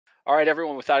All right,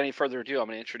 everyone, without any further ado, I'm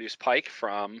going to introduce Pike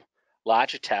from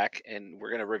Logitech, and we're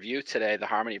going to review today the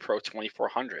Harmony Pro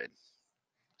 2400.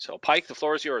 So, Pike, the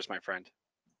floor is yours, my friend.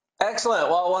 Excellent.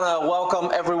 Well, I want to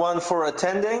welcome everyone for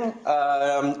attending.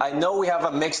 I know we have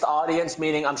a mixed audience,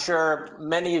 meaning I'm sure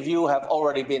many of you have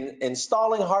already been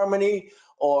installing Harmony,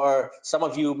 or some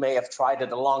of you may have tried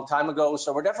it a long time ago.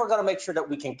 So we're definitely going to make sure that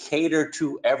we can cater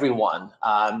to everyone.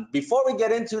 Before we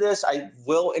get into this, I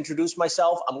will introduce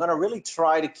myself. I'm going to really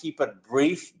try to keep it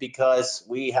brief because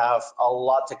we have a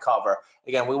lot to cover.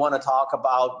 Again, we want to talk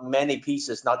about many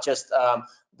pieces, not just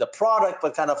the product,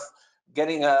 but kind of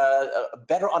getting a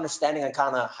better understanding on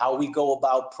kind of how we go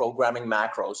about programming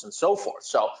macros and so forth.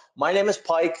 So my name is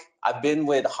Pike. I've been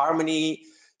with Harmony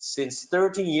since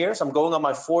 13 years. I'm going on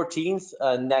my 14th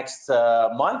next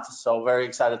month. So very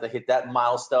excited to hit that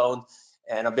milestone.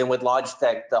 And I've been with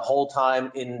Logitech the whole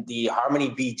time in the Harmony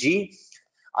BG.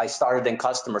 I started in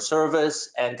customer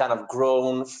service and kind of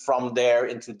grown from there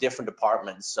into different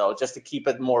departments. So just to keep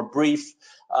it more brief,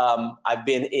 I've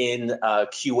been in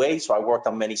QA, so I worked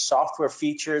on many software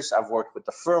features. I've worked with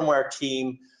the firmware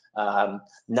team.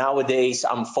 Nowadays,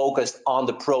 I'm focused on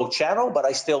the pro channel, but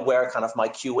I still wear kind of my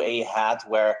QA hat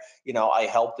where, I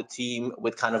help the team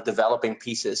with kind of developing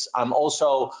pieces. I'm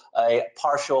also a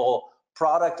partial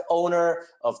product owner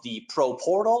of the Pro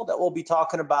portal that we'll be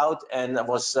talking about, and I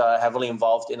was heavily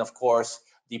involved in, of course,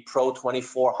 the Pro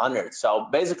 2400. So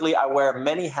basically, I wear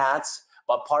many hats,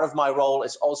 but part of my role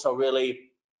is also really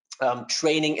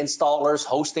training installers,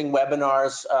 hosting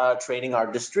webinars, training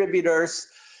our distributors,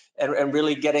 and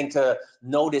really getting to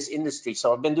know this industry.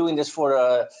 So I've been doing this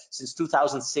for since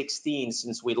 2016,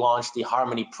 since we launched the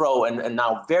Harmony Pro, and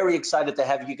now very excited to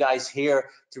have you guys here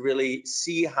to really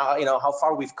see how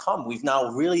far we've come. We've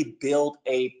now really built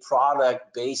a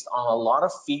product based on a lot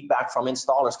of feedback from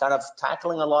installers, kind of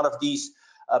tackling a lot of these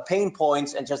pain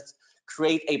points and just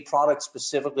create a product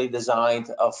specifically designed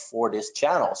for this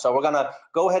channel. So we're gonna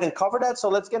go ahead and cover that. So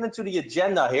let's get into the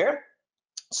agenda here.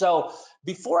 So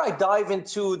before I dive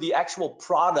into the actual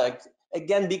product,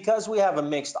 again, because we have a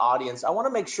mixed audience, I want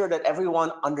to make sure that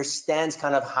everyone understands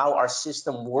kind of how our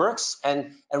system works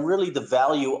and really the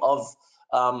value of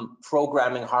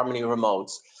programming Harmony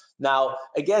remotes. Now,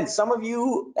 again, some of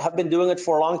you have been doing it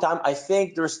for a long time. I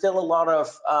think there's still a lot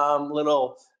of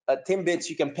little tidbits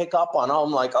you can pick up on.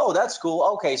 I'm like, oh, that's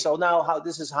cool. Okay, so now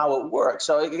this is how it works.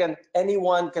 So again,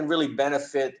 anyone can really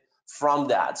benefit from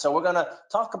that. So we're going to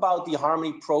talk about the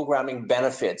Harmony programming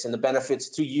benefits and the benefits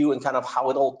to you and kind of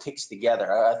how it all ticks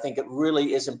together. I think it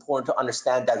really is important to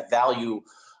understand that value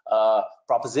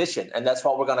proposition, and that's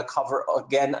what we're going to cover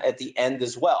again at the end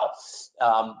as well.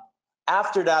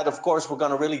 After that, of course, we're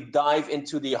going to really dive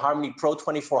into the Harmony Pro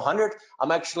 2400.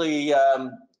 I'm actually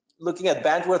looking at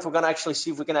bandwidth. We're going to actually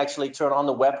see if we can actually turn on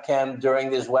the webcam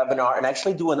during this webinar and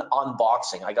actually do an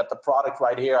unboxing. I got the product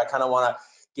right here. I kind of want to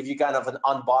give you kind of an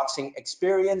unboxing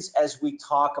experience as we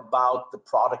talk about the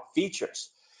product features.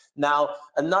 Now,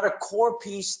 another core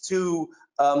piece to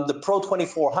the Pro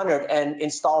 2400 and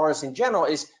installers in general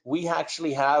is we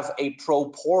actually have a Pro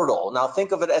portal. Now,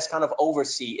 think of it as kind of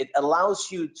oversee. It allows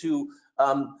you to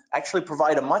actually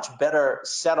provide a much better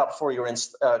setup for your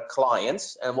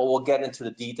clients, and we'll get into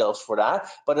the details for that,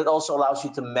 but it also allows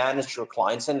you to manage your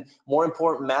clients and, more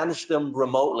important, manage them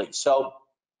remotely. So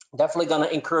definitely going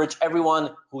to encourage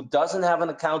everyone who doesn't have an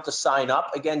account to sign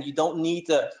up. Again, you don't need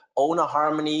to own a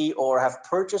Harmony or have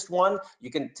purchased one.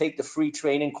 You can take the free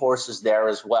training courses there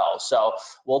as well. So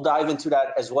we'll dive into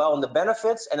that as well and the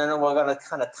benefits, and then we're going to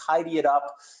kind of tidy it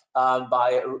up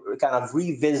by kind of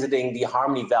revisiting the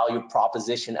Harmony value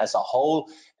proposition as a whole.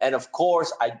 And of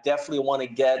course, I definitely want to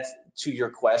get to your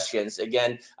questions.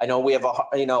 Again, I know we have a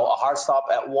hard stop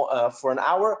at for an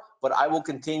hour, but I will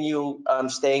continue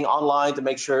staying online to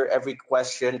make sure every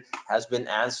question has been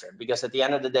answered, because at the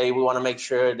end of the day, we want to make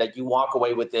sure that you walk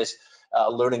away with this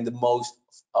learning the most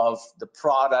of the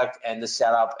product and the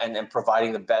setup, and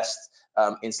providing the best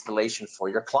installation for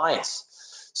your clients.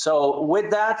 So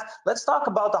with that, let's talk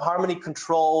about the Harmony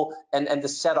control and the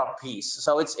setup piece.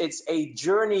 So it's a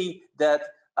journey that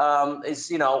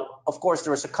is, of course,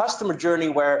 there is a customer journey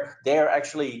where they're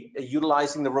actually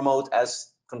utilizing the remote as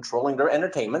controlling their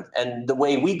entertainment. And the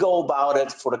way we go about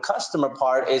it for the customer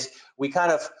part is we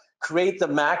kind of create the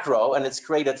macro, and it's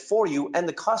created for you and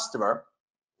the customer.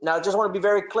 Now, I just want to be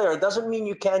very clear. It doesn't mean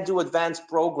you can't do advanced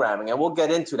programming, and we'll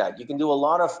get into that. You can do a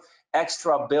lot of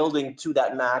extra building to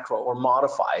that macro or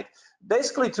modify it.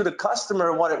 Basically, to the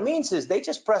customer, what it means is they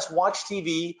just press watch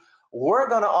TV. We're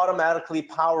going to automatically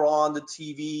power on the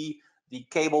TV. the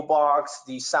cable box,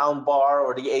 the sound bar,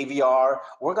 or the AVR,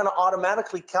 we're going to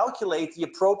automatically calculate the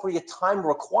appropriate time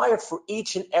required for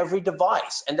each and every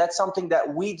device. And that's something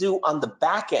that we do on the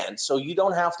back end, so you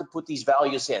don't have to put these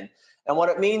values in. And what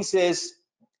it means is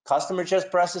customer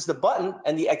just presses the button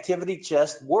and the activity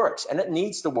just works, and it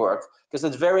needs to work because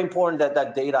it's very important that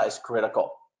that data is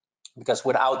critical. Because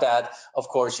without that, of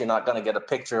course, you're not going to get a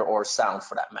picture or sound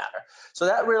for that matter. So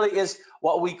that really is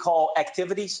what we call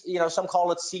activities. You know, some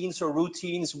call it scenes or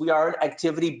routines. We are an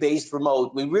activity-based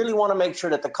remote. We really want to make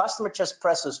sure that the customer just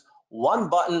presses one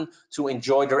button to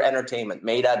enjoy their entertainment.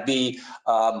 May that be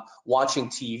watching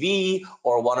TV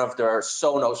or one of their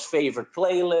Sonos favorite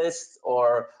playlists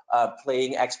or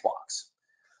playing Xbox.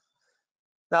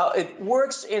 Now, it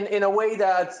works in a way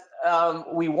that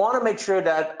we want to make sure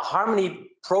that Harmony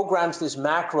programs this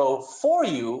macro for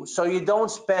you so you don't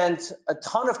spend a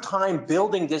ton of time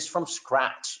building this from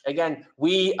scratch. Again,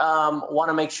 we want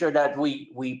to make sure that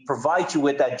we provide you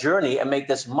with that journey and make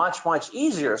this much, much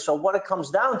easier. So what it comes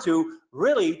down to,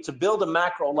 really, to build a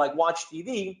macro like Watch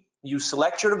TV, you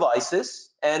select your devices.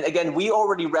 And again, we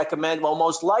already recommend, well,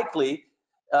 most likely,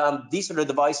 these are the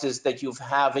devices that you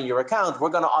have in your account. We're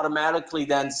going to automatically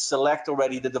then select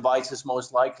already the devices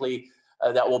most likely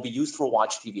that will be used for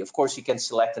Watch TV. Of course, you can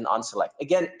select and unselect.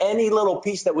 Again, any little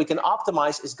piece that we can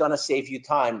optimize is going to save you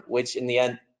time, which in the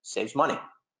end saves money.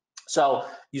 So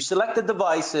you select the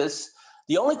devices.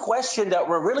 The only question that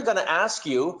we're really going to ask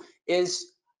you is,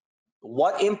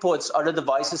 what inputs are the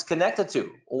devices connected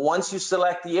to? Once you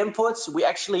select the inputs, we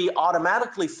actually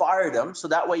automatically fire them. So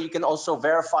that way you can also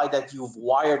verify that you've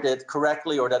wired it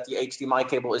correctly or that the HDMI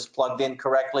cable is plugged in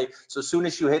correctly. So as soon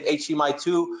as you hit HDMI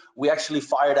 2, we actually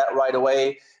fire that right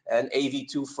away, and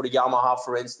AV2 for the Yamaha,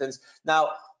 for instance.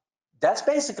 Now, that's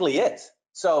basically it.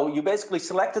 So you basically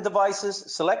select the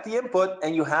devices, select the input,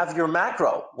 and you have your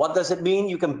macro. What does it mean?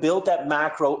 You can build that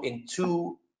macro in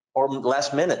 2 or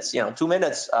less minutes, 2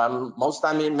 minutes, most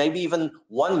time maybe even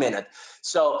 1 minute.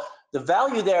 So the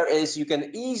value there is you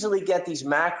can easily get these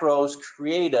macros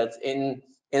created in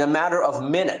a matter of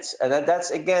minutes. And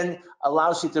that's, again,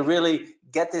 allows you to really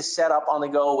get this set up on the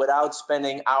go without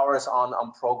spending hours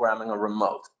on programming a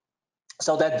remote.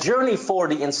 So that journey for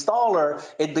the installer,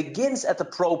 it begins at the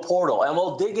Pro Portal, and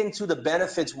we'll dig into the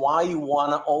benefits why you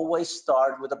want to always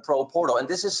start with the Pro Portal. And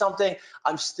this is something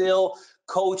I'm still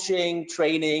coaching,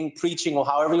 training, preaching, or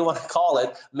however you want to call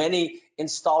it, many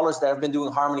installers that have been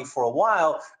doing Harmony for a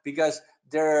while, because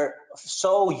they're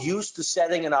so used to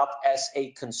setting it up as a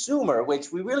consumer,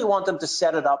 which we really want them to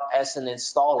set it up as an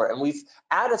installer. And we've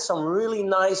added some really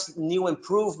nice new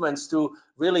improvements to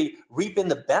really reap in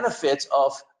the benefits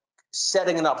of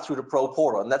setting it up through the Pro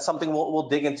Portal. And that's something we'll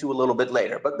dig into a little bit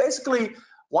later. But basically,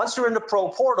 once you're in the Pro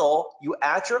Portal, you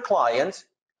add your client,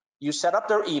 you set up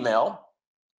their email,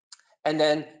 and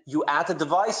then you add the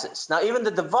devices. Now, even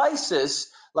the devices,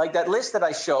 like that list that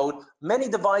I showed, many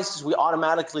devices we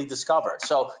automatically discover.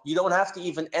 So you don't have to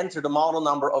even enter the model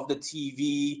number of the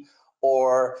TV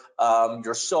or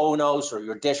your Sonos or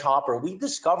your dish hopper. We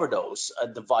discover those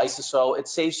devices, so it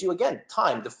saves you, again,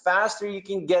 time. The faster you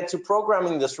can get to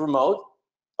programming this remote,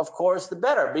 of course, the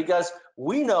better, because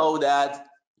we know that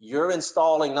you're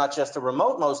installing not just a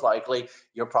remote, most likely,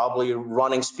 you're probably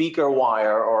running speaker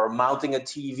wire or mounting a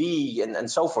TV and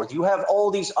so forth. You have all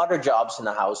these other jobs in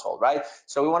the household, right?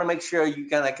 So we want to make sure you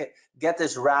can get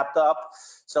this wrapped up.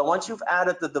 So once you've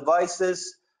added the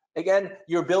devices, again,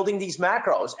 you're building these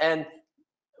macros. And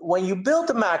when you build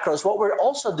the macros, what we're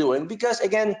also doing, because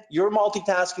again, you're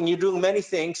multitasking, you're doing many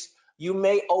things, you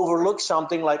may overlook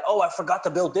something like, oh, I forgot to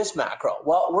build this macro.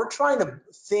 Well, we're trying to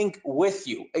think with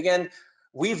you. Again,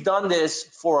 we've done this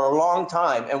for a long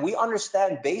time, and we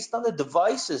understand based on the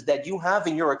devices that you have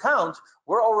in your account,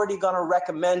 we're already going to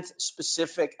recommend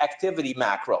specific activity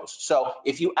macros. So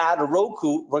if you add a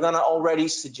Roku, we're going to already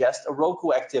suggest a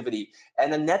Roku activity,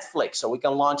 and a Netflix, so we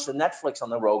can launch the Netflix on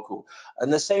the Roku.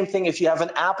 And the same thing, if you have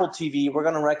an Apple TV, we're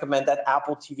going to recommend that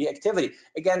Apple TV activity.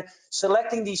 Again,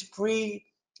 selecting these predefined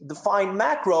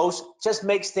macros just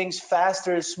makes things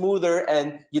faster, smoother,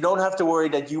 and you don't have to worry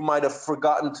that you might have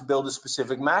forgotten to build a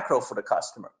specific macro for the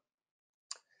customer.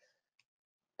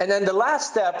 And then the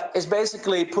last step is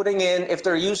basically putting in, if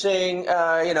they're using,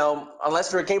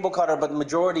 unless they're a cable cutter, but the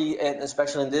majority, and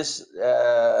especially in this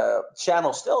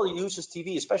channel, still uses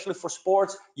TV, especially for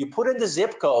sports, you put in the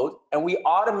zip code and we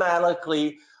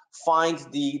automatically find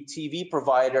the TV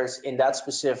providers in that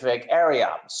specific area.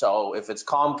 So if it's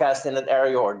Comcast in that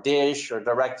area or Dish or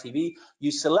DirecTV,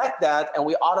 you select that and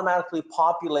we automatically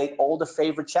populate all the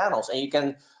favorite channels. And you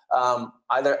can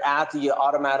either add the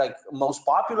automatic most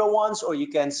popular ones, or you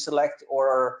can select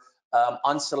or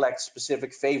unselect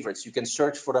specific favorites. You can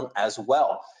search for them as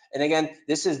well. And again,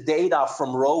 this is data from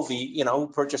Rovi, who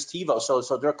purchased TiVo.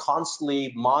 So they're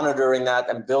constantly monitoring that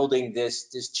and building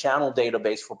this channel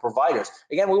database for providers.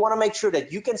 Again, we want to make sure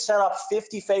that you can set up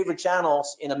 50 favorite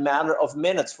channels in a matter of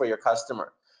minutes for your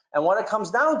customer. And what it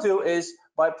comes down to is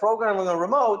by programming a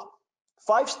remote,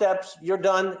 5 steps, you're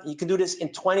done. You can do this in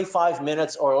 25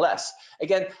 minutes or less.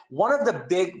 Again, one of the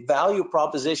big value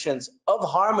propositions of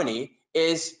Harmony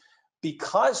is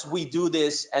because we do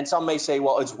this, and some may say,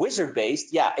 well, it's wizard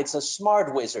based. Yeah, it's a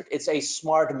smart wizard. It's a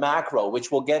smart macro,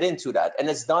 which we'll get into that. And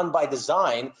it's done by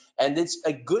design, and it's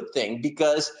a good thing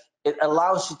because it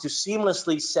allows you to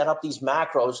seamlessly set up these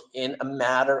macros in a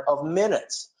matter of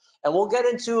minutes. And we'll get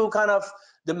into kind of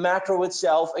the macro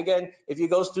itself. Again, if you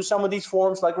go through some of these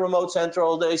forums like Remote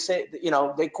Central, they say,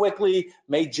 they quickly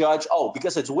may judge, oh,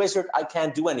 because it's wizard, I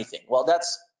can't do anything. Well,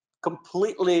 that's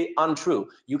completely untrue.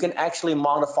 You can actually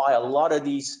modify a lot of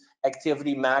these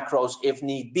activity macros if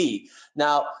need be.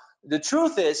 Now, the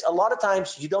truth is, a lot of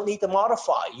times you don't need to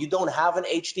modify. You don't have an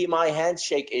HDMI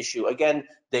handshake issue. Again,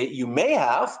 you may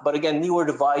have, but again, newer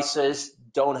devices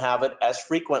don't have it as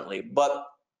frequently. But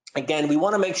again, we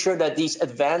want to make sure that these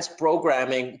advanced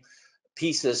programming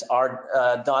pieces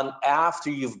are done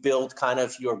after you've built kind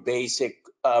of your basic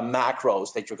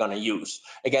macros that you're going to use.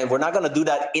 Again, we're not going to do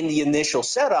that in the initial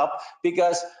setup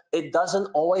because it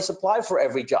doesn't always apply for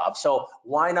every job. So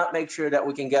why not make sure that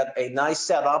we can get a nice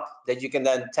setup that you can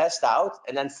then test out,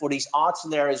 and then for these odd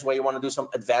scenarios where you want to do some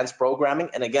advanced programming,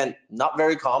 and again, not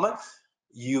very common,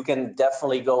 you can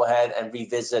definitely go ahead and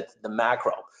revisit the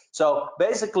macro. So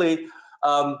basically,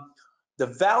 the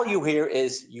value here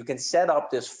is you can set up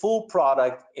this full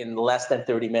product in less than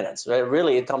 30 minutes.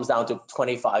 Really, it comes down to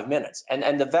 25 minutes.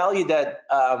 And the value that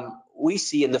we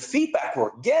see and the feedback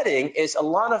we're getting is a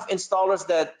lot of installers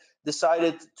that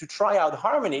decided to try out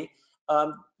Harmony.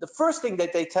 The first thing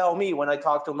that they tell me when I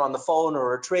talk to them on the phone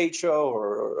or a trade show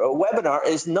or a webinar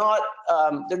is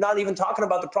they're not even talking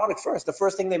about the product first. The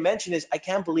first thing they mention is, I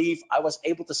can't believe I was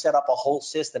able to set up a whole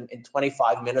system in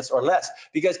 25 minutes or less.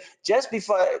 Because just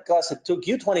because it took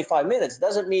you 25 minutes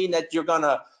doesn't mean that you're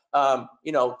gonna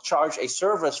charge a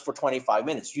service for 25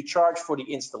 minutes. You charge for the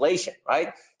installation,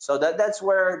 right? So that's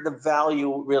where the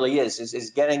value really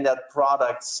is getting that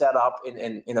product set up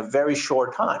in a very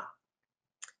short time.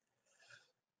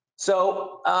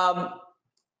 So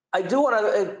I do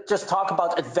want to just talk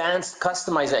about advanced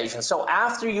customization. So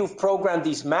after you've programmed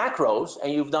these macros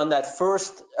and you've done that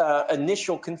first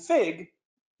initial config,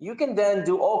 you can then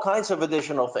do all kinds of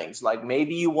additional things. Like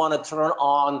maybe you want to turn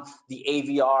on the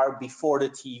AVR before the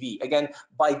TV. Again,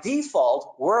 by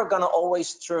default, we're going to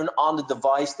always turn on the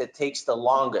device that takes the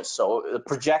longest. So the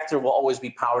projector will always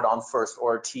be powered on first,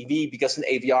 or a TV, because an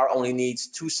AVR only needs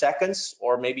 2 seconds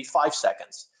or maybe 5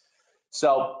 seconds.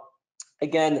 So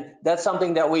again, that's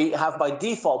something that we have by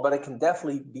default, but it can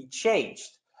definitely be changed.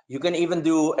 You can even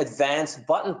do advanced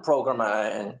button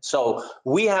programming. So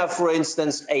we have, for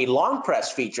instance, a long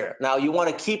press feature. Now you want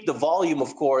to keep the volume,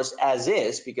 of course, as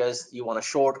is, because you want a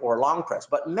short or long press.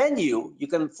 But menu, you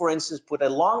can, for instance, put a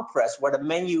long press where the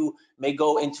menu may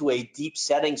go into a deep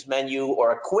settings menu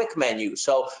or a quick menu.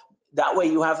 So that way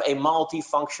you have a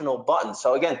multifunctional button.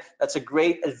 So again, that's a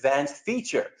great advanced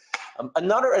feature.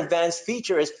 Another advanced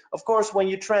feature is, of course, when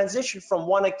you transition from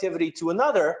one activity to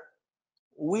another,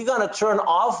 we're going to turn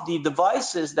off the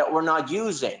devices that we're not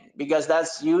using, because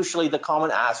that's usually the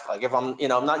common ask. Like if I'm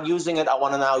not using it, I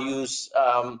want to now use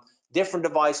different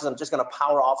devices. I'm just going to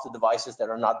power off the devices that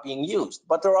are not being used.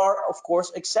 But there are, of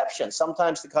course, exceptions.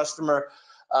 Sometimes the customer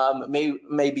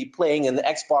may be playing an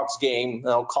Xbox game,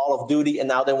 Call of Duty, and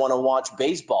now they want to watch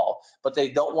baseball, but they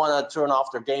don't want to turn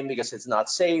off their game because it's not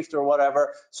saved or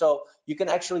whatever. So you can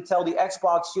actually tell the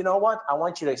Xbox, you know what, I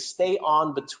want you to stay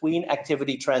on between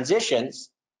activity transitions,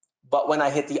 but when I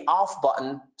hit the off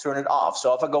button, turn it off.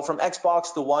 So if I go from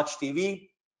Xbox to watch TV,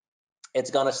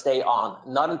 it's going to stay on,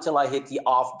 not until I hit the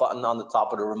off button on the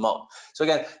top of the remote. So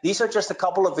again, these are just a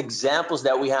couple of examples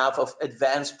that we have of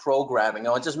advanced programming.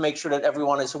 I want to just make sure that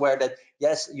everyone is aware that,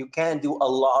 yes, you can do a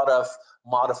lot of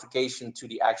modification to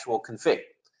the actual config.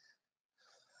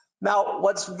 Now,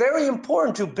 what's very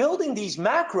important to building these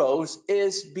macros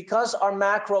is, because our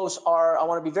macros are, I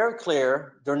want to be very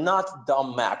clear, they're not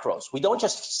dumb macros. We don't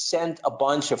just send a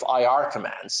bunch of IR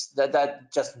commands.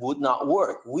 That just would not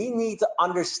work. We need to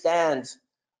understand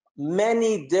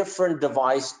many different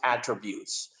device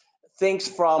attributes. Things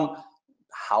from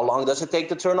how long does it take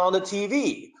to turn on the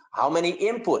TV? How many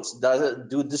inputs?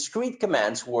 Do discrete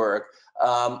commands work?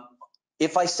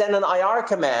 If I send an IR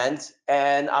command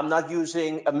and I'm not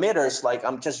using emitters, like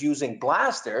I'm just using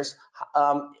blasters,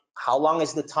 how long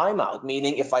is the timeout?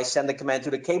 Meaning if I send a command to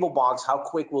the cable box, how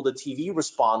quick will the TV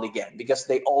respond again? Because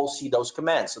they all see those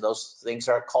commands. So those things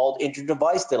are called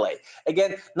inter-device delay.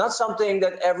 Again, not something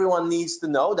that everyone needs to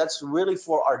know. That's really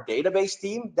for our database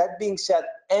team. That being said,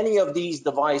 any of these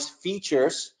device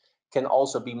features can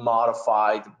also be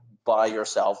modified by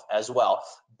yourself as well.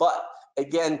 But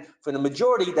again, for the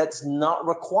majority, that's not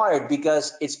required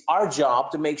because it's our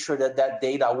job to make sure that that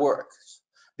data works.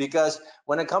 Because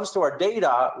when it comes to our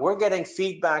data, we're getting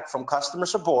feedback from customer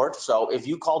support. So if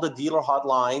you call the dealer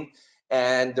hotline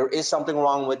and there is something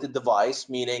wrong with the device,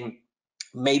 meaning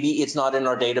maybe it's not in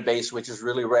our database, which is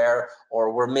really rare,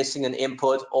 or we're missing an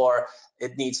input, or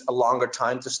it needs a longer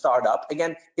time to start up.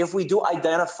 Again, if we do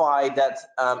identify that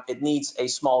it needs a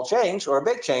small change or a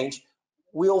big change,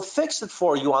 we'll fix it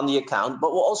for you on the account,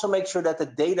 but we'll also make sure that the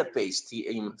database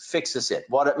team fixes it.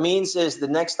 What it means is the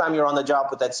next time you're on the job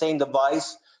with that same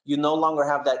device, you no longer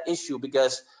have that issue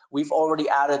because we've already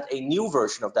added a new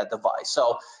version of that device.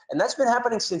 So, and that's been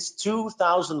happening since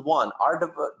 2001.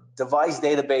 Our device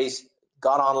database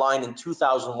got online in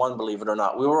 2001, believe it or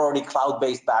not. We were already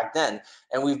cloud-based back then,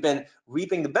 and we've been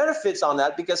reaping the benefits on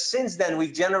that because since then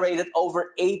we've generated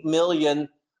over 8 million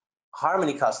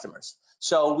Harmony customers.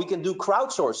 So we can do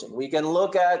crowdsourcing. We can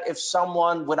look at if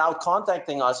someone, without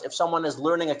contacting us, if someone is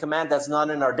learning a command that's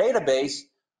not in our database,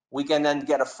 we can then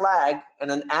get a flag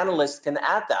and an analyst can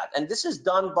add that. And this is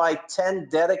done by 10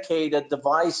 dedicated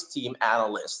device team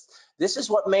analysts. This is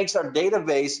what makes our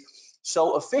database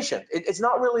so efficient. It's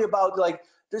not really about like,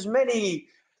 there's many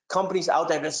companies out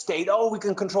there that state, oh, we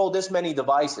can control this many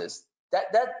devices.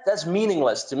 That's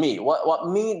meaningless to me.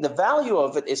 The value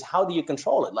of it is how do you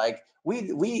control it? Like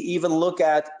we even look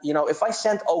at, you know, if I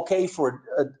sent OK for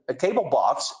a cable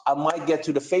box, I might get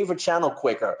to the favorite channel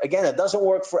quicker. Again, it doesn't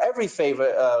work for every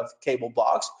favorite cable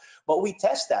box, but we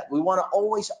test that. We want to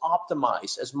always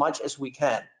optimize as much as we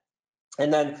can.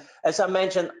 And then, as I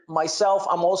mentioned, myself,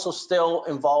 I'm also still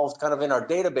involved kind of in our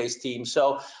database team.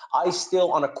 So I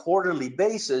still, on a quarterly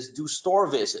basis, do store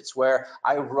visits where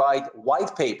I write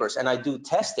white papers and I do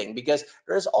testing because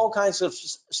there's all kinds of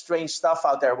strange stuff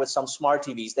out there with some smart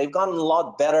TVs. They've gotten a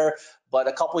lot better, but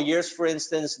a couple of years, for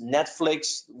instance,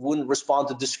 Netflix wouldn't respond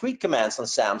to discrete commands on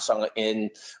Samsung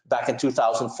back in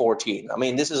 2014. I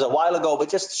mean, this is a while ago, but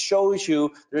just shows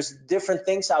you there's different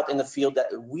things out in the field that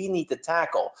we need to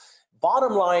tackle.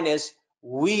 Bottom line is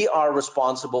we are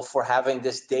responsible for having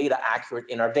this data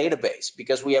accurate in our database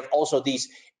because we have also these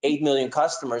 8 million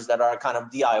customers that are kind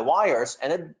of DIYers,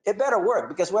 and it better work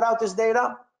because without this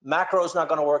data, macro is not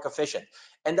going to work efficient.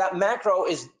 And that macro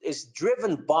is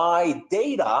driven by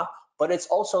data, but it's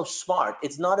also smart.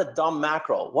 It's not a dumb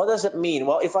macro. What does it mean?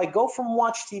 Well, if I go from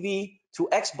Watch TV to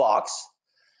Xbox,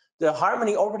 the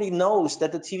Harmony already knows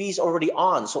that the TV is already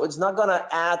on, so it's not going to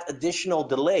add additional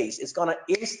delays. It's going to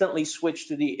instantly switch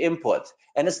to the input.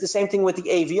 And it's the same thing with the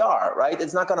AVR, right?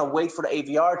 It's not going to wait for the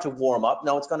AVR to warm up.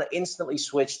 No, it's going to instantly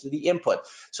switch to the input.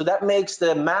 So that makes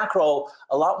the macro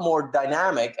a lot more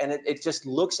dynamic, and it just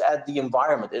looks at the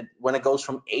environment when it goes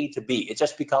from A to B. It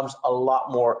just becomes a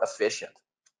lot more efficient.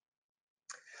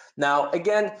 Now,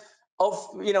 again,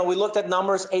 we looked at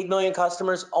numbers, 8 million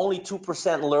customers, only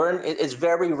 2% learn. It's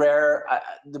very rare.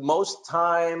 The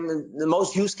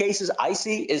most use cases I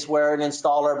see is where an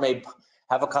installer may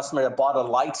have a customer that bought a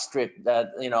light strip that,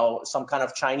 some kind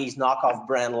of Chinese knockoff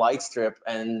brand light strip,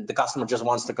 and the customer just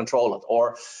wants to control it,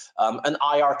 or an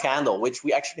IR candle, which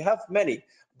we actually have many.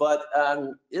 But,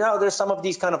 there's some of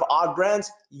these kind of odd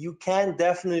brands. You can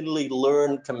definitely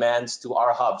learn commands to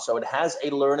our hub. So it has a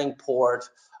learning port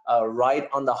right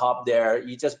on the hub there.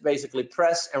 You just basically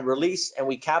press and release and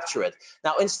we capture it.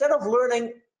 Now, instead of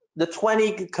learning the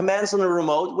 20 commands on the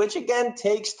remote, which again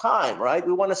takes time, right?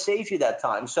 We want to save you that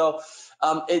time. So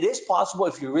it is possible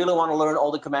if you really want to learn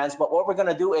all the commands, but what we're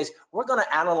going to do is we're going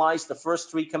to analyze the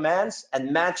first 3 commands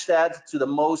and match that to the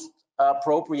most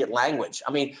appropriate language.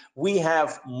 I mean, we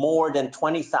have more than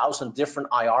 20,000 different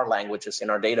IR languages in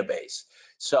our database.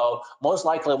 So most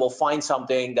likely we'll find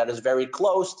something that is very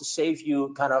close to save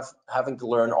you kind of having to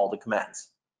learn all the commands.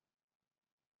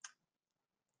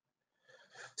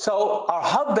 So our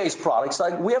hub-based products,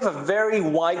 like we have a very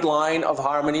wide line of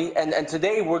Harmony, and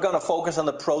today we're going to focus on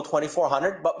the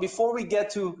Pro2400. But before we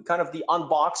get to kind of the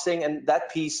unboxing and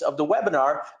that piece of the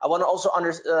webinar, I want to also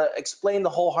explain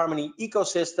the whole Harmony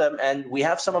ecosystem. And we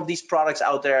have some of these products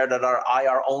out there that are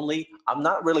IR only. I'm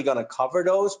not really going to cover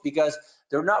those because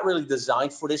they're not really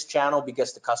designed for this channel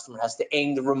because the customer has to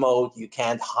aim the remote. You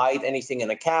can't hide anything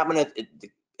in a cabinet.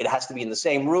 It has to be in the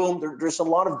same room. There's a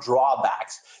lot of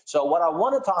drawbacks. So what I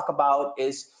want to talk about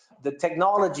is the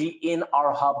technology in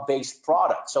our hub-based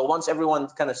product. So once everyone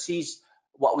kind of sees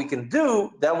what we can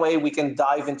do, that way we can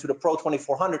dive into the Pro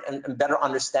 2400 and better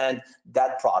understand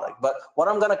that product. But what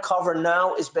I'm going to cover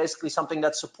now is basically something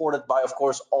that's supported by, of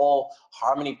course, all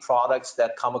Harmony products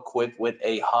that come equipped with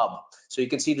a hub. So you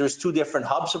can see there's two different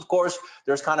hubs, of course.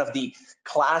 There's kind of the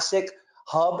classic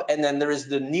hub, and then there is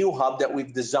the new hub that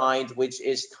we've designed, which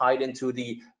is tied into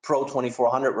the Pro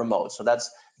 2400 remote. So that's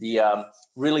the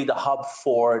really the hub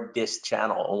for this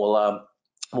channel, and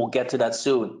we'll get to that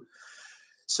soon.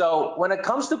 So when it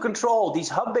comes to control, these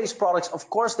hub-based products, of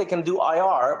course, they can do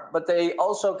IR, but they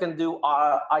also can do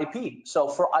IP. So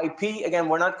for IP, again,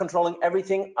 we're not controlling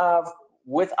everything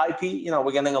with IP. You know,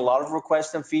 we're getting a lot of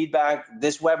requests and feedback.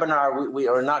 This webinar, we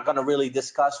are not going to really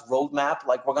discuss roadmap.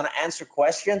 Like, we're going to answer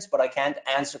questions, but I can't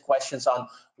answer questions on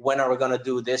when are we going to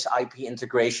do this IP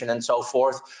integration and so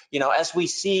forth. You know, as we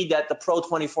see that the Pro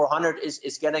 2400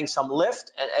 is getting some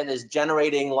lift and is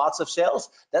generating lots of sales,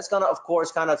 that's going to, of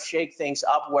course, kind of shake things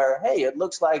up where, hey, it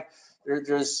looks like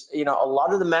there's, you know, a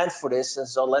lot of demand for this. And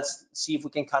so let's see if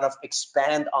we can kind of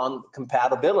expand on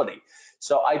compatibility.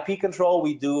 So IP control,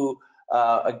 we do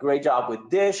a great job with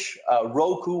Dish,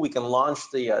 Roku. We can launch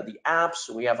the apps.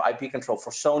 We have IP control for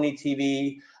Sony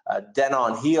TV,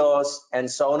 Denon Hios, and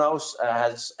Sonos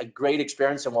has a great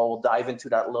experience, and we'll dive into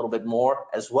that a little bit more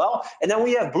as well. And then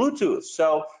we have Bluetooth.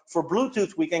 So for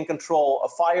Bluetooth, we can control a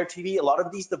Fire TV. A lot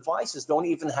of these devices don't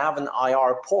even have an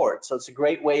IR port, so it's a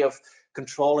great way of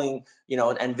controlling, you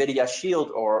know, an NVIDIA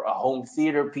Shield or a home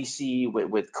theater PC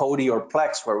with Kodi or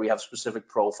Plex, where we have specific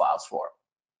profiles for.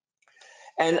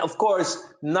 And of course,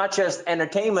 not just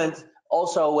entertainment,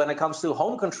 also when it comes to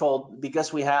home control,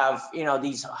 because we have, you know,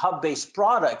 these hub-based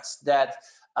products that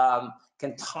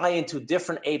can tie into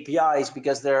different APIs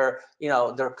because they're, you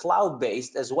know, they're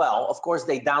cloud-based as well. Of course,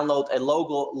 they download a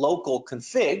local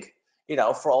config, you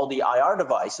know, for all the IR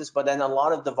devices, but then a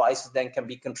lot of devices then can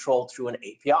be controlled through an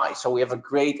API. So we have a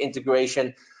great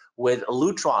integration with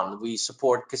Lutron. We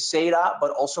support Caseta,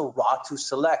 but also Raw2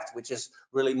 Select, which is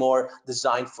really more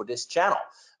designed for this channel.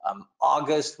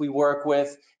 August we work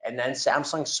with, and then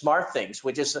Samsung SmartThings,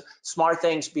 which is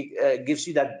SmartThings gives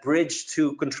you that bridge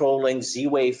to controlling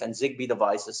Z-Wave and Zigbee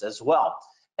devices as well.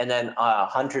 And then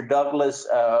Hunter Douglas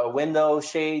window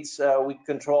shades we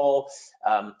control.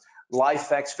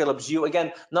 LifeX, Philips Hue.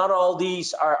 Again, not all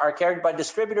these are carried by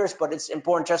distributors, but it's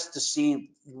important just to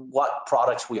see what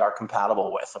products we are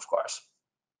compatible with, of course.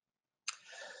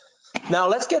 Now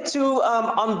let's get to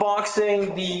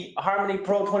unboxing the Harmony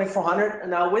Pro 2400.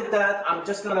 Now with that, I'm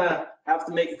just gonna have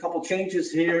to make a couple changes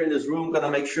here in this room.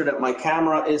 Gonna make sure that my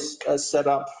camera is set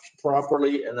up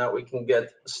properly and that we can get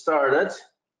started.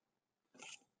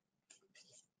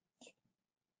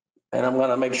 And I'm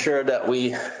gonna make sure that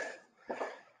we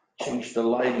change the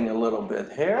lighting a little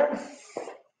bit here.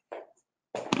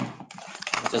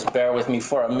 Just bear with me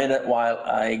for a minute while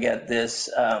I get this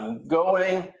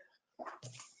going.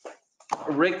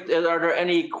 Rick, are there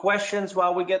any questions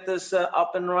while we get this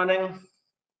up and running?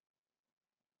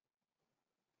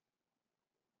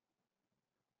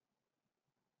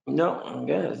 No,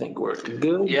 okay, I think we're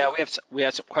good. Yeah, we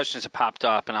have some questions that popped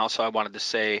up, and also I wanted to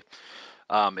say,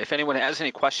 if anyone has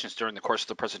any questions during the course of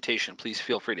the presentation, please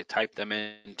feel free to type them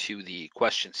into the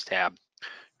questions tab.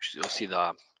 You'll see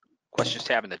the questions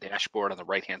tab in the dashboard on the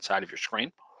right-hand side of your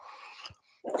screen.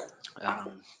 Let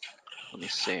me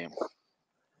see.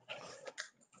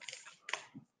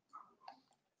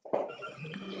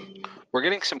 We're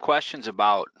getting some questions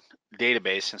about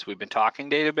database since we've been talking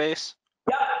database.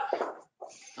 Yeah.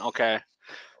 Okay.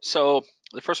 So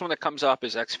the first one that comes up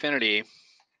is Xfinity,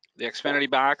 the Xfinity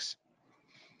box.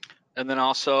 And then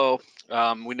also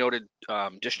we noted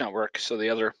Dish Network. So the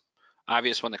other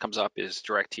obvious one that comes up is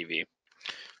DirecTV.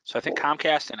 So I think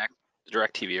Comcast and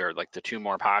DirecTV are like the two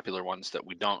more popular ones that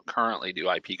we don't currently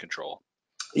do IP control.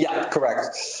 Yeah,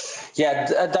 correct. Yeah,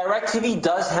 DirecTV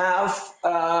does have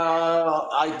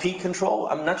IP control.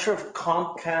 I'm not sure if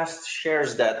Comcast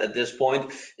shares that at this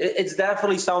point. It's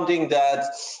definitely something that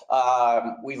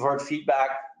we've heard feedback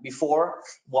before.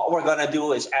 What we're going to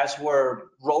do is, as we're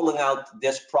rolling out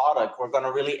this product, we're going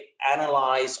to really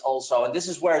analyze also, and this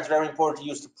is where it's very important to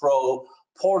use the Pro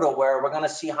portal, where we're going to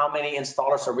see how many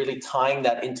installers are really tying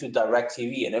that into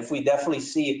DirecTV. And if we definitely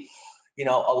see, you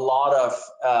know, a lot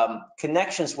of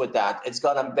connections with that, it's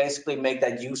going to basically make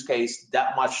that use case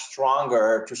that much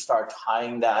stronger to start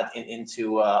tying that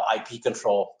into IP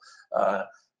control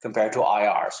compared to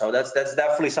IR. So that's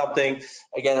definitely something.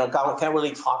 Again, I can't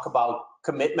really talk about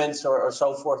commitments or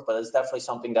so forth, but it's definitely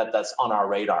something that's on our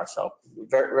radar. So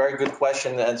very, very good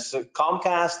question. And so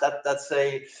Comcast, that's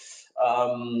a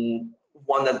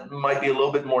one that might be a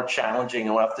little bit more challenging,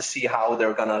 and we'll have to see how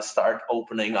they're going to start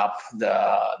opening up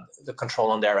the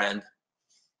control on their end.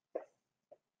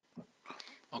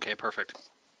 Okay, perfect.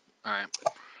 All right.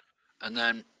 And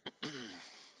then let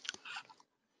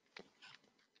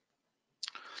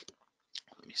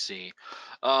me see.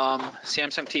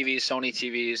 Samsung TVs, Sony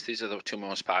TVs, these are the two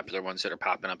most popular ones that are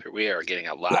popping up here. We are getting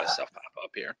a lot of stuff pop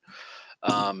up here.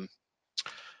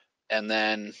 And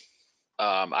then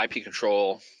IP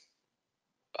control,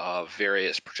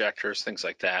 various projectors, things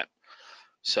like that.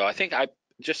 So I think I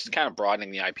just kind of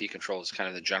broadening the IP control is kind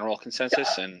of the general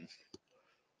consensus. And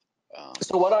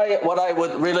so what I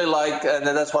would really like, and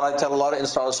that's what I tell a lot of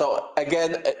installers. So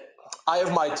again, I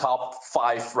have my top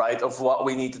 5, right, of what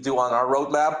we need to do on our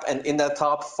roadmap, and in that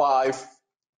top 5,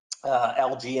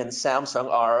 LG and Samsung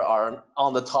are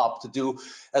on the top to do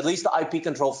at least the IP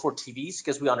control for TVs,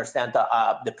 because we understand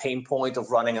the pain point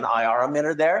of running an IR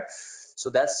emitter there. So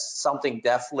that's something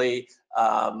definitely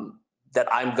that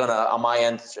I'm gonna on my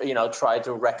end, try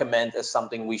to recommend as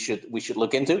something we should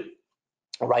look into.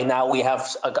 Right now, we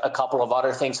have a couple of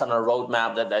other things on our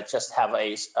roadmap that just have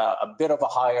a bit of a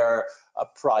higher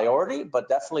priority, but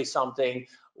definitely something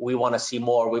we want to see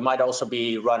more. We might also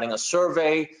be running a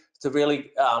survey to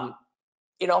really, have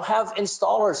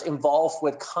installers involved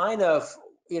with kind of,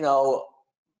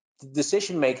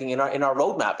 decision making in our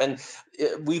roadmap. And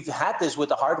we've had this with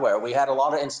the hardware. We had a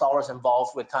lot of installers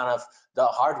involved with kind of the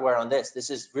hardware on this.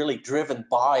 This is really driven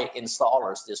by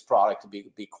installers, this product, to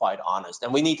be quite honest.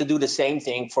 And we need to do the same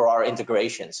thing for our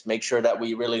integrations. Make sure that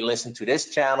we really listen to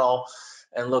this channel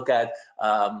and look at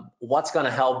what's going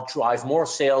to help drive more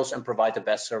sales and provide the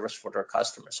best service for their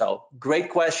customers. So great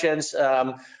questions.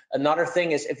 Another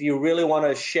thing is, if you really want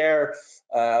to share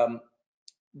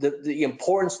the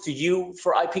importance to you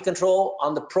for IP control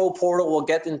on the Pro portal, we'll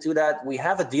get into that. We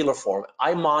have a dealer forum.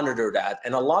 I monitor that,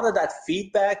 and a lot of that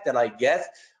feedback that I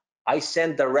get, I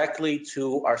send directly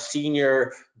to our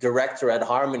senior director at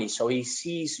Harmony, so he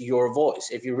sees your voice.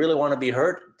 If you really want to be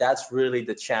heard, that's really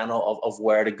the channel of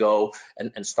where to go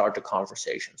and start the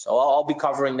conversation. So I'll be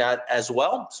covering that as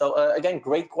well. So again,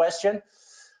 great question.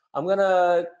 I'm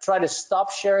gonna try to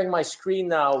stop sharing my screen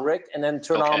now, Rick, and then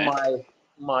turn on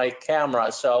my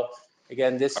camera. So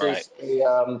again, this is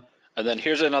a and then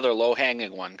here's another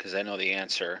low-hanging one, because I know the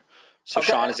answer. So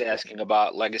Sean is asking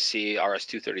about legacy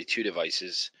RS-232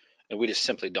 devices, and we just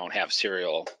simply don't have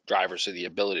serial drivers or the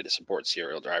ability to support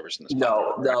serial drivers in this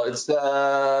platform. No, it's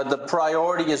the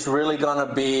priority is really going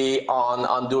to be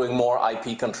on doing more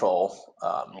IP control.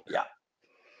 Yeah.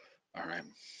 All right.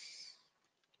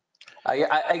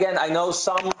 Again, I know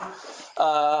some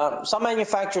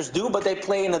manufacturers do, but they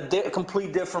play in a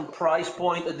complete different price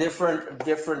point, a different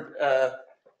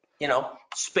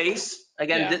space.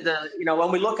 Again,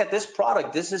 when we look at this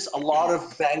product, this is a lot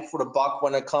of bang for the buck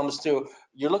when it comes to,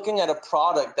 you're looking at a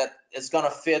product that is going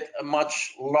to fit a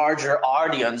much larger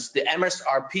audience. The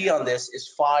MSRP on this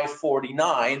is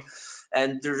 $549,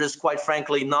 and they're just quite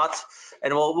frankly not,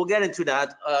 and we'll get into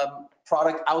that,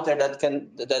 product out there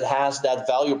that has that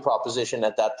value proposition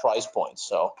at that price point.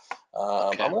 So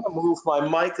I'm going to move my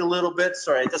mic a little bit.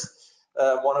 Sorry, I just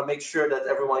want to make sure that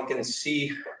everyone can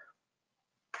see.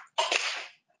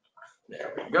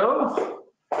 There we go.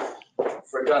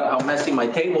 Forgot how messy my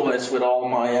table is with all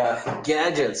my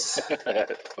gadgets.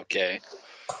 Okay.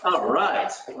 All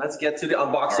right, let's get to the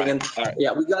unboxing. All right.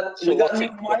 Yeah, we got new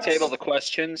mics. Let's table the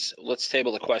questions. Let's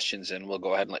table the questions, and we'll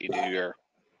go ahead and let you do your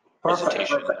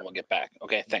presentation, and then we'll get back.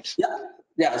 Okay, thanks.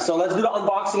 Yeah. So let's do the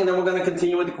unboxing, and then we're going to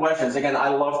continue with the questions. Again, I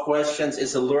love questions.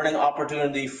 It's a learning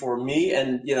opportunity for me,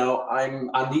 and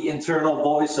I'm the internal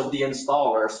voice of the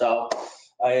installer. So.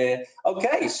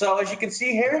 Okay, so as you can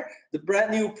see here, the brand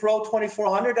new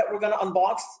Pro2400 that we're going to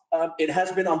unbox, it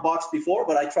has been unboxed before,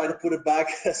 but I try to put it back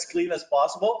as clean as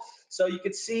possible. So you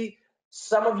can see,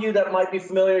 some of you that might be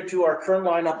familiar to our current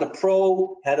lineup, the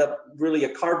Pro had really a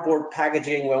cardboard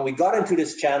packaging. When we got into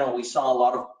this channel, we saw a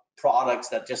lot of products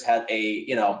that just had a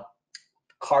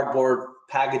cardboard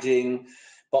packaging,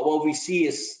 but what we see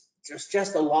is there's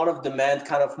just a lot of demand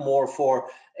kind of more for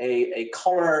a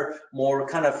color, more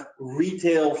kind of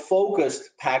retail focused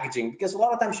packaging, because a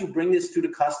lot of times you bring this to the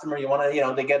customer, you want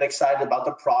to, they get excited about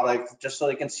the product just so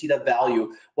they can see the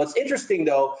value. What's interesting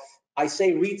though, I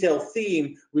say retail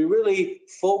theme, we really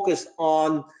focus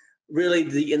on really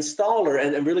the installer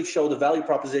and really show the value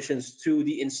propositions to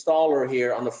the installer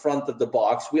here on the front of the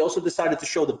box. We also decided to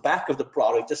show the back of the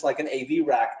product, just like an AV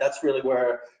rack. That's really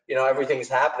where everything is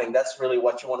happening. That's really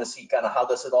what you want to see, kind of how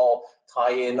does it all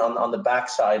tie in on the back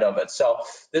side of it. So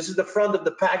this is the front of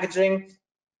the packaging.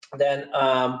 Then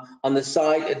on the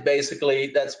side,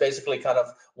 that's basically kind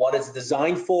of what it's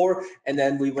designed for. And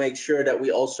then we make sure that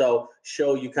we also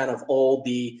show you kind of all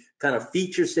the kind of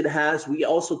features it has. We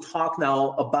also talk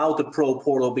now about the Pro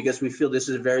Portal because we feel this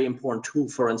is a very important tool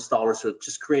for installers. So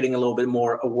just creating a little bit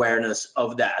more awareness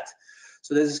of that.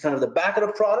 So this is kind of the back of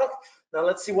the product. Now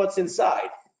let's see what's inside.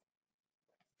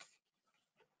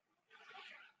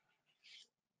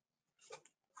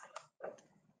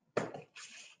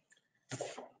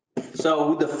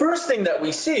 So the first thing that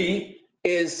we see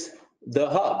is the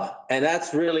hub, and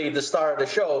that's really the star of the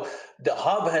show. The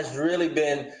hub has really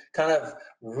been kind of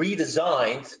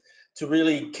redesigned to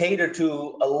really cater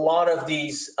to a lot of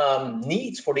these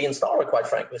needs for the installer, quite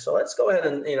frankly. So let's go ahead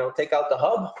and take out the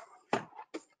hub,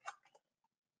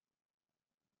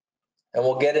 and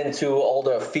we'll get into all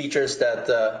the features that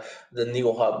the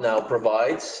new hub now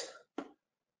provides.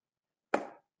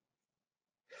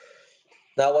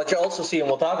 Now, what you also see, and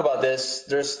we'll talk about this,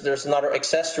 there's another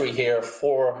accessory here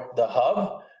for the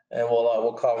hub, and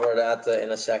we'll cover that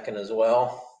in a second as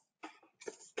well.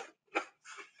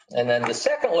 And then the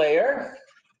second layer,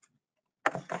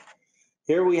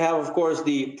 here we have, of course,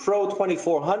 the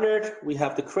Pro2400. We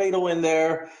have the cradle in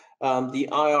there, the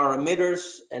IR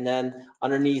emitters, and then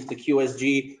underneath the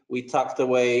QSG, we tucked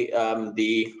away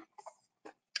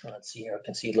let's see here, I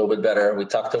can see it a little bit better. We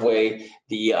tucked away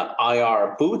the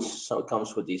IR boots, so it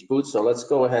comes with these boots. So let's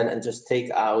go ahead and just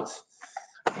take out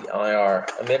the IR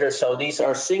emitters. So these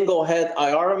are single head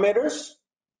IR emitters.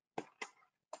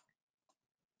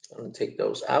 I'm gonna take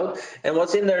those out. And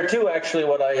what's in there too, actually,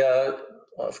 what I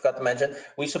forgot to mention,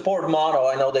 we support mono.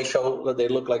 I know they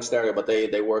look like stereo, but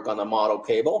they work on a mono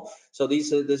cable. So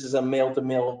this is a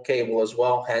male-to-male cable as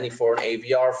well, handy for an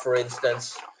AVR, for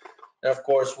instance. And of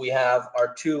course, we have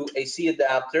our two AC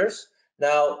adapters.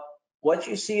 Now, what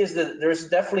you see is that there's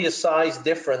definitely a size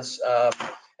difference,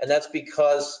 and that's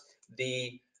because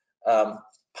the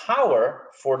power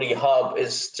for the hub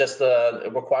is just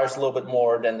it requires a little bit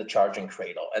more than the charging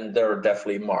cradle, and they're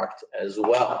definitely marked as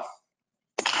well.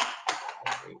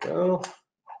 There we go.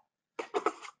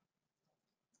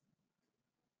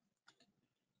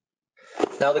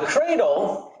 Now the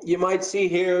cradle, you might see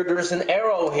here, there's an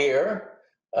arrow here.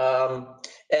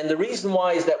 And the reason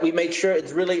why is that we make sure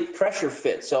it's really pressure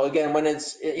fit. So again, when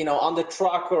it's on the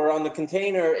truck or on the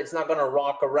container, it's not going to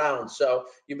rock around. So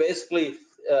you basically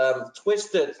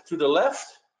twist it to the left,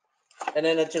 and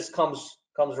then it just comes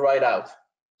right out.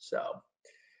 So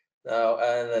now,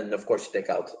 and then of course you take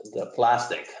out the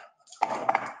plastic,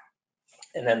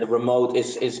 and then the remote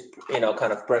is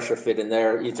kind of pressure fit in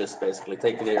there. You just basically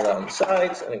take it around the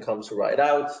sides, and it comes right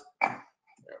out.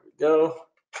 There we go.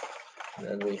 And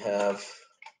then we have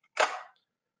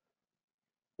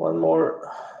one more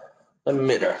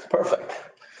emitter. Perfect.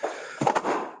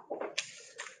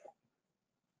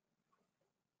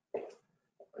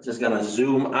 I'm just gonna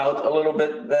zoom out a little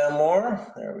bit more.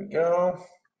 There we go.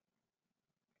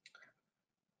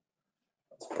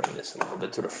 Let's bring this a little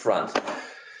bit to the front.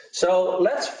 So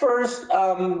let's first,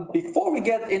 before we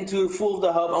get into full of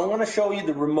the hub, I want to show you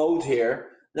the remote here.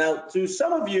 Now, to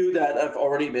some of you that have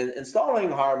already been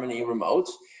installing Harmony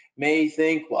remotes, may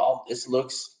think, well, this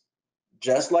looks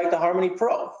just like the Harmony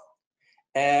Pro.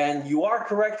 And you are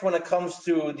correct when it comes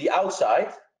to the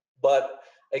outside, but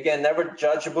again, never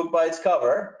judge a book by its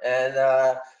cover. And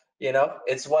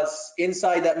it's what's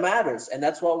inside that matters, and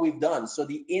that's what we've done. So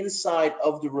the inside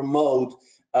of the remote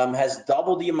has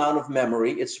double the amount of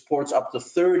memory. It supports up to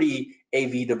 30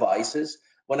 AV devices.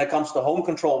 When it comes to home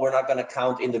control, we're not going to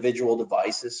count individual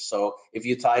devices. So if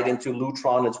you tie it into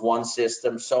Lutron, it's one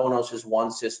system. Sonos is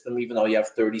one system, even though you have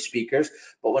 30 speakers.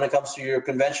 But when it comes to your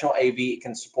conventional AV, it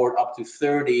can support up to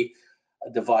 30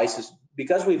 devices.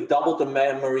 Because we've doubled the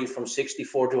memory from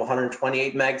 64 to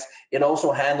 128 megs, it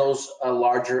also handles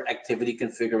larger activity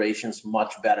configurations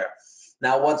much better.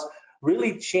 Now, what's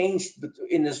really changed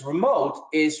in this remote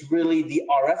is really the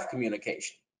RF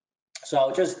communication.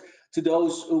 So just to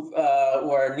those who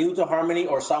are new to Harmony,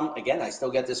 or some, again, I still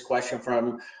get this question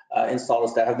from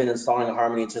installers that have been installing a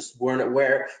Harmony and just weren't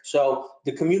aware. So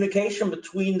the communication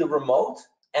between the remote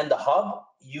and the hub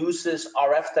uses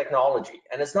RF technology.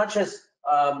 And it's not just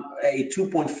a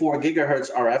 2.4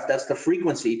 gigahertz RF, that's the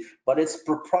frequency, but it's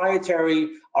proprietary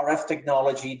RF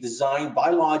technology designed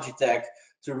by Logitech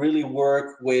to really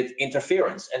work with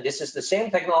interference. And this is the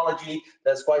same technology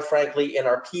that's, quite frankly, in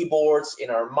our keyboards, in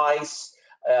our mice.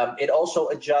 It also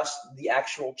adjusts the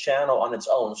actual channel on its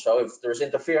own. So if there's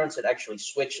interference, it actually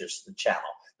switches the channel.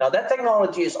 Now that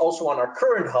technology is also on our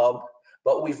current hub,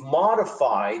 but we've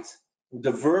modified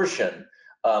the version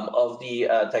of the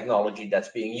technology that's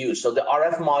being used. So the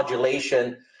RF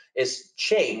modulation is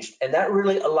changed, and that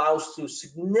really allows to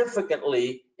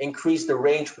significantly increase the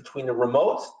range between the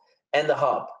remote and the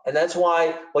hub. And that's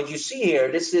why what you see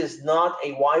here, this is not a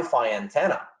Wi-Fi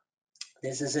antenna.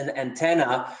 This is an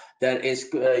antenna that is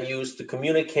used to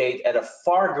communicate at a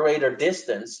far greater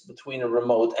distance between the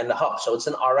remote and the hub. So it's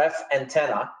an RF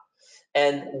antenna.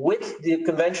 And with the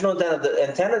conventional antenna, the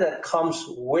antenna that comes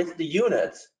with the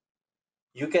unit,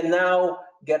 you can now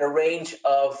get a range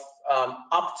of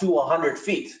up to 100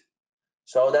 feet.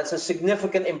 So that's a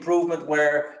significant improvement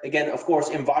where, again, of course,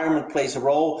 environment plays a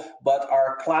role, but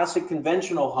our classic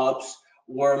conventional hubs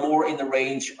were more in the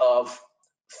range of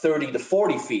 30 to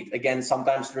 40 feet. Again,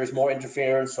 sometimes there's more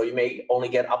interference, so you may only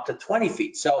get up to 20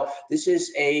 feet. So this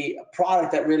is a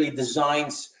product that really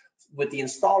designs with the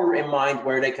installer in mind,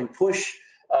 where they can push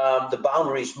the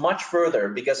boundaries much further,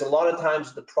 because a lot of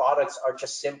times the products are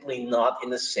just simply not in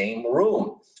the same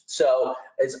room. So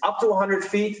it's up to 100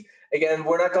 feet. Again,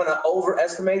 we're not going to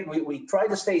overestimate. We try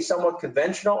to stay somewhat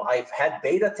conventional. I've had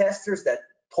beta testers that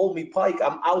told me, Pike,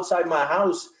 I'm outside my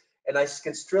house and I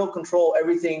can still control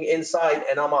everything inside,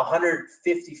 and I'm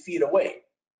 150 feet away.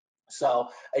 So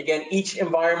again, each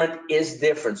environment is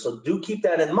different. So do keep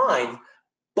that in mind.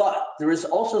 But there is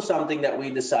also something that we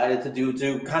decided to do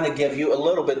to kind of give you a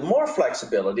little bit more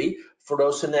flexibility for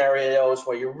those scenarios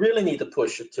where you really need to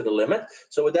push it to the limit.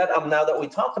 So with that, now that we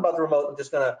talked about the remote, I'm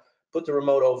just going to put the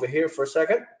remote over here for a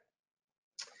second.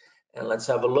 And let's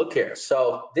have a look here.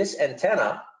 So this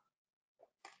antenna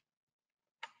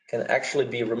can actually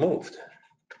be removed.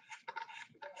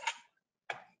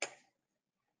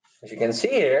 As you can see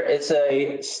here, it's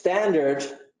a standard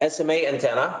SMA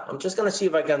antenna. I'm just going to see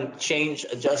if I can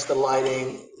adjust the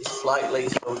lighting slightly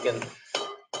so we can,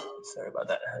 sorry about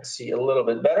that, see a little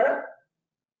bit better.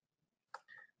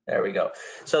 There we go.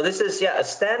 So this is, yeah, a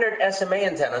standard SMA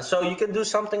antenna. So you can do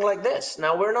something like this.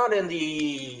 Now, we're not in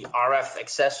the RF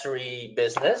accessory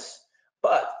business,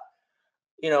 but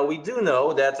we do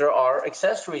know that there are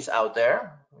accessories out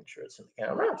there. Make sure it's in the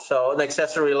camera. So an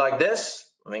accessory like this,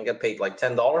 get paid like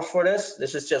 $10 for this.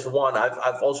 This is just one.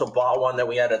 I've also bought one that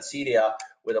we had at CEDIA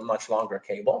with a much longer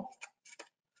cable.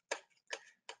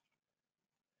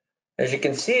 As you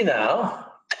can see now,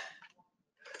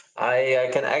 I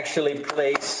can actually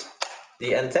place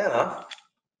the antenna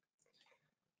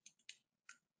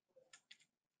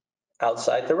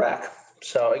outside the rack.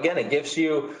 So again, it gives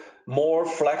you more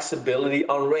flexibility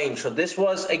on range. So this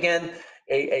was, again,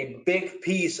 a big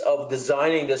piece of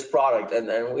designing this product,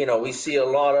 and we see a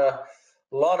lot of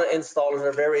installers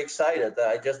are very excited.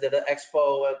 I just did an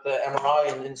expo at the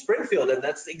MRI in Springfield, and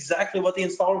that's exactly what the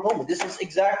installer told me. This is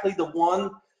exactly the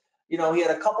one. He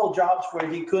had a couple jobs where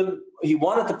he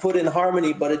wanted to put in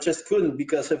harmony, but it just couldn't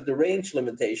because of the range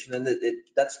limitation, and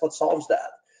that's what solves that.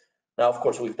 Now, of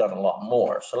course, we've done a lot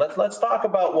more. So let's talk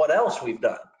about what else we've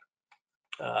done.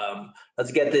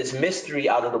 Let's get this mystery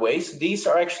out of the way. So these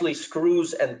are actually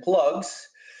screws and plugs,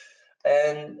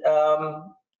 and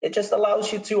it just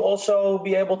allows you to also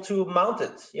be able to mount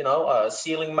it,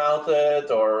 ceiling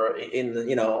mounted or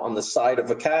on the side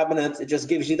of a cabinet. It just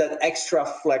gives you that extra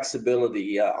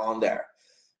flexibility on there.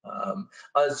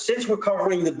 Since we're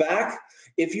covering the back,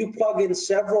 if you plug in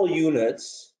several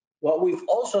units, what we've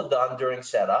also done during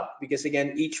setup, because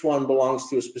again, each one belongs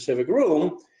to a specific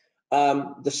room,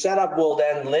 the setup will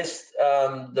then list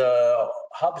the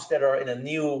hubs that are in a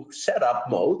new setup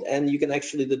mode, and you can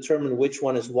actually determine which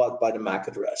one is what by the MAC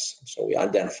address. So we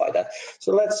identify that.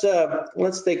 So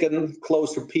let's take a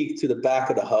closer peek to the back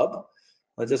of the hub.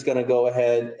 I'm just going to go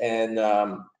ahead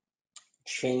and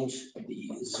change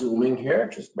the zooming here.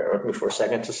 Just bear with me for a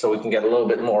second, just so we can get a little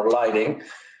bit more lighting.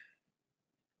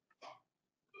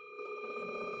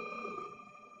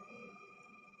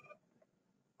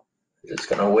 Just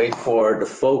going to wait for the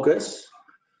focus.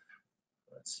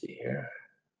 Let's see here.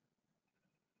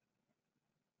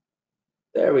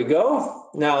 There we go.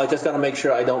 Now I just got to make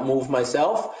sure I don't move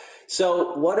myself.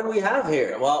 So what do we have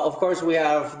here? Well, of course, we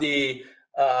have the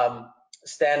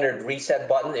standard reset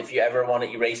button if you ever want to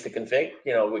erase the config.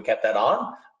 We kept that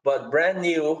on. But brand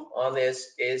new on this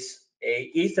is a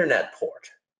Ethernet port.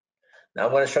 Now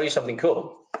I'm going to show you something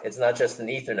cool. It's not just an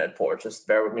Ethernet port. Just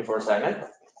bear with me for a second.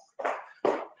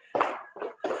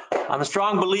 I'm a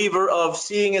strong believer of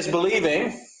seeing is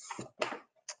believing.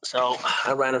 So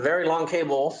I ran a very long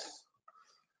cable.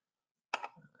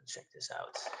 Check this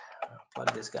out. I'll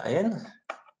plug this guy in.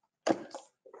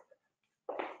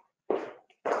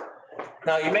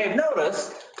 Now you may have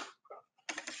noticed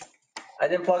I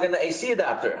didn't plug in the AC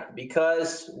adapter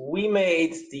because we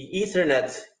made the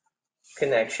Ethernet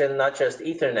connection not just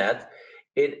Ethernet.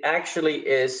 It actually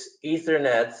is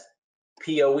Ethernet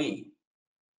PoE.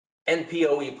 and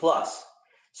PoE plus.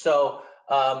 So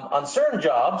on certain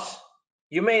jobs,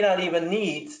 you may not even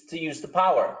need to use the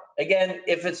power. Again,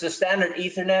 if it's a standard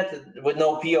Ethernet with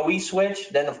no PoE switch,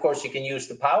 then of course you can use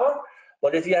the power.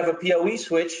 But if you have a PoE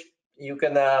switch, you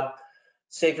can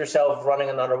save yourself running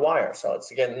another wire. So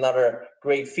it's, again, another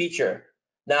great feature.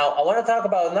 Now, I want to talk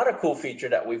about another cool feature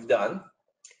that we've done.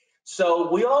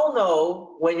 So we all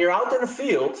know when you're out in the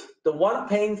field, the one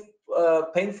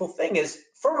painful thing is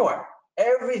firmware.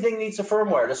 Everything needs a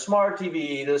firmware. The smart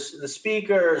TV, the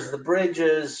speakers, the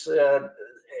bridges,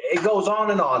 it goes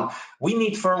on and on. We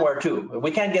need firmware too.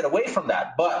 We can't get away from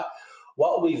that. But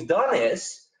what we've done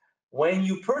is, when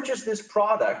you purchase this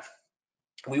product,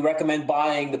 we recommend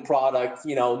buying the product,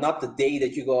 not the day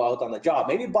that you go out on the job.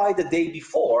 Maybe buy the day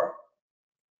before.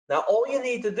 Now, all you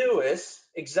need to do is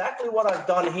exactly what I've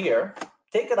done here.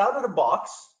 Take it out of the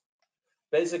box,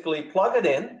 basically plug it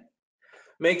in,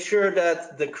 make sure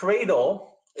that the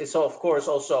cradle is, of course,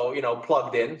 also,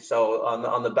 plugged in. So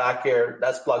on the back here,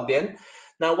 that's plugged in.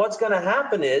 Now, what's going to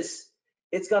happen is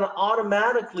it's going to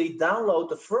automatically download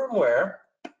the firmware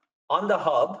on the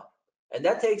hub, and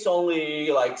that takes only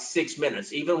like 6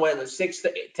 minutes, even when it's 6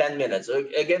 to 10 minutes.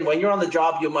 Again, when you're on the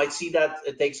job, you might see that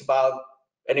it takes about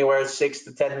anywhere 6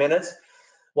 to 10 minutes.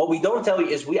 What we don't tell you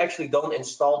is we actually don't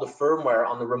install the firmware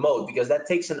on the remote, because that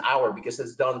takes an hour, because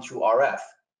it's done through RF.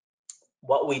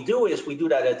 What we do is we do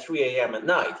that at 3 a.m. at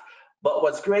night. But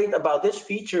what's great about this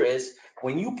feature is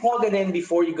when you plug it in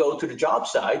before you go to the job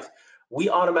site, we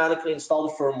automatically install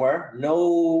the firmware.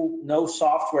 No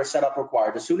software setup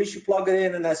required. As soon as you plug it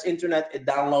in and has internet, it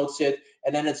downloads it,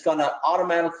 and then it's gonna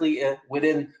automatically,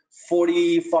 within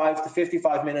 45 to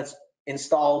 55 minutes,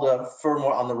 install the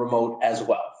firmware on the remote as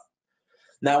well.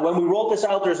 Now, when we roll this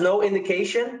out, there's no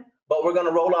indication, but we're going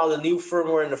to roll out a new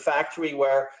firmware in the factory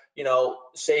where,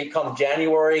 say come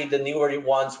January, the newer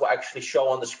ones will actually show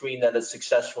on the screen that it's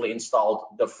successfully installed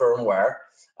the firmware.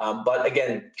 But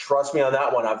again, trust me on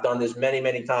that one. I've done this many,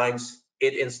 many times.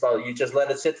 It installed. You just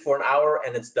let it sit for an hour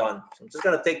and it's done. So I'm just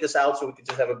going to take this out so we can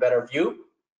just have a better view.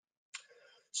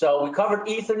 So we covered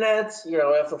Ethernet, we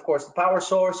have, of course, the power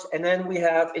source, and then we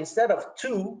have, instead of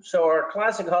 2, so our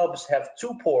classic hubs have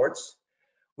 2 ports.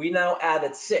 We now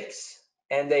added 6,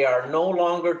 and they are no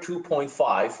longer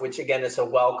 2.5, which again is a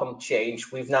welcome change.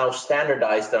 We've now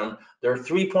standardized them. They're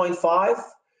 3.5,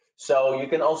 so you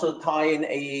can also tie in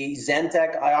a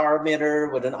Zentech IR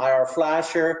emitter with an IR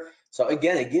flasher. So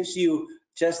again, it gives you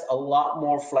just a lot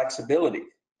more flexibility.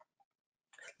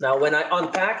 Now, when I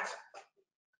unpacked,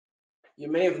 you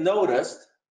may have noticed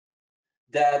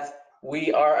that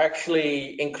we are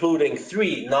actually including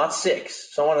 3, not 6.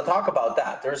 So I want to talk about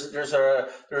that.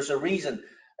 There's a reason.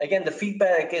 Again, the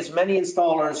feedback is many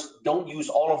installers don't use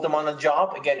all of them on a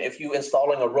job. Again, if you're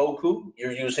installing a Roku,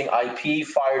 you're using IP,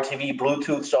 Fire TV,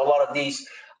 Bluetooth. So a lot of these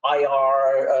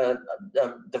IR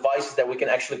devices that we can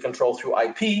actually control through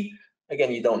IP,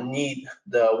 again, you don't need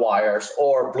the wires,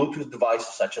 or Bluetooth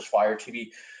devices such as Fire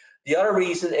TV. The other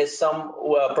reason is some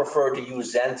prefer to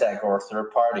use Zentech or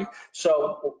third party.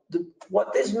 So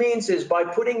what this means is, by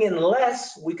putting in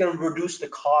less, we can reduce the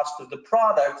cost of the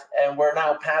product, and we're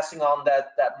now passing on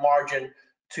that margin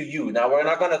to you. Now, we're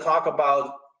not going to talk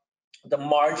about the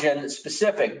margin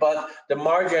specific, but the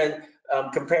margin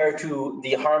compared to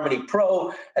the Harmony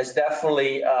Pro has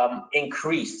definitely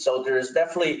increased. So there's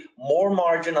definitely more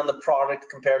margin on the product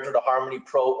compared to the Harmony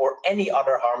Pro or any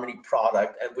other Harmony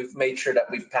product, and we've made sure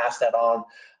that we've passed that on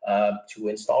to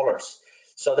installers.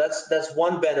 So that's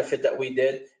one benefit that we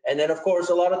did. And then, of course,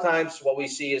 a lot of times what we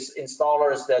see is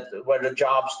installers that, where the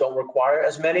jobs don't require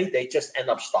as many, they just end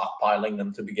up stockpiling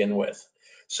them to begin with.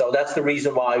 So that's the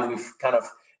reason why we've kind of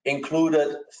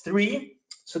included 3.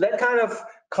 So that kind of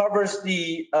covers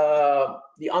the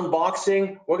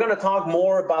unboxing. We're going to talk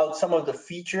more about some of the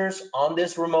features on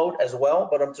this remote as well,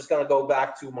 but I'm just going to go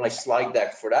back to my slide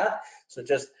deck for that. So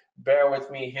just bear with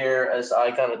me here as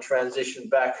I kind of transition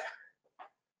back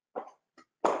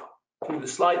to the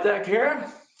slide deck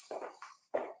here.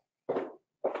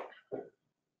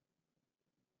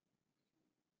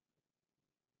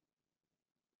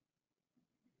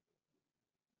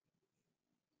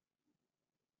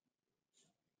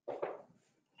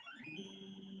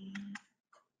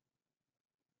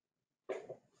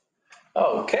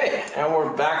 Okay, and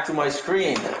we're back to my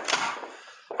screen.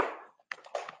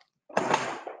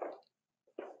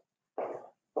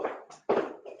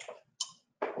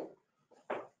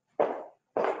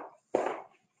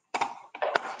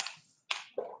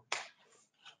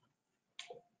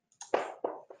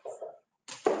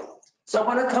 So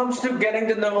when it comes to getting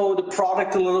to know the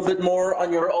product a little bit more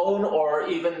on your own, or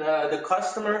even the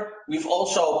customer, we've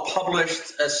also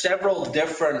published several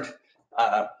different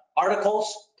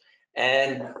articles.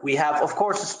 And we have, of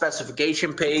course, a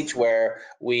specification page where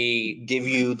we give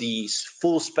you these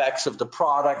full specs of the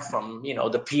product from,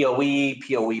 the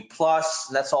PoE Plus.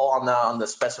 That's all on the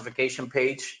specification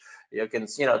page. You can,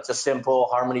 it's a simple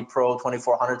Harmony Pro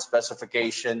 2400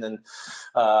 specification, and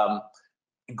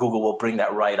Google will bring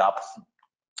that right up.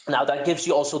 Now that gives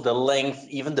you also the length,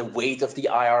 even the weight of the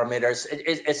IR emitters.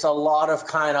 It's a lot of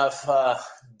kind of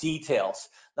details.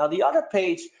 Now the other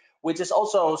page, which is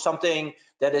also something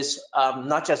that is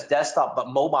not just desktop but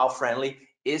mobile friendly,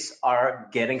 is our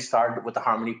getting started with the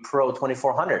Harmony Pro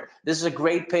 2400. This is a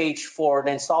great page for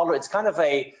the installer. It's kind of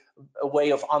a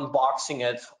way of unboxing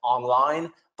it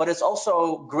online, but it's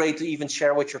also great to even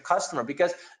share with your customer,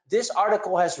 because this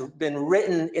article has been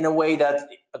written in a way that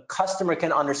a customer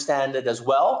can understand it as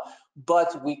well,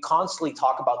 but we constantly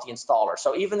talk about the installer.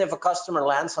 So even if a customer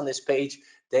lands on this page,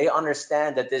 they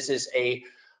understand that this is a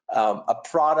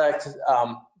product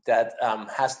that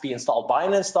has to be installed by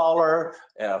an installer,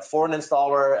 for an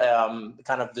installer,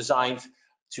 kind of designed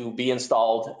to be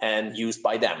installed and used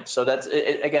by them. So that's,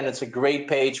 again, it's a great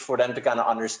page for them to kind of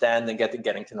understand and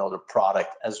getting to know the product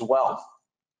as well.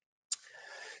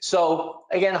 So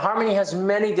again, Harmony has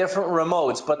many different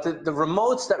remotes, but the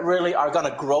remotes that really are going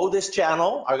to grow this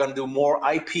channel, are going to do more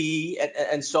IP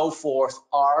and so forth,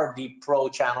 are the Pro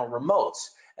channel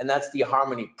remotes. And that's the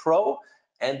Harmony Pro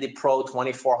and the Pro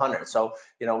 2400. So,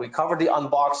 we covered the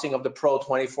unboxing of the Pro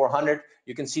 2400.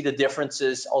 You can see the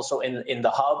differences also in the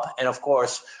hub, and of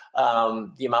course,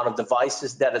 the amount of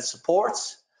devices that it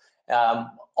supports.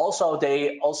 Also,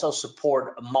 they also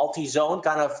support multi-zone,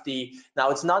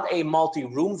 now it's not a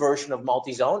multi-room version of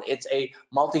multi-zone, it's a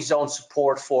multi-zone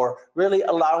support for really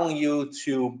allowing you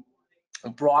to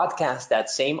broadcast that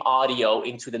same audio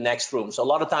into the next room. So a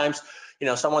lot of times,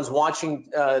 someone's watching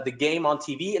the game on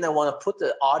TV and they want to put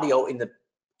the audio in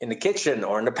the kitchen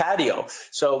or in the patio.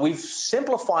 So we've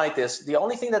simplified this. The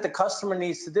only thing that the customer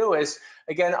needs to do is,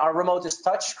 again, our remote is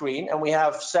touchscreen and we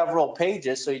have several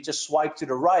pages. So you just swipe to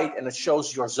the right and it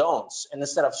shows your zones. And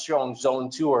instead of showing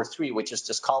zone 2 or 3, which is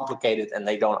just complicated and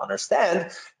they don't understand,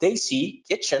 they see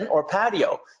kitchen or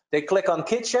patio. They click on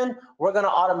kitchen, we're going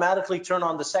to automatically turn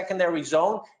on the secondary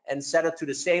zone and set it to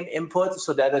the same input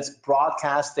so that it's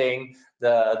broadcasting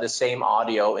the same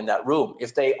audio in that room.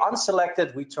 If they unselect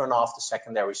it, we turn off the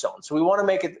secondary zone. So we want to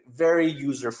make it very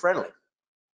user friendly.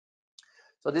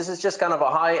 So this is just kind of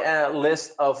a high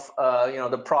list of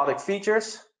the product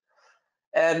features.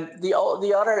 And the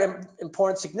other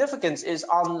important significance is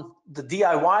on the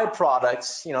DIY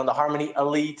products, the Harmony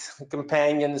Elite, the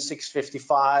Companion, the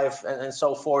 655, and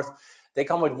so forth. They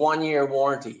come with 1-year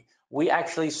warranty. We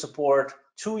actually support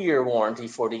 2-year warranty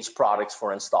for these products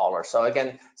for installers. So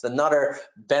again, it's another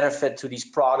benefit to these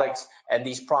products, and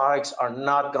these products are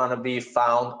not going to be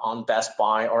found on Best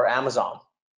Buy or Amazon.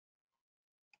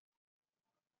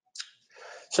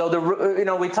 So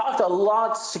we talked a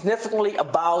lot significantly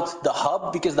about the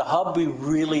hub, because the hub we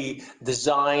really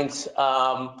designed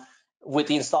with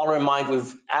the installer in mind.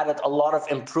 We've added a lot of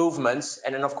improvements,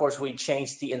 and then of course we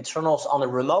changed the internals on the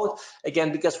remote.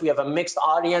 Again, because we have a mixed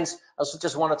audience, I also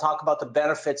just want to talk about the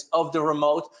benefits of the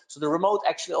remote. So the remote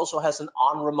actually also has an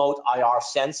on-remote IR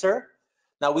sensor.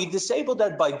 Now we disabled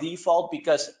that by default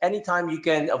because anytime you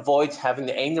can avoid having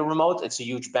to aim the remote, it's a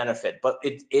huge benefit. But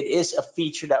it is a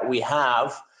feature that we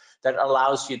have that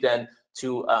allows you then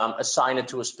to assign it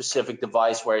to a specific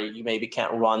device where you maybe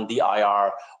can't run the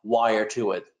IR wire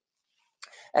to it.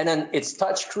 And then it's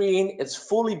touchscreen, it's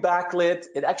fully backlit.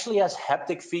 It actually has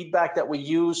haptic feedback that we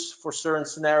use for certain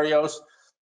scenarios,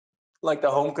 like the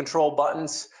home control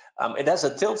buttons. It has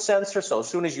a tilt sensor, so as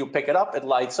soon as you pick it up, it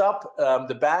lights up.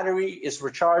 The battery is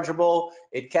rechargeable.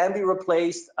 It can be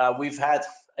replaced. We've had,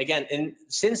 again,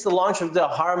 since the launch of the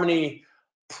Harmony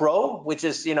Pro, which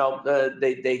is,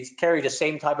 they carry the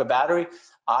same type of battery,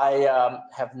 I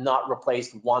have not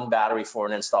replaced one battery for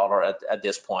an installer at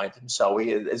this point. So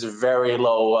it's very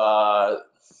low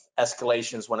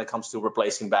escalations when it comes to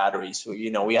replacing batteries. So,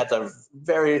 we had to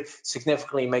very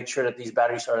significantly make sure that these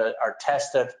batteries are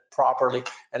tested properly.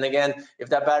 And again, if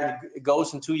that battery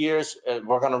goes in 2 years,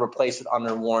 we're going to replace it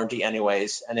under warranty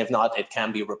anyways. And if not, it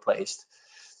can be replaced.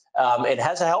 It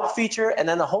has a help feature, and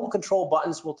then the home control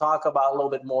buttons we'll talk about a little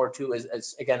bit more too,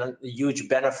 is again a huge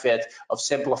benefit of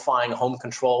simplifying home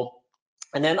control.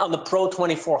 And then on the Pro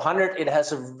 2400, it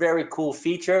has a very cool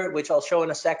feature, which I'll show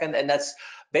in a second, and that's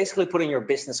basically putting your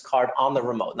business card on the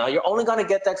remote. Now, you're only going to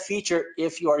get that feature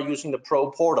if you are using the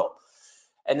Pro portal.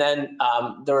 And then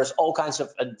there's all kinds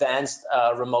of advanced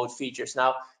remote features.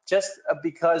 Now, just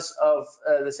because of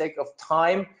the sake of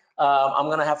time, I'm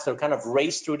going to have to kind of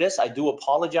race through this. I do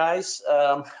apologize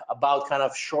about kind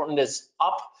of shorten this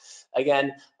up.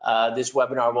 Again, this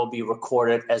webinar will be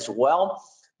recorded as well.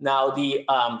 Now, the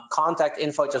contact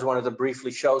info, just wanted to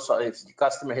briefly show. So if the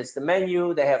customer hits the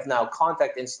menu, they have now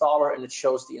contact installer, and it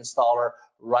shows the installer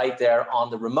right there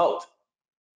on the remote.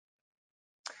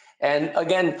 And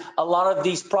again, a lot of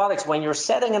these products, when you're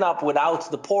setting it up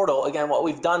without the portal, again, what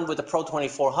we've done with the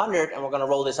Pro2400, and we're going to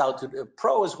roll this out to the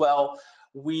Pro as well,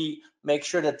 we make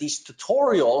sure that these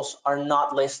tutorials are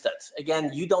not listed.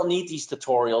 Again, you don't need these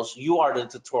tutorials. You are the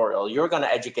tutorial. You're going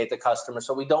to educate the customer.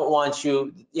 So we don't want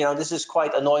you, this is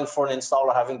quite annoying for an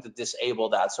installer having to disable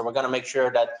that. So we're going to make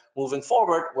sure that moving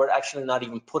forward, we're actually not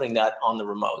even putting that on the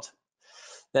remote.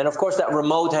 Then, of course, that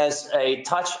remote has a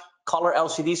touch color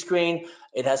LCD screen.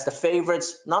 It has the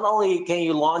favorites. Not only can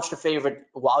you launch the favorite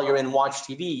while you're in Watch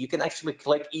TV, you can actually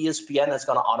click ESPN. That's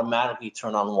going to automatically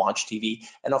turn on Watch TV.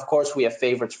 And of course, we have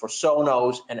favorites for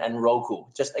Sonos and Roku.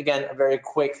 Just again, a very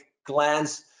quick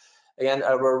glance. Again,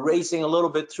 we're racing a little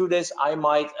bit through this. I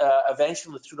might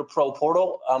eventually, through the Pro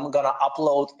portal, I'm going to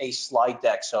upload a slide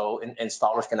deck so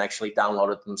installers can actually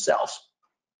download it themselves.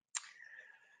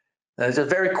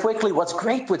 Just very quickly, what's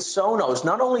great with Sonos,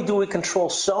 not only do we control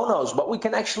Sonos, but we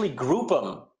can actually group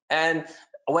them. And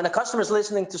when a customer is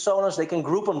listening to Sonos, they can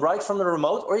group them right from the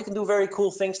remote, or you can do very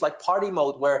cool things like party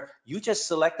mode, where you just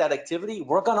select that activity.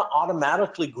 We're going to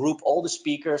automatically group all the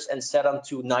speakers and set them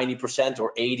to 90%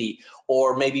 or 80.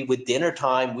 Or maybe with dinner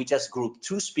time, we just group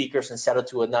 2 speakers and set it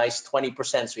to a nice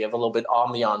 20%. So you have a little bit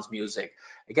ambiance music.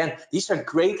 Again, these are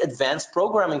great advanced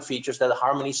programming features that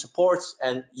Harmony supports,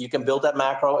 and you can build that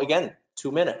macro, again,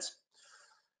 2 minutes.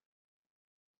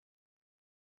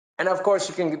 And of course,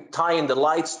 you can tie in the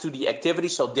lights to the activity,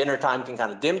 so dinner time can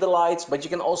kind of dim the lights, but you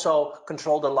can also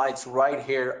control the lights right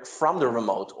here from the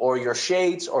remote, or your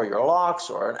shades, or your locks,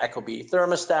 or an ecobee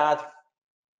thermostat.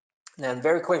 And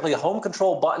very quickly, home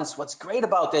control buttons. What's great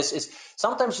about this is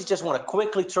sometimes you just want to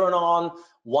quickly turn on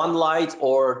one light,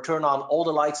 or turn on all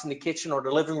the lights in the kitchen or the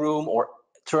living room, or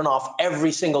turn off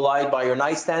every single light by your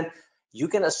nightstand. You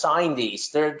can assign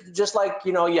these. They're just like,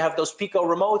 you have those Pico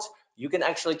remotes. You can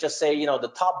actually just say,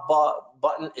 the top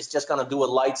button is just going to do a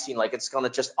light scene. Like, it's going to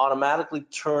just automatically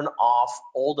turn off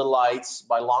all the lights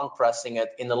by long pressing it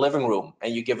in the living room.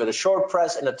 And you give it a short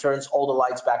press and it turns all the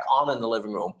lights back on in the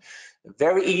living room.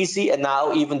 Very easy. And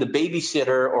now even the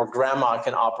babysitter or grandma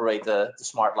can operate the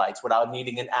smart lights without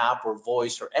needing an app or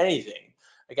voice or anything.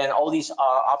 Again, all these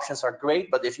options are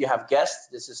great, but if you have guests,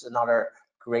 this is another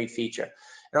great feature.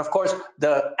 And of course,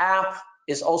 the app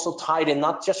is also tied in,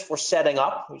 not just for setting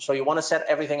up. So you want to set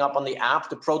everything up on the app.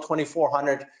 The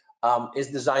Pro2400 is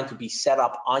designed to be set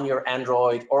up on your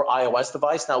Android or iOS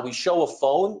device. Now, we show a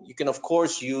phone. You can, of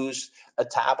course, use a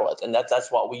tablet, and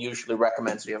that's what we usually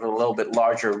recommend. So you have a little bit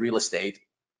larger real estate.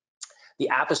 The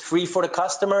app is free for the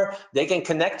customer. They can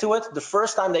connect to it. The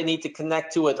first time they need to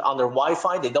connect to it on their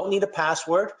Wi-Fi, they don't need a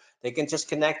password. They can just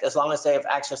connect as long as they have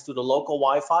access to the local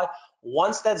Wi-Fi.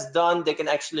 Once that's done, they can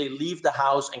actually leave the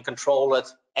house and control it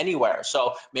anywhere.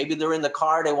 So maybe they're in the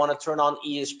car, they want to turn on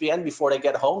ESPN before they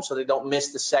get home so they don't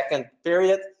miss the second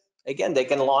period. Again, they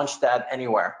can launch that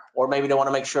anywhere. Or maybe they want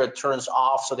to make sure it turns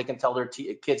off so they can tell their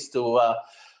kids to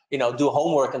do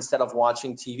homework instead of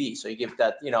watching TV. So you give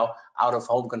that, out of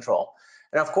home control.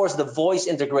 And of course, the voice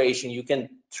integration, you can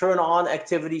turn on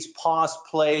activities, pause,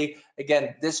 play.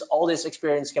 Again, all this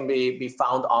experience can be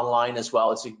found online as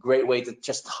well. It's a great way to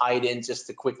just tie it in, just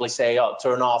to quickly say, oh,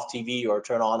 turn off TV or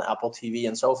turn on Apple TV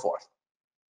and so forth.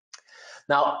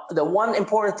 Now, the one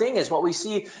important thing is what we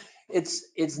see,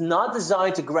 it's not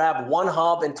designed to grab one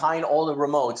hub and tie in all the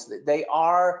remotes. They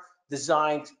are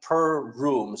designed per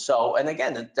room. So, and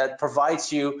again, that provides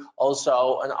you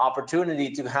also an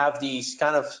opportunity to have these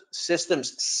kind of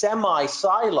systems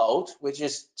semi-siloed, which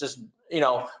is just,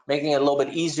 making it a little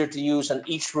bit easier to use, and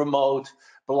each remote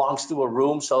belongs to a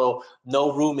room. So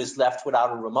no room is left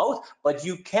without a remote, but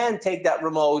you can take that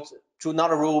remote to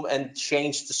another room and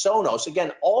change the Sonos.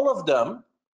 Again, all of them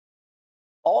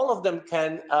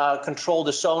can control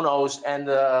the Sonos and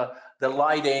the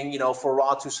lighting, for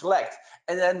Raw to select.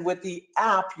 And then with the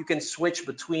app, you can switch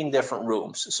between different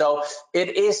rooms. So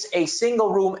it is a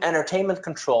single room entertainment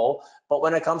control, but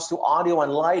when it comes to audio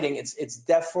and lighting, it's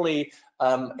definitely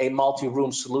a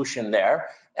multi-room solution there.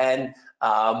 And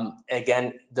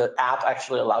again, the app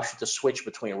actually allows you to switch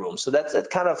between rooms. So that's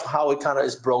kind of how it kind of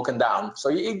is broken down. So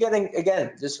you're getting,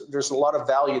 again, there's a lot of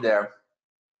value there.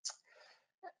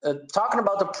 Talking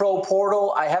about the Pro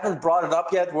Portal, I haven't brought it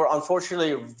up yet. We're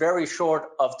unfortunately very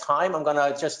short of time. I'm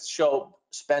gonna just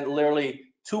spend literally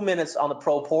 2 minutes on the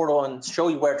Pro Portal and show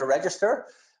you where to register.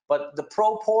 But the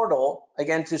Pro Portal,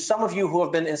 again, to some of you who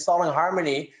have been installing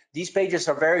Harmony, these pages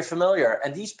are very familiar,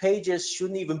 and these pages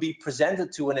shouldn't even be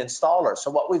presented to an installer.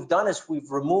 So what we've done is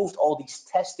we've removed all these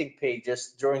testing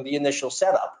pages during the initial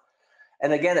setup.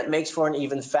 And again, it makes for an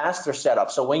even faster setup.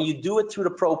 So when you do it through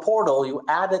the Pro Portal, you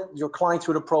add your client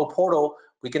through the Pro Portal,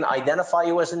 we can identify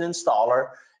you as an installer,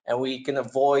 and we can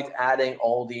avoid adding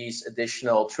all these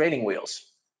additional training wheels.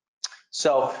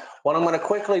 So what I'm going to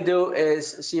quickly do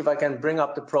is see if I can bring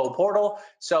up the Pro Portal.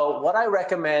 So what I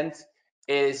recommend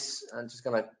is, I'm just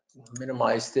going to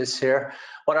minimize this here.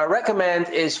 What I recommend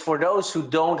is for those who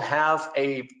don't have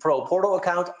a Pro Portal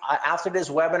account, after this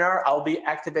webinar, I'll be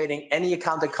activating any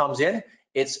account that comes in.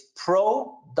 It's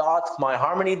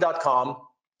pro.myharmony.com.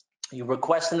 You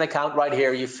request an account right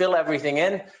here, you fill everything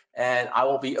in, and I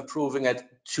will be approving it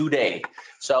today.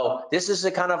 So this is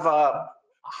a kind of a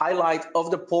highlight of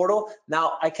the portal.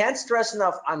 Now, I can't stress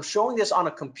enough, I'm showing this on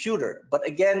a computer, but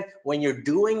again, when you're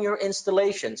doing your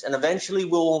installations, and eventually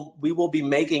we will be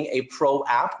making a pro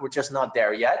app, we're just not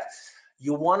there yet,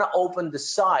 you want to open the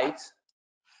site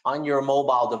on your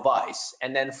mobile device.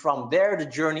 And then from there, the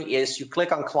journey is you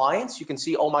click on clients. You can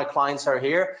see all my clients are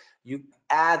here. You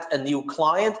add a new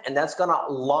client, and that's going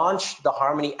to launch the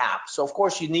Harmony app. So of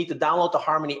course, you need to download the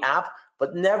Harmony app,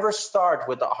 but never start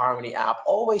with the Harmony app.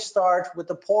 Always start with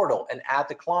the portal and add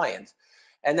the client.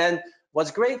 And then what's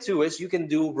great too is you can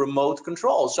do remote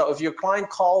control. So if your client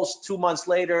calls 2 months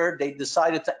later, they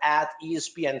decided to add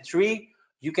ESPN3,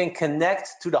 you can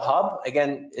connect to the hub.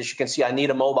 Again, as you can see, I need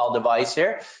a mobile device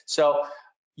here. So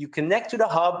you connect to the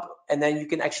hub, and then you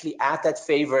can actually add that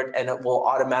favorite, and it will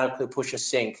automatically push a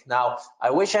sync. Now, I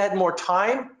wish I had more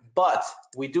time, but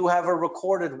we do have a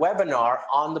recorded webinar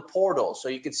on the portal. So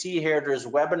you can see here, there's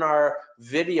webinar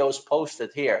videos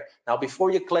posted here. Now,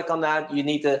 before you click on that, you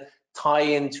need to tie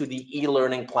into the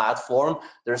e-learning platform.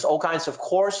 There's all kinds of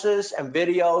courses and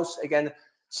videos. Again,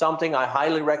 something I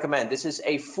highly recommend. This is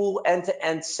a full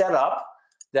end-to-end setup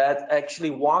that actually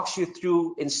walks you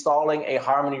through installing a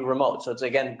Harmony remote. So it's,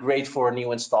 again, great for a new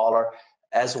installer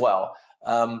as well.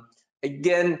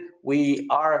 Again, we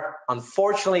are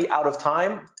unfortunately out of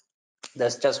time.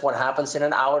 That's just what happens in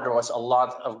an hour. There was a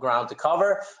lot of ground to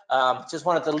cover. Just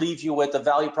wanted to leave you with the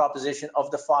value proposition of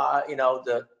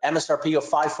the MSRP of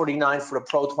 $549 for the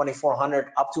Pro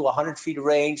 2400, up to 100 feet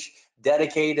range,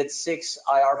 dedicated 6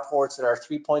 IR ports that are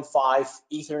 3.5,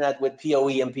 Ethernet with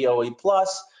PoE and PoE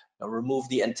plus. Remove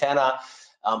the antenna,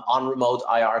 on remote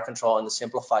IR control, and the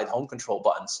simplified home control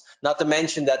buttons. Not to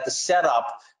mention that the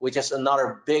setup, which is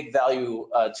another big value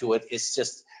to it, is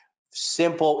just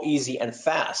simple, easy, and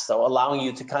fast. So allowing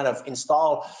you to kind of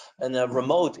install a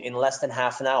remote in less than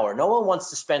half an hour. No one wants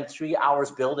to spend 3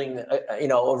 hours building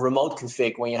a remote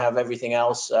config when you have everything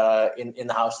else in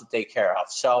the house to take care of.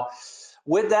 So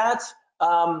with that,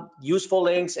 useful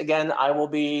links, again, I will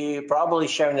be probably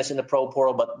sharing this in the Pro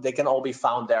Portal, but they can all be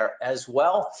found there as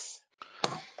well.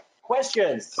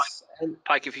 Questions?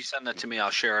 Pike, if you send that to me, I'll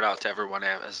share it out to everyone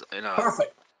as in a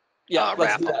perfect. Yeah,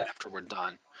 let's do that after we're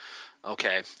done.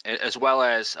 Okay, as well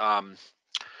as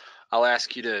I'll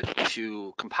ask you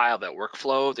to compile that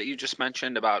workflow that you just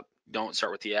mentioned about don't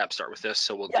start with the app, start with this.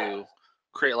 So we'll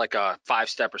create like a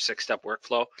 5-step or 6-step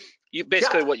workflow. You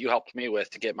basically what you helped me with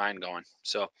to get mine going.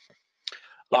 So,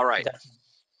 all right.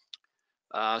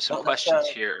 Some questions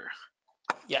here.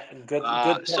 Yeah, good.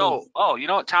 So, you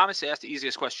know what? Thomas asked the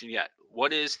easiest question yet.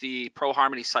 What is the Pro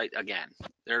Harmony site again?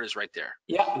 There it is right there.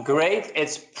 Yeah, great.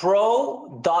 It's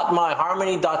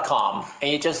pro.myharmony.com,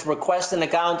 and you just request an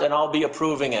account and I'll be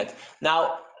approving it.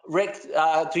 Now, Rick,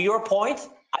 to your point,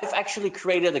 I've actually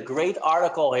created a great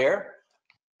article here.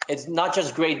 It's not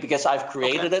just great because I've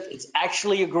created it. It's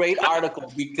actually a great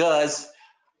article because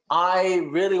I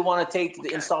really want to take the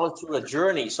installer through a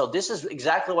journey. So this is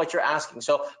exactly what you're asking.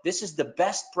 So this is the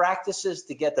best practices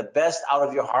to get the best out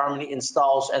of your Harmony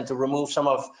installs and to remove some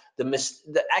of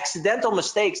the accidental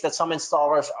mistakes that some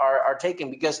installers are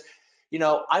taking. Because,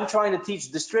 I'm trying to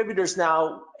teach distributors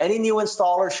now, any new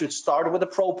installer should start with a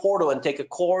Pro Portal and take a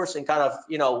course and kind of,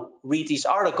 read these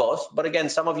articles. But again,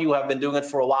 some of you have been doing it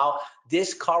for a while.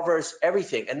 This covers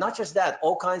everything. And not just that,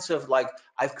 all kinds of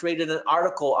I've created an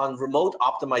article on remote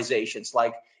optimizations,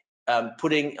 like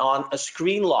putting on a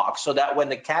screen lock so that when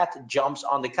the cat jumps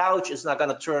on the couch, it's not going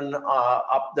to turn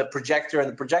up the projector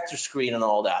and the projector screen and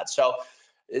all that. So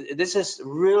this is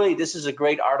a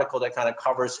great article that kind of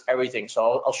covers everything.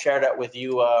 So I'll share that with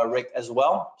you, Rick, as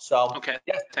well. So okay,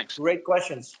 yeah, thanks. Great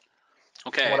questions.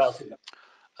 Okay. What else?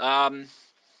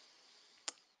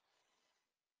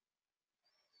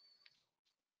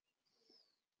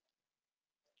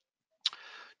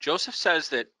 Joseph says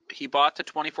that he bought the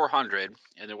 2400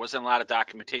 and there wasn't a lot of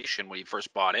documentation when he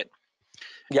first bought it.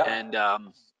 Yeah. And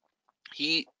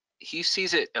he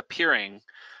sees it appearing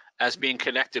as being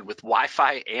connected with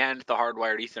Wi-Fi and the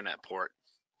hardwired Ethernet port.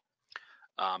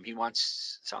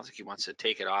 Sounds like he wants to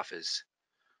take it off his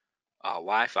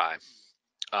Wi-Fi.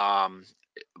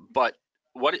 But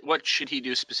what should he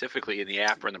do specifically in the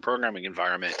app or in the programming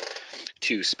environment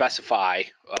to specify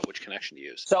which connection to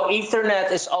use? So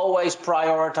Ethernet is always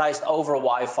prioritized over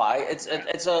Wi-Fi.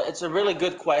 It's a really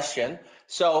good question.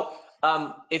 So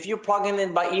if you're plugging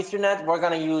in by Ethernet, we're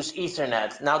going to use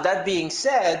Ethernet. Now that being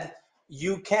said,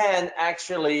 you can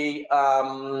actually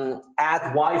add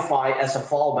Wi-Fi as a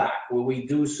fallback. We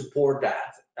do support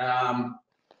that.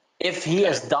 If he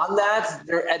has done that,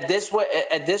 at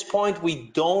this point, we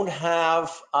don't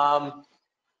have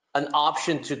an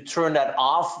option to turn that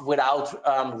off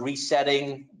without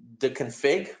resetting the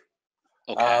config,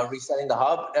 resetting the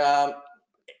hub.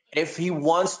 If he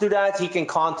wants to do that, he can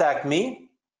contact me.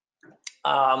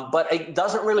 But it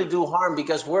doesn't really do harm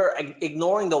because we're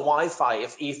ignoring the Wi-Fi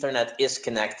if Ethernet is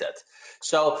connected.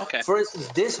 So for instance,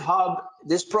 this hub,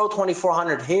 this Pro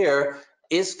 2400 here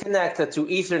is connected to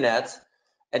Ethernet.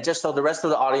 And just so the rest of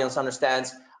the audience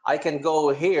understands, I can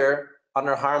go here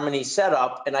under Harmony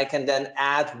setup and I can then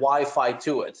add Wi-Fi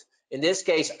to it. In this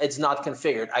case, it's not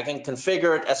configured. I can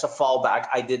configure it as a fallback.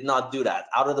 I did not do that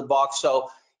out of the box.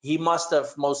 So he must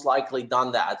have most likely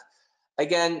done that.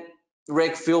 Again,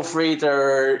 Rick, feel free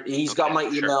to, he's got my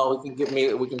email.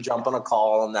 Sure. We can jump on a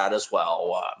call on that as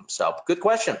well. So good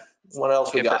question. What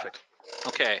else we got? Perfect.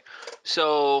 Okay.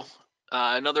 So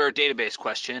another database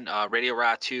question, Radio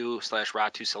RA2 /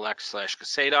 RA2 Select /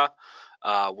 Caseta.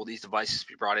 Will these devices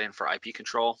be brought in for IP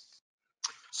control?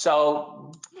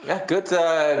 So yeah,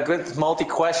 good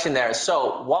multi-question there.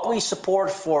 So what we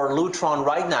support for Lutron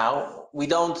right now,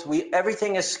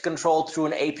 everything is controlled through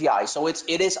an API. So it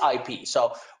is IP.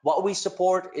 So what we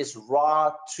support is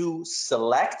RA2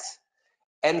 Select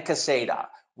and Caseta.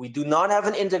 We do not have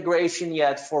an integration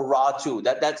yet for RA2.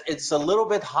 It's a little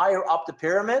bit higher up the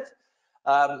pyramid.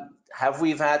 Have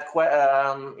we had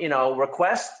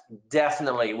requests?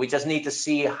 Definitely. We just need to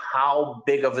see how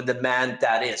big of a demand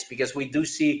that is, because we do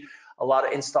see a lot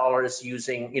of installers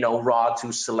using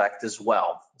RA2 Select as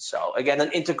well. So again,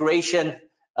 an integration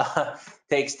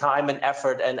takes time and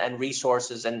effort and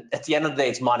resources, and at the end of the day,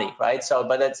 it's money, right? So,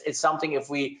 but it's something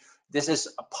this is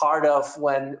a part of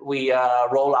when we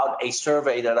roll out a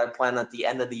survey that I plan at the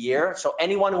end of the year. So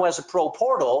anyone who has a Pro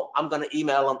portal, I'm going to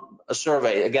email them a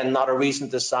survey. Again, not a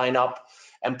reason to sign up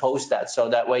and post that.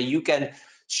 So that way you can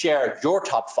share your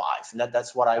top 5. And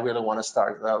that's what I really want to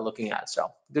start looking at.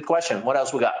 So good question. What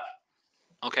else we got?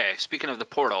 Okay, speaking of the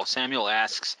portal, Samuel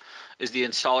asks, is the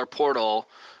installer portal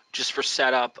just for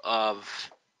setup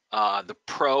of the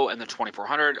Pro and the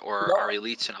 2400, or are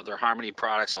Elites and other Harmony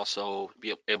products also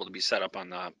be able to be set up on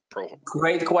the Pro?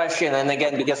 Great question. And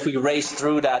again, because we raced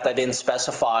through that, I didn't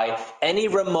specify. Any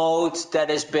remote that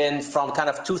has been from kind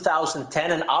of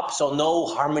 2010 and up, so no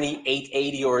Harmony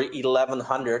 880 or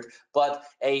 1100, but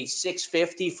a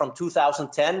 650 from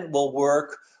 2010 will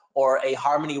work, or a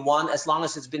Harmony One, as long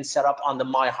as it's been set up on the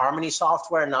My Harmony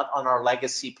software, not on our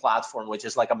legacy platform, which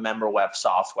is like a member web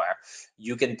software.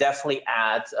 You can definitely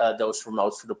add those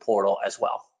remotes to the portal as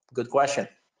well. Good question.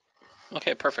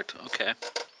 Okay, perfect. Okay.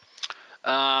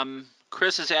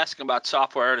 Chris is asking about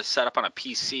software to set up on a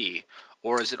PC,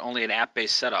 or is it only an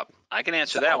app-based setup? I can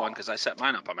answer that one because I set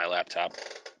mine up on my laptop.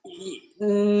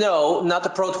 No, not the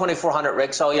Pro 2400,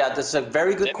 Rick. So yeah, this is a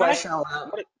very good question.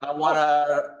 I want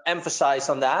to emphasize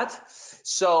on that.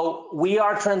 So we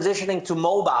are transitioning to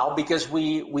mobile because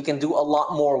we can do a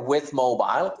lot more with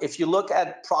mobile. If you look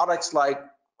at products like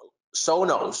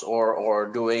Sonos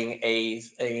or doing a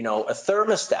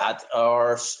thermostat,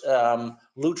 or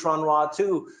Lutron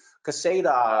RA2,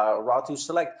 Caseta, RA2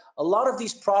 Select, a lot of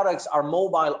these products are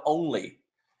mobile only.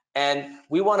 And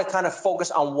we want to kind of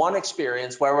focus on one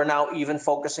experience where we're now even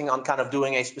focusing on kind of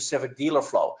doing a specific dealer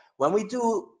flow. When we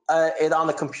do it on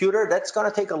the computer, that's going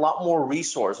to take a lot more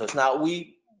resources. Now,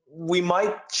 we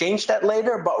might change that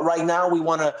later, but right now we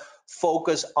want to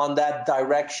focus on that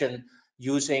direction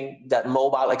using that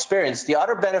mobile experience. The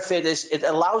other benefit is it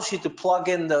allows you to plug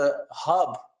in the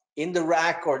hub in the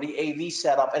rack or the AV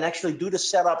setup and actually do the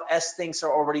setup as things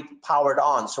are already powered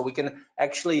on. So we can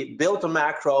actually build a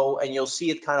macro and you'll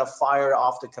see it kind of fire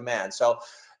off the command. So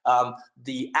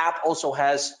the app also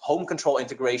has home control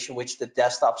integration, which the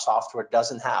desktop software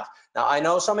doesn't have. Now, I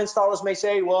know some installers may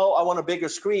say, well, I want a bigger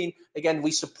screen. Again,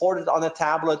 we support it on a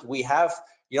tablet. We have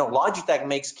Logitech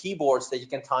makes keyboards that you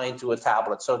can tie into a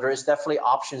tablet. So there is definitely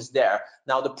options there.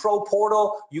 Now the Pro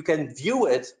Portal, you can view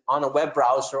it on a web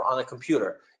browser on a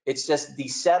computer. It's just the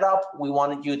setup we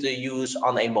wanted you to use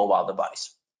on a mobile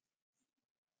device.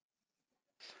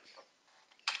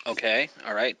 Okay,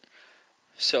 all right.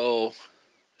 So,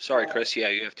 sorry, Chris. Yeah,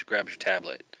 you have to grab your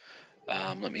tablet.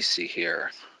 Let me see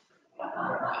here.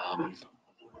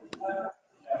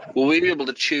 Will we be able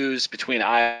to choose between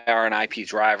IR and IP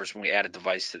drivers when we add a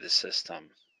device to the system?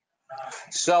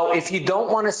 So if you don't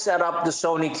want to set up the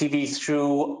Sony TV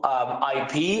through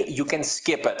IP, you can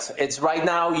skip it. It's right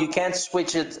now, you can't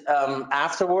switch it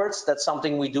afterwards. That's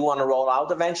something we do want to roll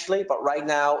out eventually, but right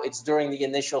now it's during the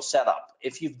initial setup.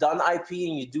 If you've done IP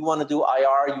and you do want to do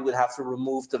IR, you would have to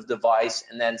remove the device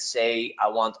and then say, I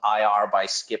want IR by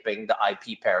skipping the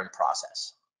IP pairing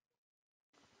process.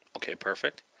 Okay,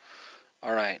 perfect.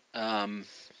 All right.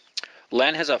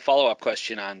 Len has a follow-up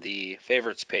question on the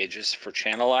favorites pages for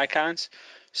channel icons.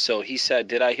 So he said,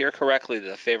 did I hear correctly that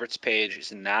the favorites page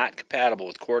is not compatible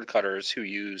with cord cutters who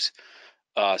use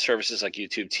services like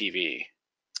YouTube TV?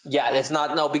 Yeah, it's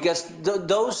not, no, because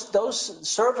those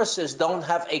services don't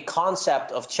have a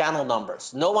concept of channel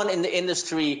numbers. No one in the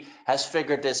industry has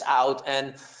figured this out,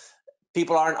 and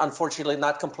people aren't, unfortunately,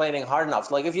 not complaining hard enough.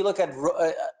 Like if you look at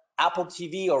Apple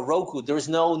TV or Roku, there's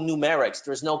no numerics,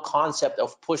 there's no concept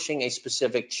of pushing a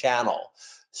specific channel.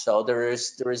 So there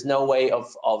is no way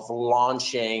of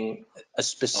launching a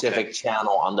specific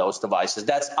channel on those devices.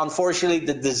 That's unfortunately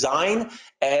the design,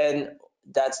 and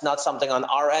that's not something on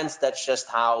our end. That's just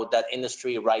how that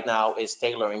industry right now is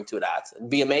tailoring to that.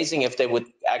 It'd be amazing if they would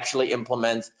actually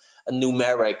implement a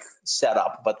numeric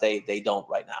setup, but they don't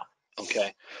right now.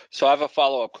 Okay. So I have a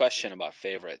follow-up question about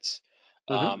favorites.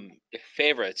 Mm-hmm.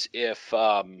 If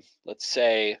let's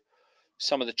say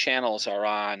some of the channels are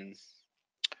on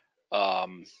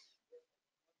um,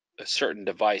 a certain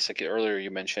device, like earlier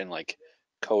you mentioned, like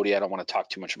Kodi. I don't want to talk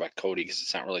too much about Kodi because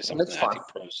it's not really something That's that I fine.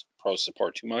 think pros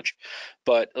support too much.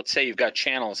 But let's say you've got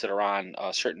channels that are on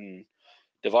certain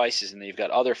devices, and then you've got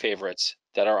other favorites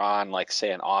that are on, like,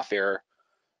 say, an off-air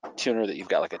tuner that you've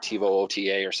got, like a TiVo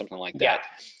OTA or something like Yeah. that.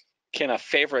 Can a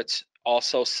favorites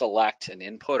also select an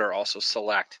input or also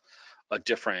select a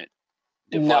different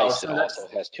No, device that so that's,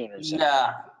 also has tuners in it?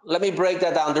 yeah. Let me break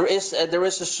that down. There is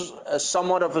a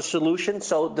somewhat of a solution.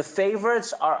 So the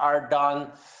favorites are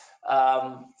done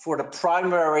for the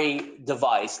primary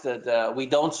device. We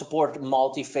don't support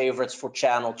multi favorites for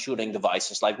channel tuning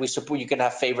devices. Like we support, you can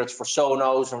have favorites for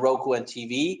Sonos and Roku and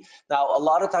TV. Now, a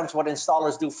lot of times what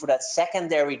installers do for that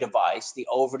secondary device, the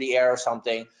over the air or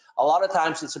something, a lot of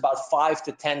times it's about 5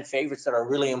 to 10 favorites that are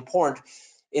really important.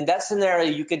 In that scenario,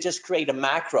 you can just create a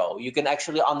macro. You can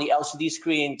actually, on the LCD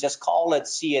screen, just call it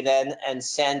CNN and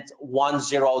send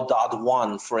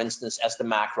 10.1, for instance, as the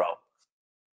macro.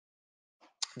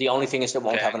 The only thing is it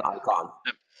won't have Okay, an icon.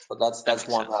 So that that's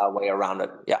makes one sense. way around it.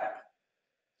 Yeah.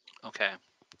 Okay.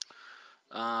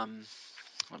 Um,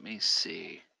 Let me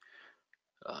see.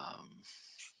 Um,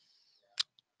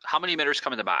 how many emitters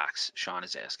come in the box? Sean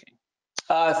is asking.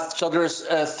 So there's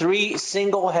 3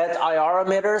 single head IR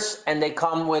emitters, and they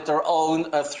come with their own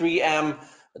 3M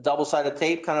double-sided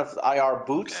tape kind of IR Okay.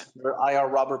 boots. They're IR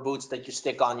rubber boots that you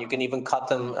stick on. You can even cut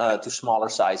them Okay. to smaller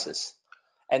sizes.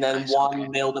 And then Nice. Okay.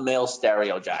 one male-to-male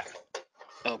stereo jack.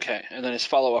 Okay. And then his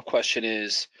follow-up question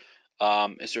is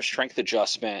there strength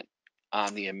adjustment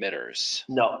on the emitters,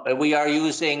 No, we are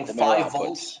using the emitter 5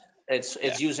 volt. outputs? Yeah.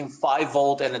 It's using 5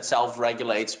 volt and it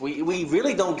self-regulates. We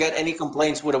really don't get any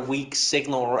complaints with a weak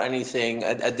signal or anything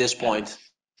at this Yeah. point.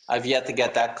 I've yet to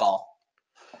get Okay. that call.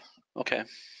 Okay.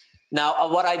 Now,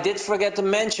 what I did forget to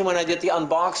mention when I did the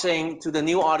unboxing to the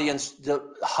new audience, the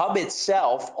hub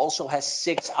itself also has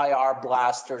 6 IR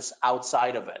blasters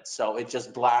outside of it. So it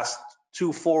just blasts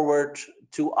 2 forward,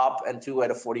 2 up, and 2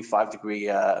 at a 45-degree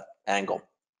angle.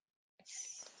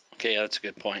 Okay. Yeah, that's a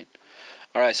good point.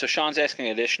 All right. So Sean's asking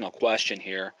an additional question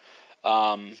here.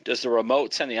 Does the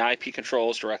remote send the IP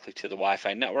controls directly to the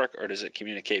Wi-Fi network, or does it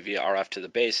communicate via RF to the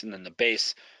base, and then the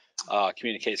base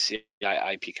communicates the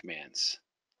IP commands?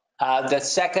 The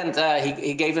second,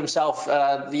 he gave himself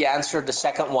the answer, the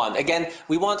second one. Again,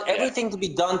 we want Yeah. everything to be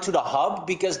done to the hub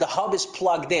because the hub is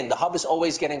plugged in. The hub is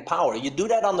always getting power. You do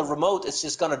that on the remote, it's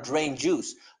just going to drain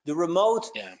juice. The remote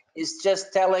Yeah. is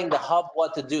just telling the hub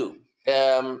what to do.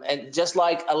 And just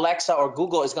like Alexa or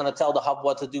Google is going to tell the hub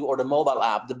what to do, or the mobile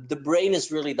app, the brain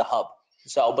is really the hub.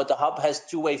 So, but the hub has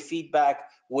two-way feedback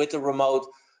with the remote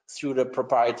through the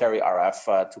proprietary RF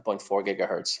 2.4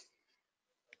 gigahertz.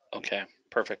 Okay.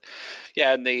 Perfect.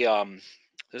 Yeah, and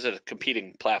there's a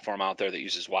competing platform out there that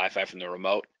uses Wi-Fi from the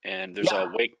remote, and there's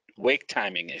a Yeah. wake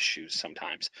timing issues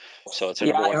sometimes. So it's the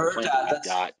Yeah, number I one heard complaint that that. we've That's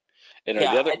got. And the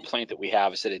yeah, other complaint that we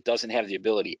have is that it doesn't have the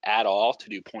ability at all to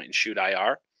do point and shoot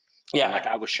IR. And like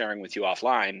yeah, I was sharing with you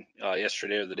offline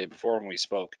yesterday or the day before when we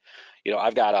spoke,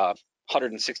 I've got a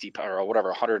 160 or whatever,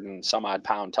 100 and some odd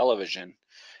pound television,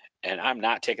 and I'm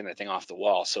not taking that thing off the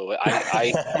wall. So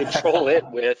I control it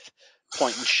with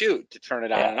point and shoot to turn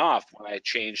it on yeah, and off when I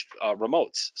changed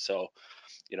remotes. So,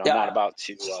 I'm not yeah. about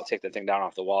to take the thing down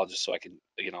off the wall just so I can,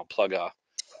 plug a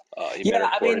Yeah, emitter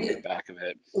I cord into mean, the back of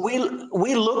it.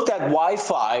 we looked at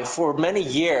Wi-Fi for many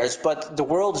years, but the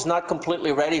world is not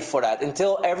completely ready for that.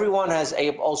 Until everyone has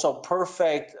a also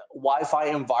perfect Wi-Fi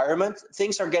environment,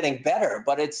 things are getting better,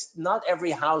 but it's not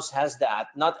every house has that.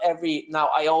 Not every, now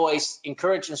I always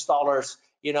encourage installers,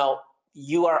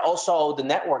 you are also the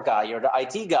network guy, you're the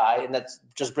IT guy, and that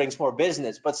just brings more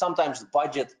business, but sometimes the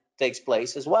budget takes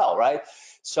place as well, right?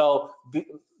 So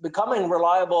becoming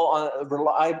reliable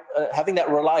on having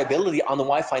that reliability on the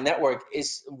Wi-Fi network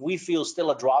is, we feel, still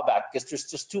a drawback because there's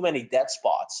just too many dead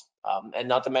spots, and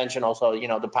not to mention also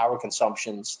the power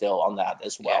consumption still on that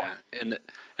as well. Yeah,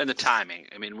 and the timing.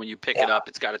 I mean, when you pick Yeah, it up,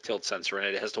 it's got a tilt sensor in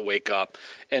it. It has to wake up.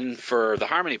 And for the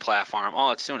Harmony platform,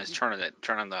 all it's doing is turning the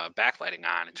backlighting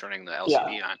on and turning the yeah,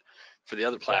 LCD on. For the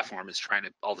other platform, is trying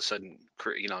to all of a sudden,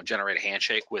 generate a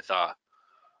handshake with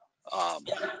um,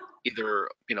 either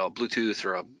Bluetooth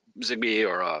or a Zigbee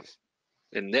or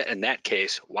in that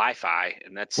case Wi-Fi,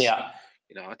 and that's yeah.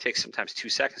 it takes sometimes 2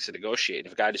 seconds to negotiate.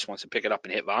 If a guy just wants to pick it up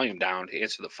and hit volume down to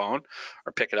answer the phone,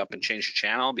 or pick it up and change the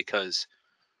channel because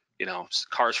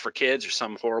Cars for Kids or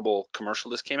some horrible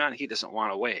commercial just came out, he doesn't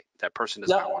want to wait. That person does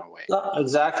not No, want to wait. no,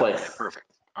 exactly. Okay, perfect.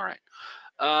 All right.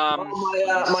 Well, Let me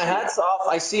my see. hat's off.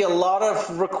 I see a lot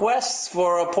of requests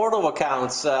for portal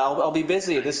accounts. I'll be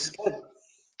busy. This is Nice. good.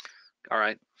 All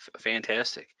right.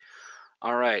 Fantastic.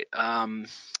 All right.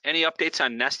 Any updates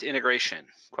on Nest integration?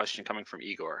 Question coming from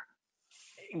Igor.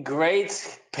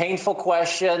 Great, painful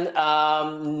question.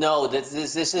 No,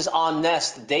 this is on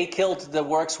Nest. They killed the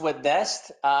works with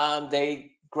Nest.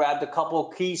 They grabbed a couple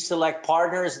key select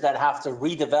partners that have to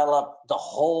redevelop the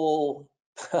whole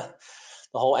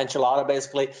the whole enchilada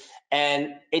basically.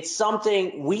 And it's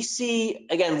something we see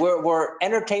again. We're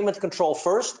entertainment control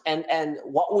first, and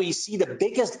what we see the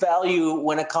biggest value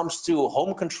when it comes to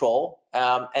home control,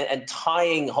 and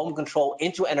tying home control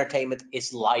into entertainment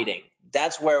is lighting.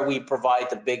 That's where we provide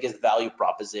the biggest value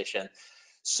proposition.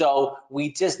 So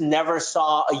we just never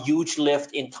saw a huge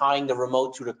lift in tying the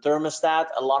remote to the thermostat.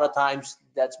 A lot of times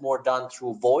that's more done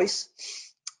through voice,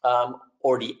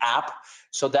 or the app.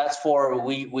 So that's for,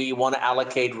 we want to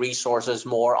allocate resources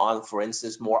more on, for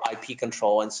instance, more IP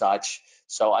control and such.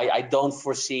 So I don't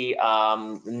foresee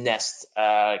Nest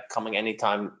coming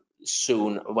anytime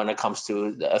soon when it comes to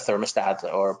a thermostat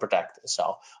or protect.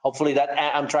 So hopefully that,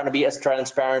 I'm trying to be as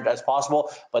transparent as possible,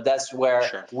 but that's where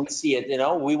Sure. we see it.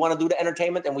 We want to do the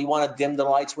entertainment and we want to dim the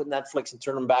lights with Netflix and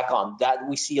turn them back on. That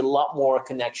we see a lot more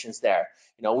connections there.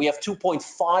 We have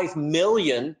 2.5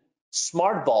 million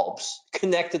smart bulbs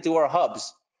connected to our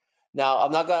hubs. Now,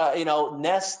 I'm not gonna,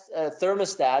 Nest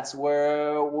thermostats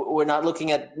where we're not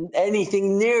looking at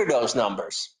anything near those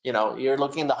numbers. You're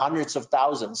looking at the hundreds of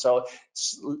thousands, so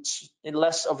it's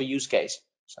less of a use case.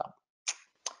 So,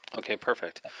 Okay,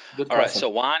 perfect. good All right, question. so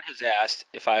Juan has asked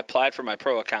if I applied for my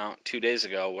pro account 2 days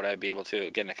ago, would I be able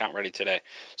to get an account ready today?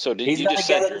 So He's you gonna just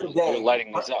get said it you're today.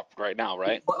 lighting these up right now,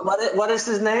 right? What is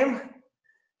his name?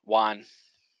 Juan.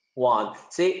 Juan.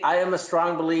 See, I am a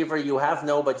strong believer. You have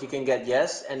no, but you can get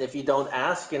yes, and if you don't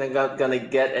ask, you're not gonna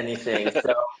get anything.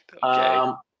 So, Okay.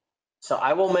 so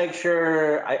I will make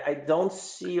sure. I don't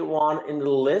see one in the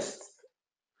list.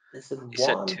 Is it You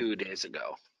said one? 2 days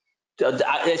ago.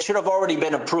 It should have already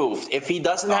been approved. If he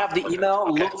doesn't Oh, have the perfect. email,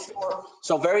 Okay. look for,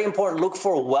 so very important, look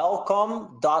for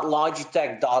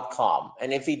welcome.logitech.com.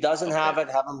 And if he doesn't Okay. have it,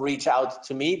 have him reach out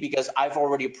to me because I've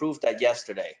already approved that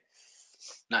yesterday.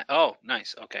 Oh,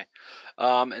 nice. Okay.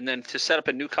 And then to set up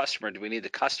a new customer, do we need the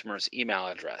customer's email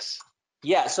address?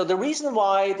 Yeah, so the reason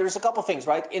why, there's a couple things,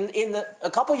 right?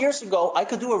 A couple years ago, I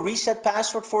could do a reset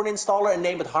password for an installer and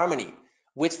name it Harmony.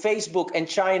 With Facebook and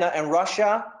China and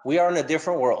Russia, we are in a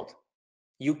different world.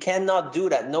 You cannot do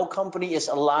that. No company is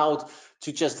allowed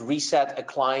to just reset a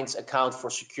client's account for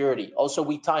security. Also,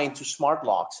 we tie into smart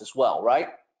locks as well, right?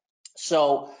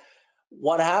 So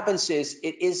what happens is,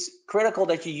 it is critical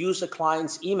that you use a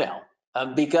client's email,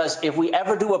 because if we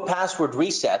ever do a password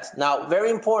reset, now very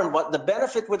important, what the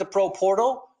benefit with the Pro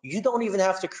Portal, you don't even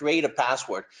have to create a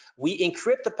password. We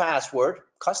encrypt the password.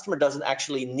 Customer doesn't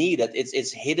actually need it.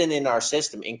 It's hidden in our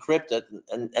system, encrypted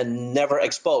and never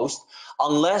exposed,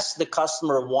 unless the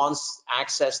customer wants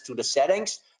access to the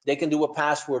settings. they can do a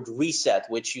password reset,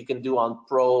 which you can do on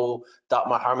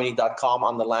pro.myharmony.com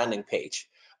on the landing page.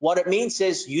 What it means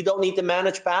is you don't need to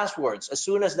manage passwords. As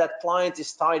soon as that client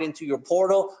is tied into your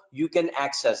portal, you can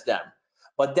access them.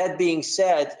 But that being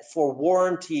said, for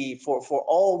warranty, for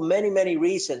all many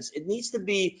reasons, it needs to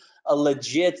be a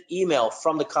legit email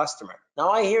from the customer.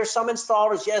 Now I hear some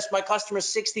installers, yes, my customer is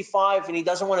 65 and he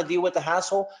doesn't want to deal with the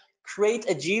hassle. Create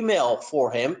a Gmail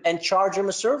for him and charge him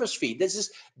a service fee. This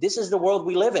is the world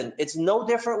we live in. It's no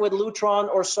different with Lutron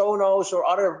or Sonos or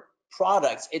other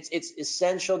products. It's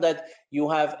essential that you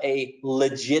have a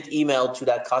legit email to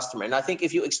that customer. And I think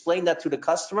if you explain that to the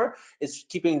customer, it's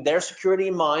keeping their security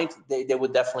in mind, they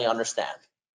would definitely understand.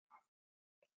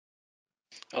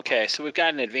 Okay, so we've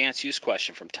got an advanced use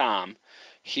question from Tom.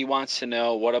 He wants to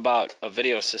know, what about a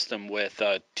video system with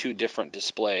 2 different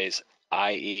displays,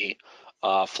 i.e.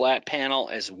 flat panel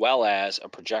as well as a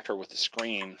projector with a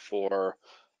screen for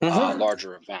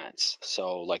larger events.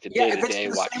 So like a Yeah, if it's day-to-day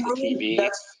in the watching same room, TV,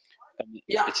 that's,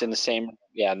 yeah. it's in the same,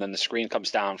 yeah, and then the screen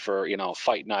comes down for,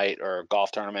 fight night or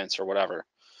golf tournaments or whatever.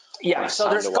 Yeah, When it's so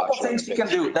time there's to a couple watch it on the things you big can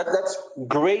do. screen. That's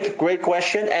great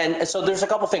question. And so there's a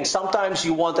couple things. Sometimes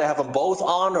you want to have them both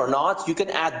on or not. You can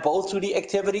add both to the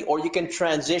activity, or you can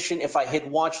transition. If I hit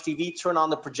watch TV, turn on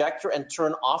the projector and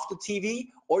turn off the TV,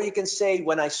 or you can say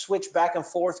when I switch back and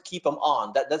forth, keep them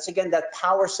on. That's again that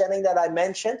power setting that I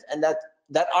mentioned, and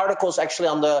that article is actually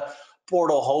on the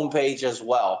portal homepage as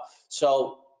well.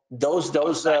 So those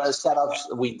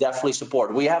setups we definitely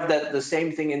support. We have the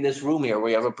same thing in this room here.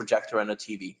 We have a projector and a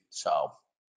TV. So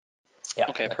yeah.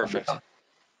 Okay, perfect.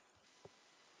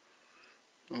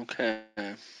 Okay.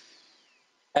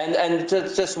 And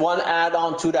just one add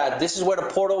on to that. This is where the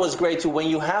portal is great too. When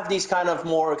you have these kind of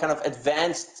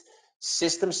advanced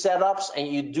system setups and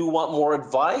you do want more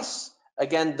advice,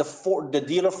 again, the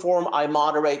dealer forum I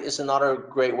moderate is another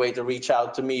great way to reach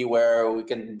out to me where we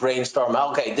can brainstorm.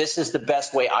 Okay, this is the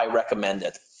best way I recommend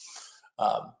it.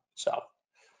 So,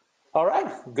 all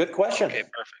right, good question. Okay,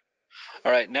 perfect.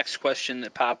 All right, next question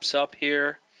that pops up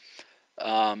here.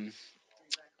 Let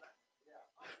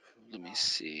me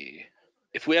see.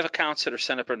 If we have accounts that are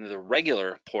set up under the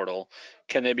regular portal,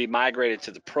 can they be migrated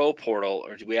to the Pro portal,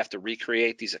 or do we have to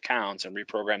recreate these accounts and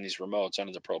reprogram these remotes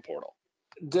under the Pro portal?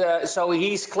 So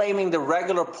he's claiming the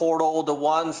regular portal, the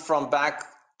one from back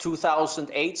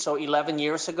 2008, so 11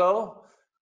 years ago.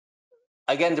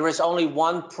 Again, there is only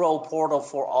one Pro portal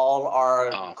for all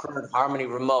our current Harmony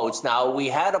remotes. Now, we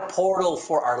had a portal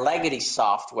for our legacy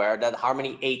software, that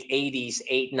Harmony 880s,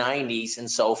 890s,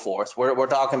 and so forth. We're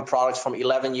talking products from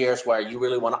 11 years where you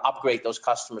really want to upgrade those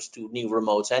customers to new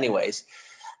remotes anyways.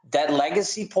 That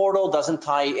legacy portal doesn't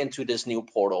tie into this new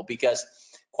portal because,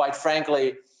 quite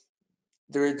frankly,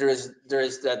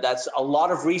 that's a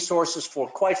lot of resources for,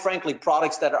 quite frankly,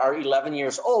 products that are 11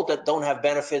 years old that don't have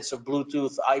benefits of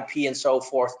Bluetooth, IP, and so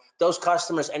forth. Those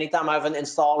customers, anytime I have an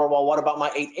installer, well, what about my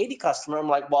 880 customer? I'm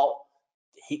like, well,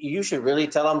 you should really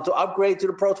tell them to upgrade to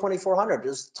the Pro2400.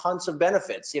 There's tons of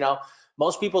benefits.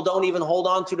 Most people don't even hold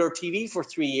on to their TV for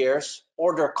 3 years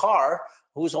or their car.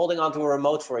 Who's holding on to a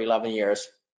remote for 11 years?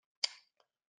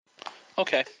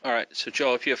 Okay, all right. So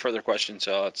Joe, if you have further questions,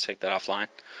 let's take that offline.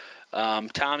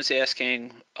 Tom's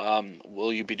asking,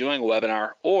 will you be doing a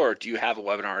webinar, or do you have a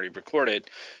webinar already recorded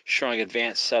showing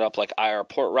advanced setup like IR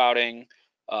port routing,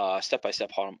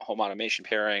 step-by-step home automation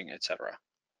pairing, etc.?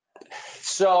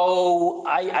 So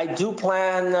I do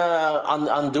plan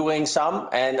on doing some,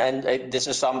 and this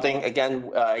is something,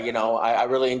 again, I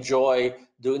really enjoy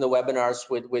doing the webinars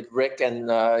with Rick,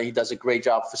 and he does a great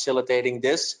job facilitating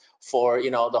this for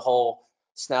the whole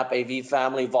Snap AV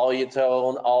family,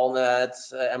 Volutone, AllNet,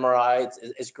 MRI.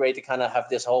 It's great to kind of have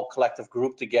this whole collective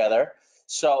group together.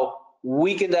 So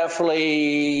we can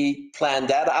definitely plan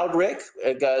that out, Rick,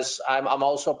 because I'm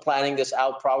also planning this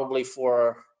out probably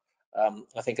for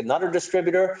I think another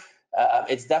distributor.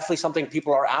 It's definitely something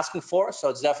people are asking for, so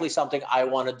it's definitely something I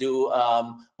want to do.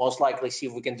 Most likely see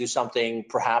if we can do something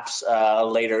perhaps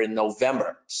later in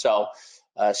November. So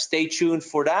stay tuned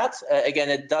for that. Again,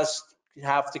 it does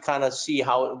have to kind of see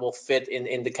how it will fit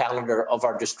in the calendar of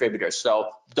our distributors. So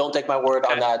don't take my word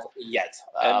on that yet.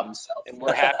 And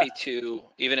we're happy to,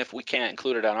 even if we can't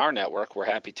include it on our network, we're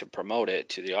happy to promote it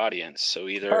to the audience. So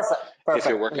either if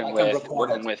you're working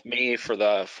with me for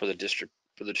the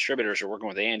distributors, or working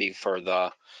with Andy for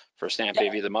Snap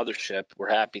AV, the mothership, we're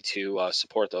happy to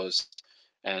support those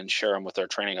and share them with our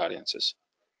training audiences.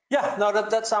 Yeah, no,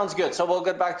 that sounds good. So we'll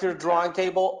get back to the drawing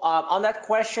table. On that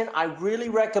question, I really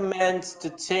recommend to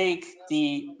take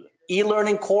the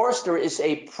e-learning course, there is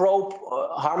a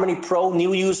Harmony Pro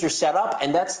new user setup,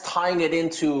 and that's tying it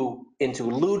into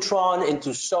Lutron, into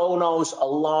Sonos, a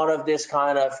lot of this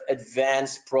kind of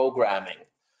advanced programming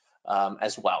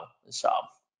as well. So,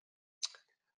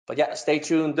 but yeah, stay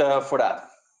tuned for that.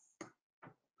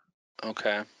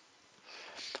 Okay.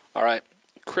 All right.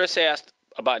 Chris asked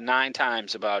about 9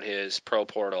 times about his Pro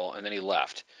Portal, and then he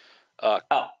left.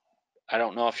 I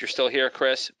don't know if you're still here,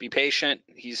 Chris. Be patient.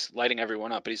 He's lighting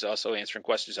everyone up, but he's also answering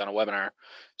questions on a webinar.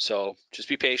 So just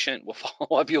be patient. We'll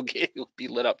follow up. You'll be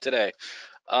lit up today.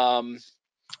 All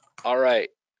right.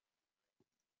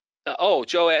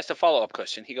 Joe asked a follow-up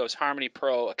question. He goes, Harmony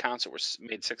Pro accounts that were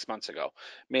made 6 months ago,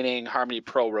 meaning Harmony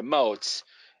Pro remotes.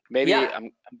 Maybe Yeah.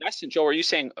 I'm guessing, Joe, are you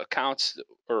saying accounts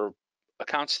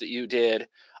that you did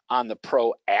on the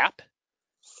Pro app,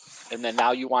 and then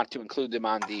now you want to include them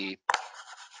on the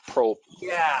Pro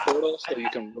portal so you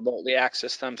can remotely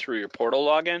access them through your portal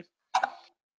login?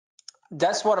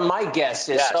 That's what my guess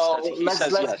is. Yes, So he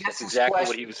says yes. guess That's this exactly question.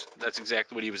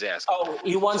 what he was asking. Oh,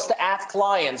 he wants to add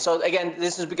clients. So again,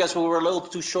 this is because we were a little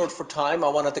too short for time. I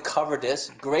wanted to cover this.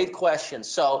 Great question.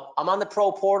 So I'm on the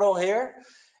Pro portal here,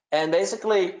 and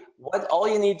basically what all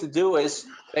you need to do is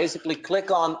basically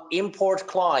click on import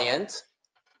client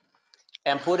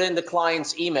and put in the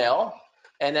client's email.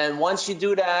 And then once you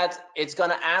do that, it's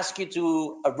going to ask you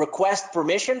to request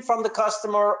permission from the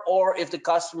customer, or if the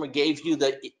customer gave you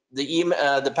the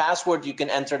email, the password, you can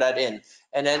enter that in.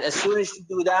 And then as soon as you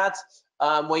do that,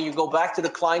 when you go back to the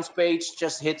client's page,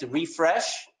 just hit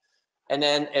refresh, and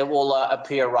then it will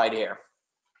appear right here.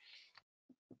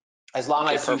 As long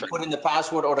as you put in the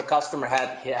password or the customer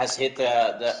has hit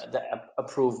the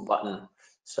approve button.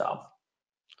 So.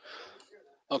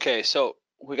 Okay, so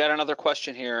we got another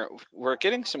question here. We're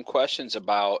getting some questions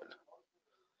about.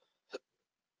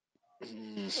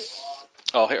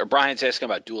 Oh, here Brian's asking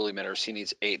about dual emitters. He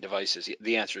needs 8 devices.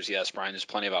 The answer is yes, Brian. There's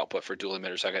plenty of output for dual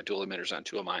emitters. I got dual emitters on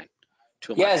 2 of mine.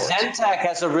 Yeah, Zentek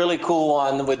has a really cool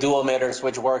one with dual emitters,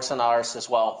 which works on ours as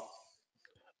well.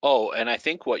 Oh, and I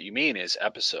think what you mean is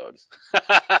episode.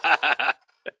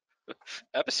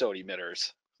 Episode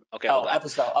emitters. Okay, hold on.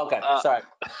 Episode. Okay, sorry.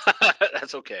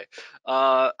 That's okay.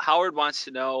 Howard wants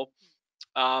to know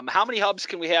how many hubs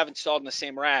can we have installed in the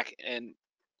same rack and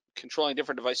controlling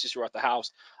different devices throughout the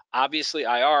house. Obviously,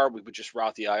 IR, we would just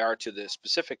route the IR to the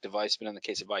specific device, but in the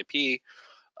case of IP,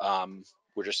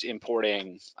 we're just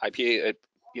importing IP,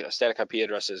 static IP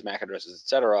addresses, MAC addresses,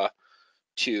 etc.,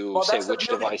 to say which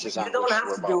device is on which remote. You don't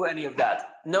have to do any of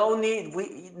that. No need.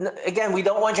 We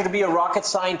don't want you to be a rocket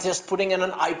scientist putting in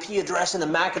an IP address and a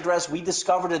MAC address. We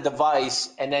discovered a device,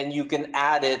 and then you can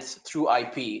add it through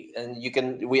IP. And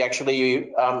we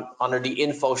actually, under the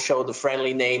info, show the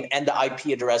friendly name and the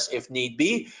IP address if need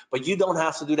be, but you don't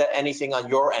have to do that anything on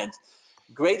your end.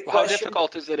 Great question. How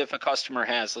difficult is it if a customer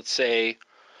has, let's say,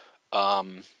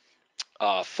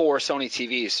 4 Sony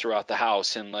TVs throughout the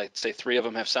house, and let's say 3 of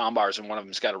them have sound bars and 1 of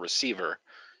them's got a receiver?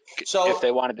 So if they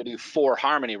wanted to do 4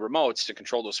 Harmony remotes to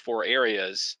control those 4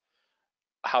 areas,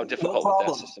 how difficult would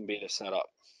that system be to set up?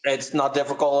 It's not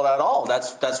difficult at all.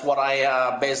 That's what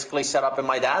I basically set up in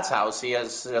my dad's house. He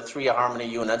has 3 Harmony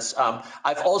units.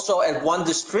 I've also, at one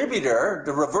distributor,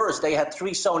 the reverse, they had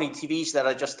 3 Sony TVs that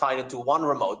I just tied into 1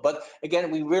 remote. But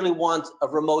again, we really want a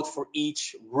remote for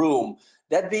each room.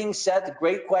 That being said,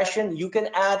 great question. You can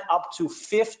add up to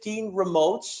 15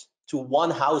 remotes to 1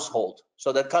 household.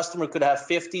 So that customer could have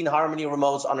 15 Harmony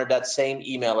remotes under that same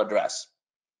email address.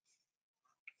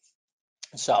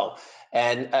 So,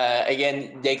 and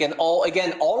again, they can all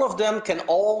of them can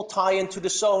all tie into the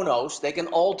Sonos. They can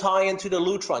all tie into the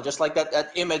Lutron, just like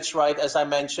that image, right? As I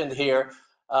mentioned here,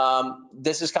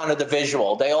 this is kind of the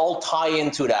visual. They all tie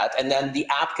into that, and then the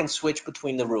app can switch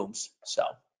between the rooms. So.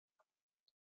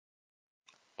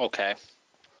 Okay.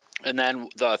 And then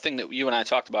the thing that you and I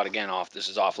talked about, again, this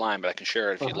is offline, but I can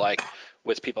share it if you'd like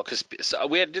with people, because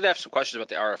we did have some questions about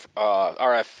the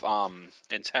RF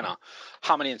antenna.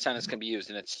 How many antennas can be used?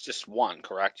 And it's just 1,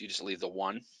 correct? You just leave the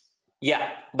 1?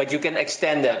 Yeah, but you can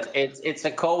extend it. It's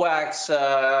a coax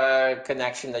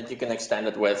connection that you can extend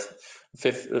it with.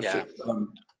 The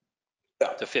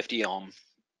 50 ohm.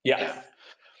 Yeah.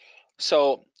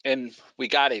 So, and we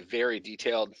got a very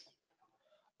detailed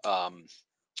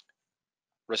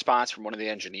response from one of the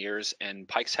engineers, and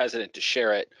Pike's hesitant to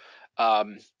share it.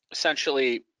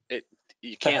 Essentially,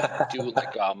 you can't do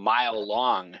like a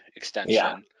mile-long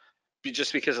extension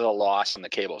just because of the loss in the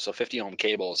cable. So 50 ohm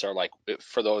cables are like,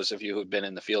 for those of you who've been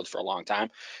in the field for a long time,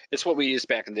 it's what we used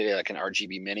back in the day, like an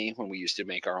RGB Mini, when we used to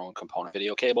make our own component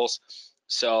video cables.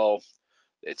 So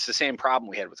it's the same problem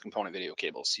we had with component video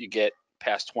cables. You get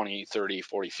past 20, 30,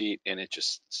 40 feet, and it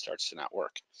just starts to not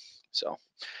work. So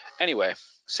anyway,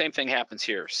 same thing happens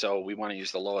here. So we want to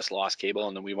use the lowest loss cable,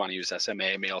 and then we want to use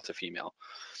SMA, male to female.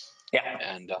 Yeah,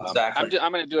 And exactly.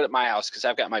 I'm going to do it at my house because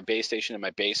I've got my base station in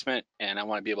my basement, and I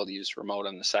want to be able to use remote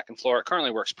on the second floor. It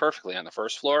currently works perfectly on the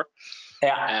first floor,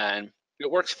 Yeah. and it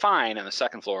works fine on the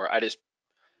second floor. I don't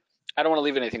want to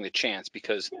leave anything to chance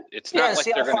because it's Yeah, not and like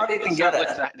see how they're going far to. you can It's get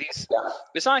not like it. these. Yeah.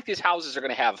 It's not like these houses are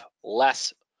going to have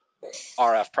less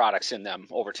RF products in them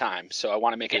over time. So I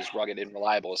want to make it as rugged and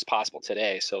reliable as possible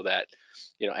today, so that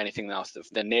anything else. If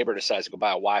the neighbor decides to go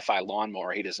buy a Wi-Fi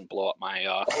lawnmower, he doesn't blow up my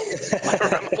my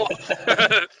remote.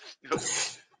 Or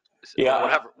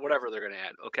Yeah. whatever they're going to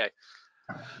add. Okay.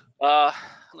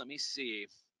 Let me see.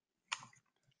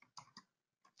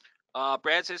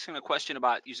 Brad's asking a question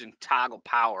about using toggle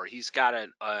power. He's got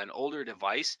an older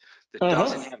device that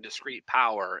doesn't have discrete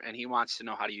power, and he wants to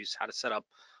know how to set up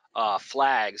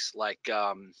flags like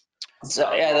So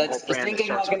the yeah, remote that's brand that thinking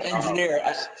starts like an with R.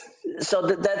 engineer. So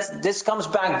this comes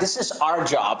back. This is our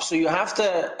job. So you have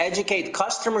to educate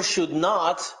customers. Should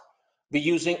not be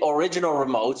using original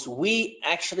remotes. We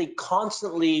actually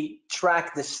constantly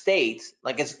track the state.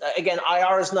 Like, it's, again,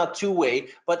 IR is not two-way,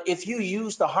 but if you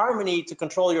use the Harmony to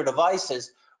control your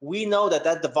devices, we know that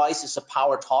that device is a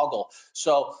power toggle.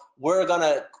 So we're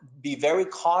gonna be very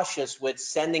cautious with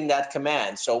sending that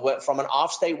command. So from an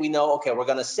off state, we know, okay, we're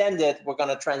gonna send it, we're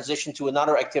gonna transition to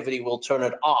another activity, we'll turn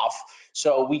it off.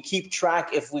 So we keep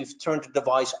track if we've turned the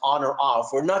device on or off.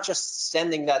 We're not just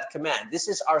sending that command. This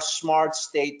is our smart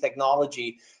state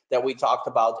technology that we talked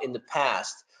about in the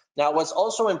past. Now, what's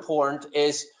also important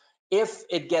is if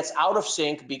it gets out of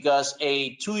sync because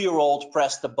a 2-year-old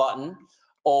pressed the button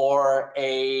or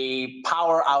a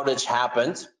power outage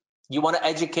happened, you want to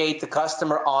educate the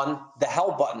customer on the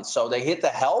help button. So they hit the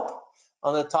help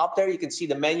on the top there. You can see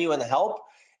the menu and the help.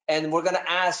 And we're going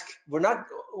to ask,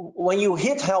 when you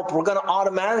hit help, we're going to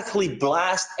automatically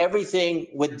blast everything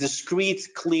with discrete,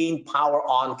 clean power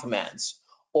on commands,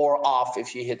 or off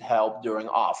if you hit help during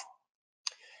off.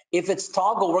 If it's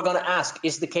toggle, we're going to ask,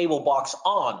 is the cable box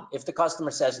on? If the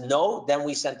customer says no, then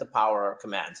we send the power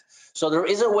command. So there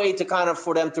is a way to kind of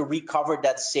for them to recover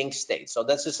that sync state. So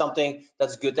that's just something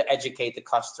that's good to educate the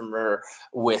customer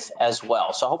with as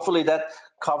well. So hopefully that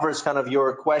covers kind of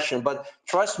your question. But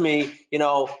trust me,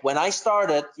 when I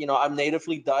started, I'm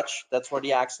natively Dutch. That's where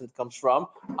the accent comes from.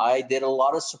 I did a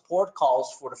lot of support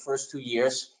calls for the first 2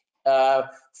 years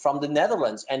from the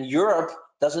Netherlands and Europe.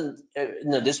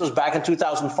 This was back in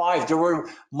 2005. There were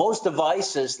most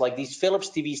devices like these Philips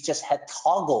TVs just had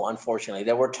toggle. Unfortunately,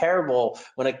 they were terrible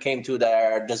when it came to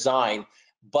their design,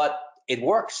 but it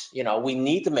works. We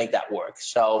need to make that work.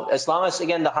 So as long as,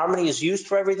 again, the Harmony is used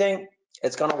for everything,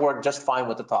 it's going to work just fine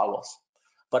with the toggles.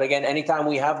 But again, anytime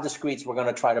we have discretes, we're going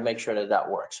to try to make sure that that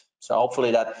works. So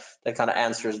hopefully that kind of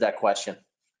answers that question.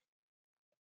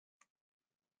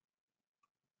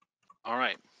 All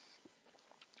right.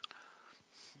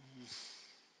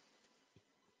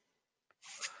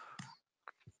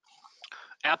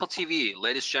 Apple TV,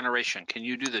 latest generation. Can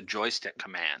you do the joystick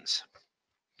commands?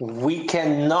 We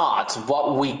cannot.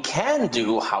 What we can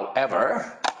do,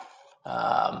 however,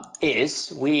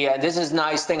 this is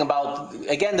nice thing about,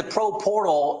 again, the Pro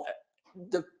Portal.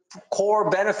 The core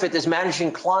benefit is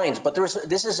managing clients, but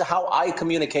this is how I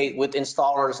communicate with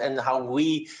installers and how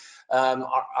we,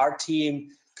 our team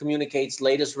communicates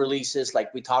latest releases,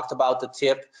 like we talked about the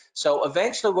tip. So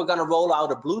eventually we're going to roll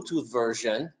out a Bluetooth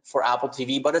version for Apple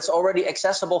TV, but it's already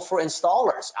accessible for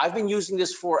installers. I've been using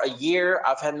this for a year.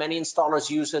 I've had many installers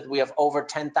use it. We have over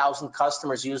 10,000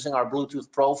 customers using our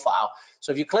Bluetooth profile.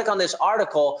 So if you click on this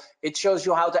article, it shows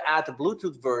you how to add the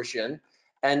Bluetooth version.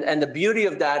 And the beauty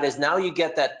of that is now you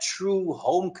get that true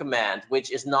home command,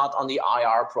 which is not on the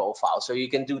IR profile. So you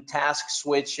can do task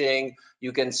switching,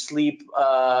 you can sleep,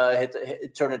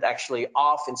 turn it actually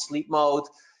off in sleep mode.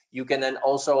 You can then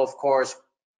also, of course,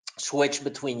 switch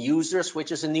between users,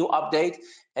 which is a new update.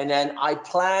 And then I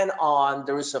plan on,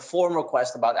 there is a forum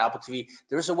request about Apple TV.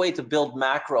 There's a way to build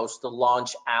macros to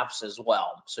launch apps as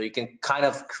well. So you can kind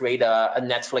of create a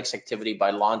Netflix activity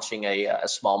by launching a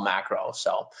small macro.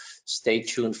 So stay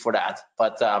tuned for that.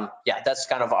 But yeah, that's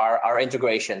kind of our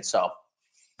integration. So.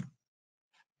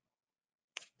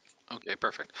 Okay,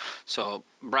 perfect. So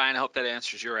Brian, I hope that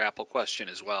answers your Apple question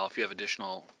as well. If you have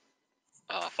additional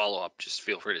follow-up, just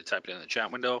feel free to type it in the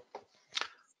chat window.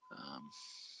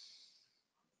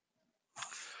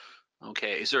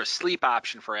 Okay, is there a sleep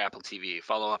option for Apple TV?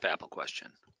 Follow-up Apple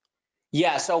question.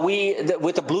 Yeah, so with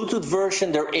the Bluetooth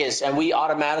version, there is, and we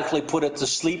automatically put it to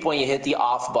sleep when you hit the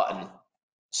off button.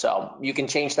 So you can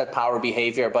change that power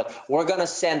behavior, but we're going to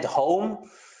send home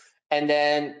and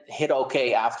then hit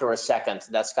OK after a second.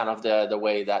 That's kind of the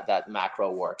way that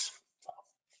macro works.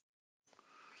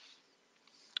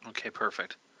 Okay,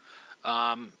 perfect.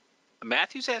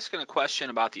 Matthew's asking a question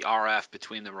about the RF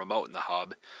between the remote and the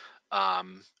hub.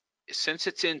 Since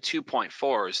it's in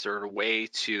 2.4, is there a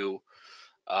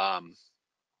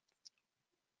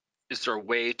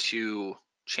way to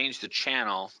change the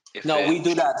channel? No, we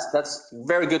do that. That's a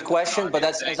very good question, but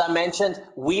that's, as I mentioned,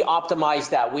 we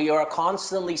optimize that. We are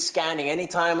constantly scanning.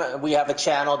 Anytime we have a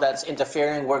channel that's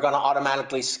interfering, we're going to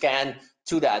automatically scan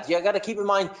to that. You got to keep in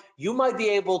mind, you might be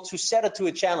able to set it to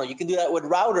a channel. You can do that with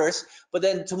routers, but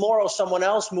then tomorrow someone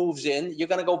else moves in. You're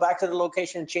going to go back to the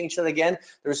location and change that again.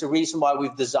 There's a reason why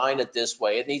we've designed it this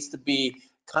way. It needs to be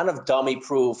kind of dummy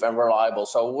proof and reliable.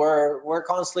 So we're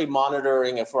constantly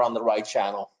monitoring if we're on the right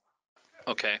channel.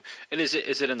 Okay, and is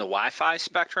it in the Wi-Fi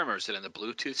spectrum, or is it in the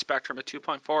Bluetooth spectrum at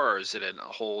 2.4, or is it in a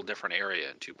whole different area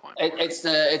in 2.4? It's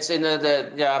in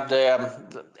the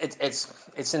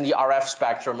it's in the RF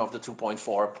spectrum of the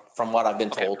 2.4, from what I've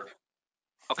been told.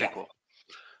 Okay, cool.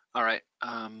 All right,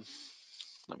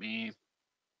 let me.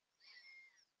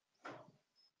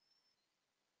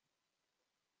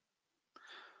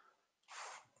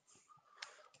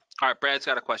 All right, Brad's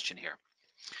got a question here.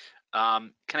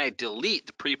 Can I delete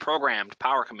the pre-programmed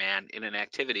power command in an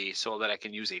activity so that I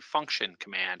can use a function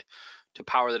command to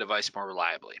power the device more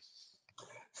reliably?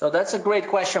 So that's a great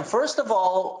question. First of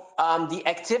all, the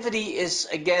activity is,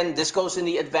 again, this goes in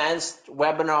the advanced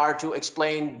webinar to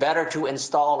explain better to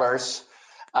installers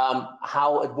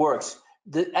how it works.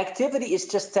 The activity is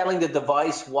just telling the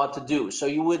device what to do. So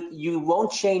you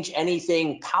won't change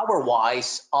anything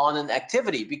power-wise on an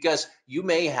activity, because you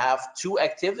may have two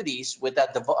activities with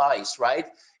that device, right?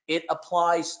 It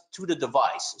applies to the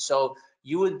device. So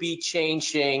you would be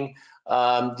changing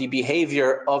the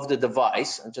behavior of the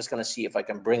device. I'm just going to see if I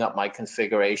can bring up my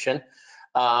configuration.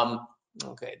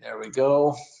 Okay, there we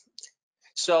go.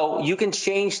 So you can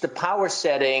change the power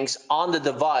settings on the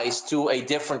device to a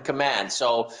different command.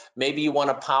 So maybe you want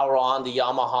to power on the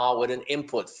Yamaha with an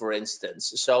input, for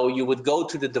instance. So you would go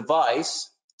to the device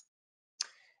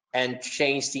and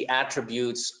change the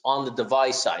attributes on the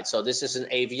device side. So this is an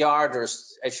AVR.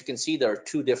 There's, as you can see, there are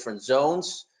two different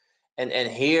zones. And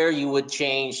here you would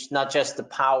change not just the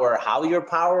power, how you're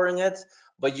powering it,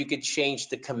 but you could change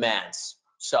the commands.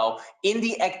 So in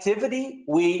the activity,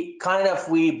 we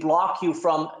block you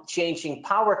from changing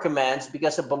power commands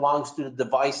because it belongs to the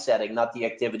device setting, not the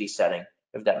activity setting,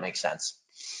 if that makes sense.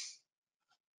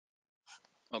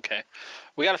 Okay,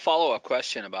 we got a follow-up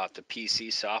question about the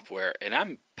PC software, and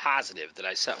I'm positive that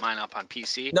I set mine up on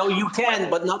PC. No, you can,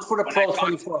 but not for the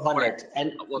Pro2400.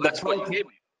 And well, that's what you gave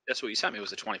me. That's what you sent me,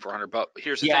 was the 2400. But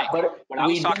here's the thing: but when I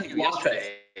was talking to you block it.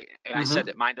 yesterday, and I said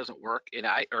that mine doesn't work, and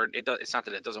it's not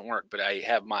that it doesn't work, but I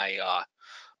have my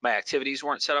my activities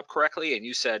weren't set up correctly, and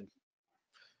you said,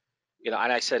 and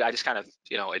I said, I just kind of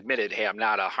admitted, hey, I'm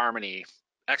not a Harmony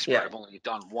expert. Yeah. I've only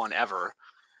done one ever,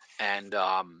 and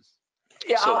yeah,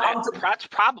 so that's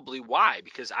probably why,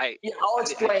 because I'll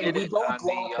explain. I did We it don't on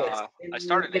block the it. I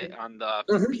started it on the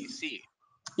PC.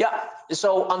 Yeah,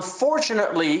 so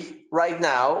unfortunately, right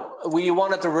now, we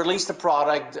wanted to release the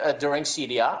product during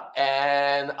CEDIA,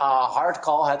 and a hard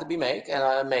call had to be made,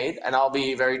 and I'll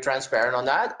be very transparent on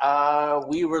that.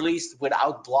 We released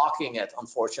without blocking it,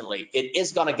 unfortunately. It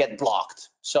is going to get blocked.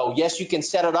 So yes, you can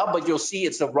set it up, but you'll see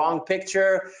it's the wrong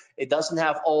picture. It doesn't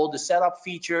have all the setup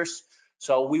features.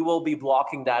 So we will be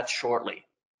blocking that shortly.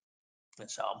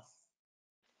 So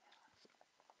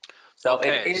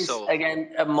okay, it is,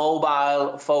 again, a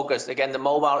mobile focused. Again, the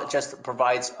mobile just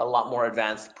provides a lot more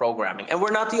advanced programming. And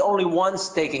we're not the only ones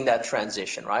taking that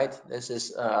transition, right? This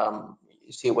is,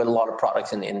 you see it with a lot of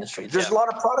products in the industry. There's a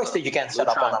lot of products that you can set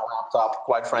up on a laptop,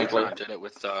 quite frankly. Lutron did it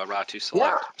with Ra2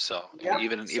 Select. So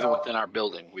even within our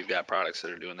building, we've got products that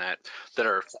are doing that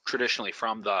are traditionally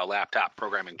from the laptop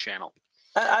programming channel.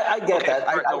 I get that.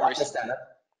 I understand that.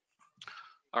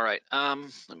 All right.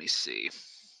 Let me see.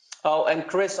 Oh, and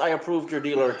Chris, I approved your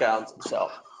dealer account. So.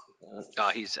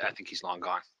 I think he's long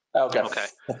gone. Okay.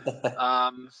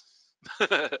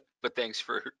 But thanks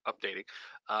for updating.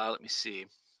 Let me see.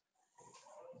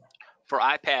 For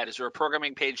iPad, is there a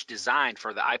programming page designed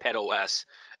for the iPad OS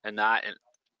and not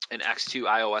an X2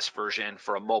 iOS version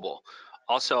for a mobile?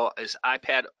 Also, is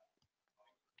iPad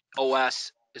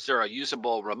OS, is there a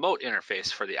usable remote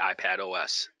interface for the iPad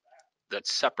OS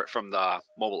that's separate from the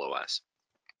mobile OS?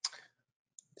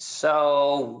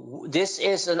 So this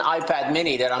is an iPad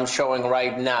mini that I'm showing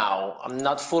right now. I'm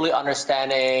not fully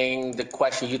understanding the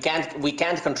question. We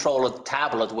can't control a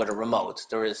tablet with a remote.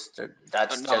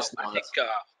 That's just not. I think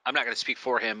I'm not going to speak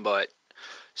for him, but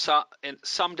So in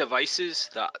some devices,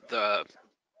 the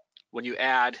when you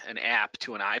add an app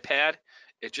to an iPad,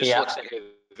 it just looks Yeah. like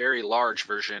a very large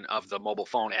version of the mobile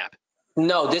phone app.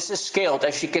 No, this is scaled.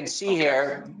 As you can see Okay.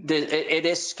 here, it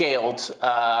is scaled,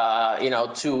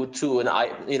 to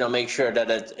an make sure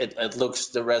that it looks,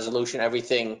 the resolution,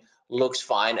 everything looks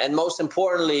fine. And most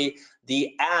importantly,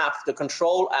 the app, the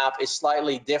control app, is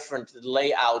slightly different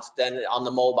layout than on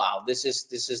the mobile. This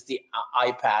is the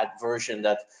iPad version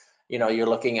that you're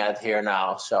looking at here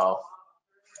now. So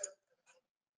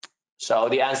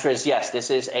the answer is yes, this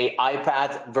is a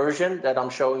iPad version that I'm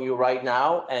showing you right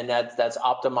now, and that's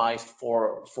optimized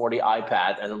for the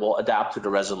iPad and will adapt to the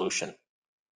resolution.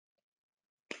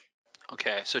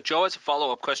 Okay, so Joe has a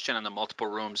follow-up question on the multiple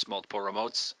rooms, multiple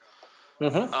remotes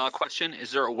question.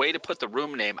 Is there a way to put the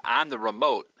room name on the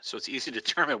remote so it's easy to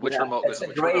determine which Yeah, remote it's goes in a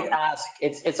which great room? ask.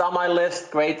 It's on my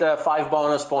list. Great, 5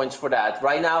 bonus points for that.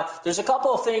 Right now, there's a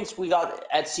couple of things we got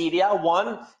at Cedia.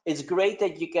 One, it's great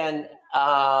that you can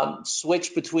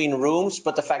switch between rooms,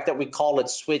 but the fact that we call it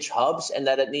switch hubs and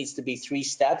that it needs to be 3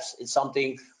 steps, it's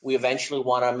something we eventually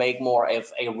want to make more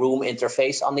of a room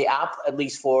interface on the app, at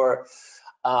least for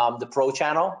the Pro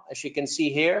channel, as you can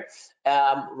see here.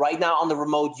 Right now on the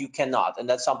remote, you cannot, and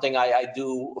that's something I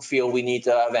do feel we need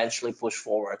to eventually push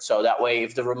forward. So that way,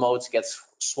 if the remotes gets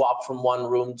swapped from one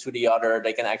room to the other,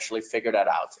 they can actually figure that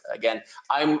out. Again,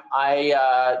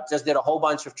 I just did a whole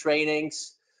bunch of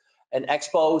trainings and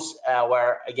expos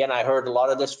where, again, I heard a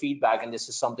lot of this feedback, and this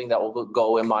is something that will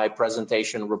go in my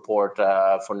presentation report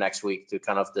for next week to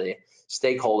kind of the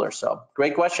stakeholders. So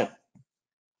great question.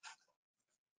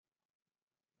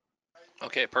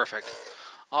 Okay, perfect.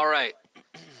 All right,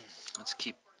 let's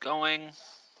keep going.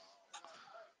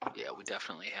 Yeah, we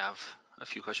definitely have a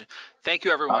few questions. Thank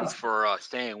you everyone for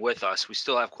staying with us. We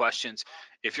still have questions.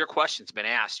 If your question's been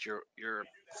asked, you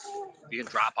can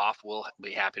drop off. We'll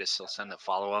be happy to still send the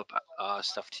follow-up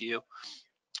stuff to you.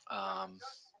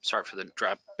 Sorry for the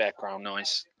background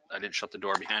noise. I didn't shut the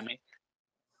door behind me.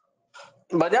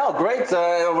 But yeah, great.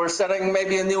 We're setting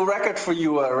maybe a new record for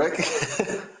you, Rick.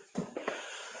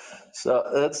 So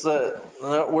that's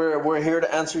we're here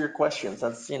to answer your questions.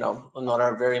 That's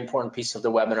another very important piece of the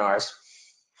webinars.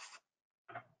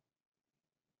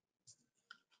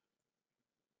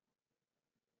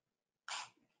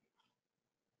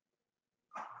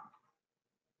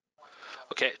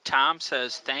 Okay, Tom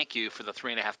says thank you for the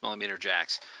 3.5mm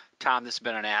jacks. Tom, this has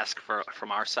been an ask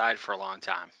from our side for a long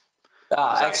time.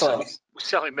 Excellent. We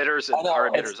sell emitters and our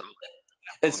emitters.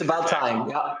 It's about time.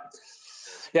 Yeah.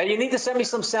 Yeah, you need to send me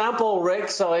some sample, Rick,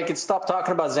 so I can stop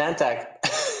talking about Xantec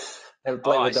and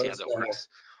play with those. I see how that works.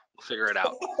 We'll figure it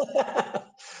out.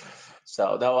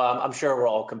 So no, I'm sure we're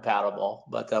all compatible,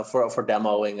 but for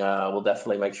demoing, we'll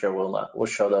definitely make sure we'll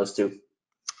show those too.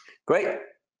 Great.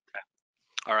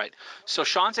 All right. So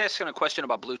Sean's asking a question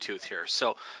about Bluetooth here.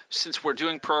 So since we're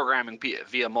doing programming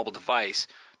via mobile device,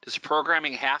 does the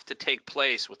programming have to take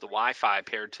place with the Wi-Fi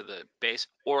paired to the base,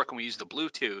 or can we use the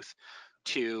Bluetooth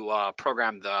to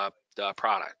program the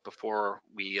product before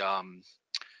we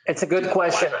it's a good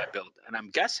question. Wi-Fi build? And I'm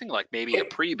guessing like maybe a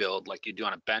pre-build, like you do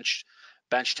on a bench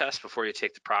test before you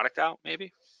take the product out,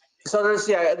 maybe. So there's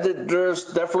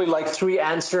definitely like 3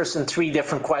 answers and 3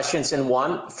 different questions in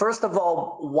one. First of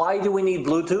all, why do we need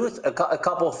Bluetooth? A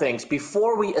couple of things.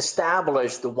 Before we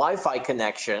establish the Wi-Fi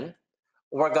connection,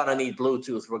 we're gonna need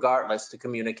Bluetooth regardless to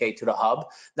communicate to the hub.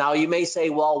 Now you may say,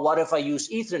 well, what if I use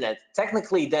Ethernet?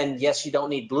 Technically, then yes, you don't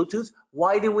need Bluetooth.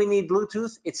 Why do we need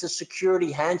Bluetooth? It's a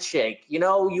security handshake.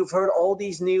 You've heard all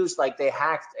these news, like they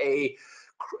hacked a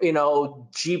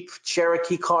Jeep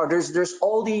Cherokee car. There's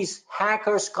all these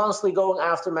hackers constantly going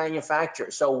after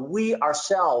manufacturers. So we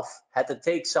ourselves had to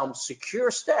take some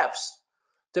secure steps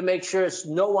to make sure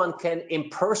no one can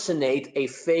impersonate a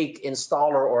fake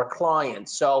installer or client.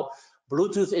 So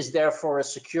Bluetooth is therefore a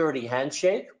security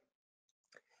handshake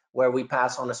where we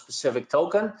pass on a specific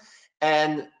token,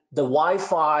 and the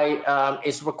Wi-Fi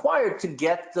is required to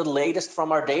get the latest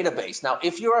from our database. Now,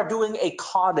 if you are doing a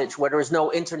cottage where there is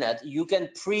no internet, you can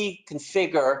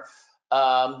pre-configure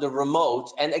the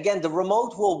remote. And again, the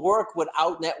remote will work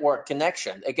without network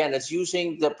connection. Again, it's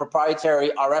using the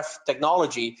proprietary RF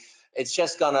technology. It's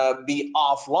just gonna be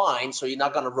offline, so you're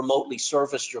not gonna remotely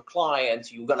service your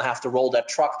client. You're gonna have to roll that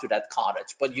truck to that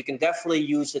cottage, but you can definitely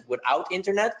use it without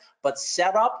internet. But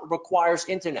setup requires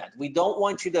internet. We're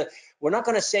not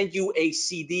gonna send you a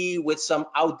CD with some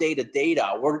outdated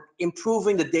data. We're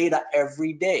improving the data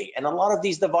every day. And a lot of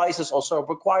these devices also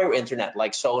require internet,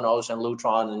 like Sonos and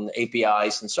Lutron and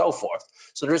APIs and so forth.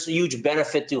 So there's a huge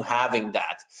benefit to having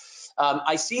that.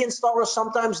 I see installers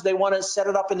sometimes they want to set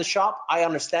it up in the shop. I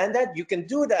understand that. You can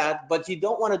do that, but you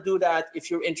don't want to do that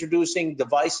if you're introducing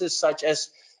devices such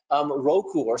as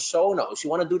Roku or Sonos.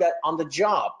 You want to do that on the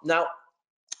job. Now,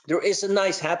 there is a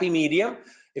nice happy medium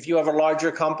if you have a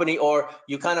larger company or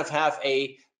you kind of have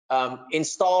a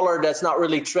installer that's not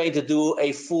really trained to do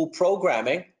a full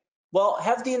programming. Well,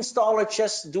 have the installer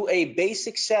just do a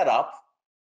basic setup,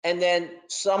 and then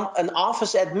an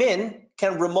office admin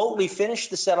can remotely finish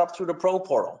the setup through the Pro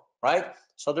Portal, right?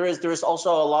 So there is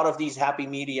also a lot of these happy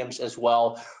mediums as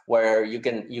well, where you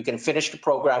can finish the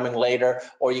programming later,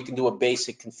 or you can do a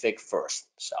basic config first.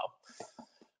 So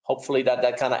hopefully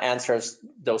that kind of answers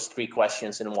those 3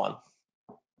 questions in one.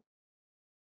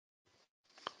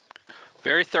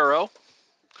 Very thorough.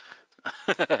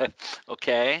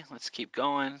 Okay, let's keep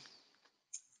going.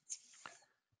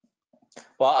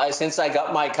 Well, since I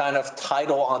got my kind of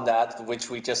title on that, which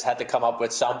we just had to come up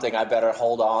with something, I better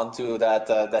hold on to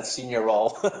that senior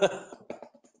role.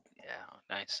 Yeah,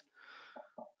 nice.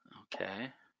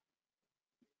 Okay.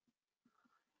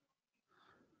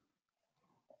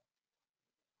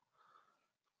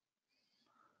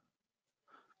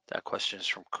 That question is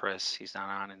from Chris. He's not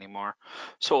on anymore.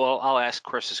 So I'll ask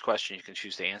Chris this question. You can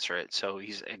choose to answer it. So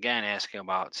he's again asking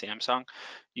about Samsung.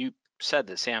 You said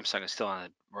that Samsung is still on the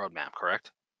roadmap,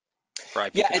 correct? For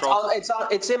IP Yeah, control?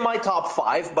 it's in my top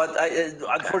 5, but Okay.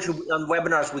 unfortunately on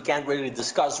webinars we can't really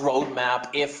discuss roadmap,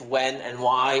 if, when, and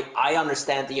why. I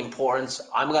understand the importance.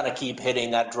 I'm gonna keep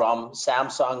hitting that drum.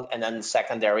 Samsung and then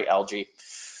secondary LG.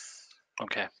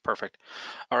 Okay, perfect.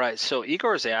 All right, so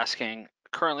Igor is asking,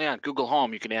 currently on Google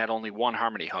Home, you can add only one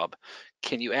Harmony Hub.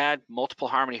 Can you add multiple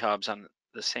Harmony Hubs on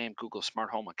the same Google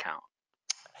Smart Home account?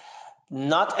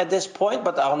 Not at this point,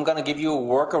 but I'm going to give you a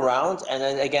workaround. And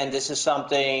then again, this is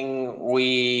something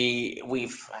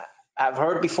I've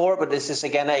heard before, but this is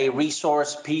again a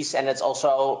resource piece, and it's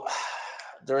also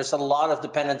there is a lot of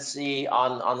dependency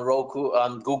on Roku,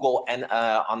 on Google, and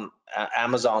on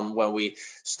Amazon when we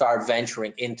start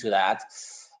venturing into that.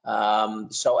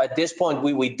 So at this point,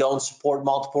 we don't support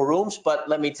multiple rooms, but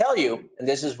let me tell you, and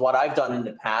this is what I've done in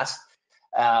the past,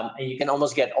 and you can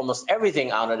almost get almost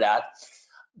everything out of that.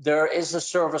 There is a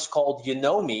service called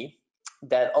Me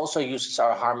that also uses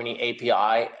our Harmony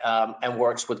API and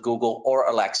works with Google or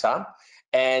Alexa.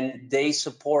 And they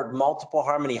support multiple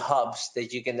Harmony hubs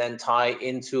that you can then tie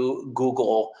into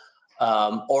Google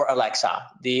or Alexa.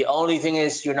 The only thing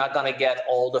is you're not going to get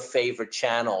all the favorite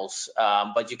channels,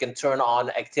 but you can turn on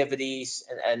activities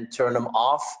and turn them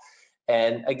off.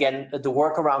 And again, the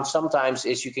workaround sometimes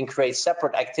is you can create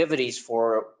separate activities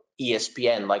for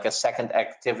ESPN, like a second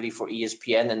activity for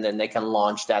ESPN, and then they can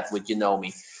launch that with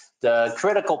Me. The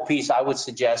critical piece I would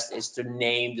suggest is to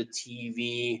name the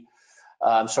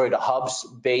the hubs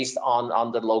based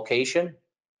on the location,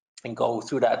 and go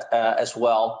through that as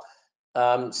well.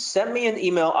 Send me an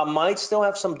email. I might still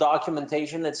have some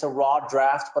documentation. It's a raw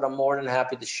draft, but I'm more than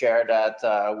happy to share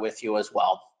that with you as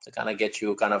well, to kind of get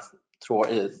you kind of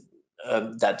through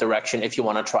that direction if you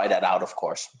want to try that out, of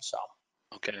course. So.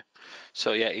 Okay.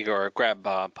 So yeah, Igor, grab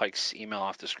Pike's email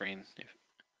off the screen.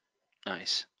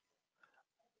 Nice.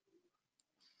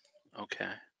 Okay.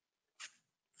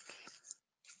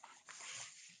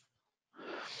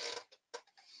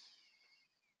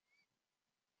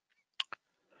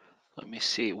 Let me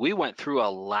see. We went through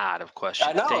a lot of questions.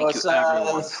 I know. Thank you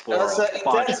everyone for a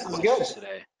bunch Intense. of It was good. questions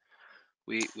today.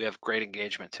 We have great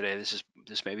engagement today.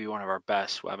 This may be one of our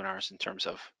best webinars in terms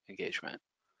of engagement.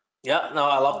 Yeah, no,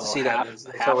 I love to Although see that. It's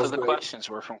half always of the great. questions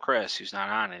were from Chris, who's not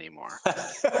on anymore.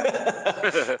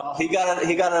 Well, he got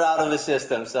it out of his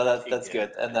system, so He that's did.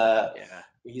 good. And Yeah.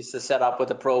 we used to set up with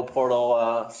the Pro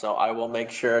Portal, so I will make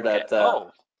sure Okay. that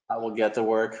Oh, I will get to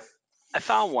work. I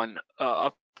found one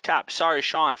up top. Sorry,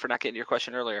 Sean, for not getting your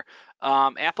question earlier.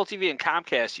 Apple TV and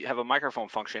Comcast, you have a microphone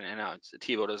function, and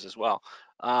TiVo does as well.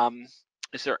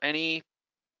 Is there any?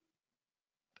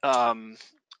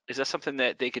 Is that something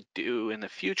that they could do in the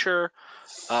future?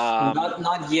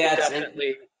 Not Would yet.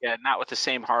 definitely, yeah, not with the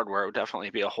same hardware. It would definitely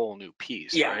be a whole new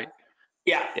piece, Yeah, right?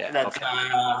 yeah. Yeah. That's Okay.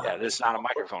 Yeah, there's not a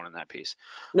microphone in that piece.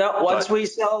 no. But Once we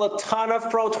sell a ton of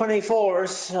Pro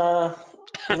 24s,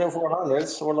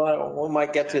 2400s, we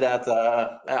might get to okay. that.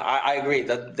 I agree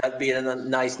that that'd be a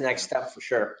nice next Okay. step for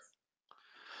sure.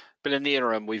 But in the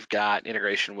interim, we've got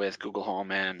integration with Google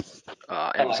Home and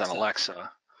Amazon Alexa.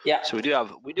 Alexa. Yeah, So we do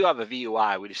have a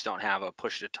VUI. We just don't have a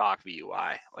push to talk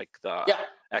VUI like the yeah,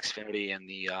 Xfinity and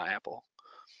the Apple.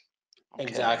 Okay.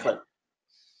 exactly.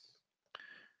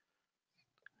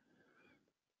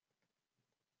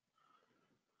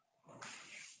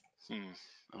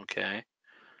 Okay.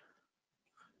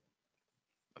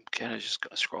 I'm Okay, I just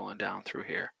scrolling down through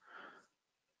here.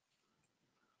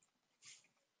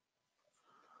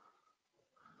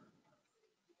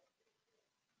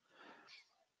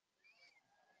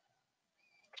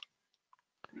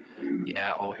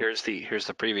 Yeah. Oh, here's the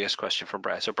previous question from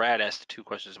Brad. So Brad asked 2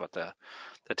 questions about the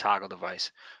toggle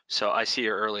device. So I see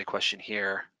your early question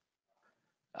here.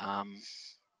 The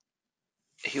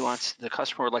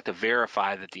customer would like to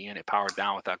verify that the unit powered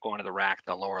down without going to the rack at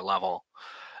the lower level.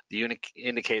 The unit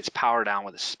indicates power down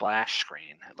with a splash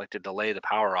screen. I'd like to delay the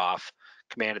power off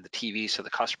command of the TV so the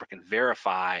customer can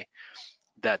verify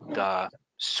that the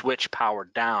switch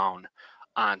powered down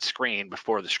on screen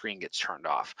before the screen gets turned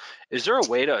off. Is there a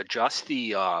way to adjust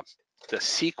the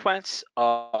sequence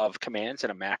of commands in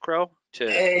a macro to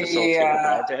facilitate what Yeah,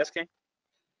 Brad's asking?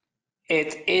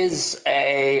 it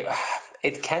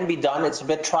can be done. It's a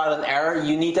bit trial and error.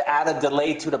 You need to add a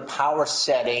delay to the power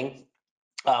setting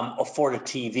for the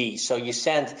TV. So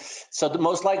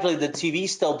most likely the TV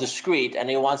is still discrete and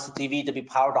he wants the TV to be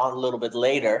powered on a little bit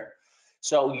later.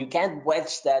 So you can't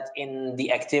wedge that in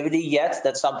the activity yet.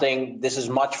 This is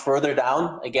much further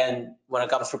down. Again, when it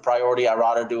comes to priority, I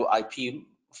rather do IP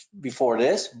before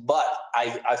this, but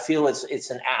I feel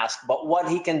it's an ask. But what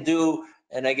he can do,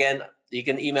 and again, you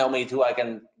can email me too, I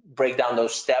can break down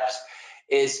those steps,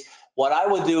 is what I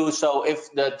would do. So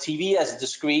if the TV has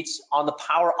discretes on the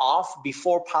power off,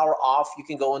 before power off, you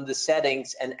can go in the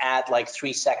settings and add like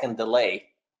 3-second delay.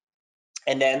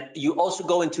 And then you also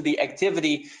go into the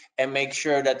activity and make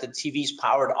sure that the TV's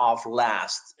powered off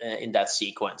last in that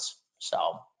sequence.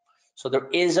 So there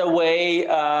is a way,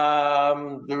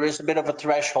 there is a bit of a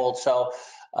threshold. So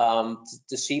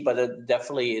to see, but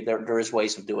definitely there is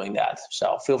ways of doing that.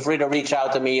 So feel free to reach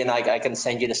out to me and I can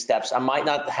send you the steps. I might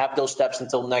not have those steps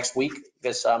until next week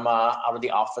because I'm out of the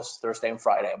office Thursday and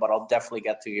Friday, but I'll definitely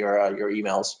get to your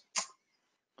emails.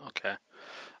 Okay.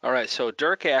 All right. So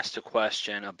Dirk asked a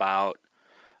question about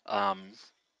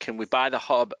can we buy the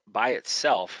hub by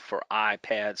itself for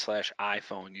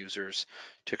iPad/iPhone users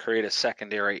to create a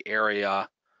secondary area,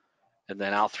 and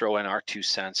then I'll throw in our 2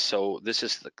 cents. So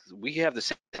we have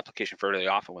this application fairly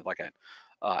often with like a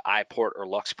iPort or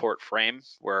LuxPort frame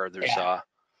where there's Yeah.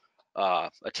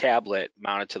 a tablet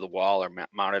mounted to the wall or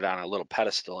mounted on a little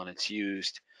pedestal, and it's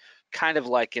used kind of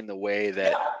like in the way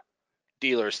that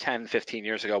dealers 10, 15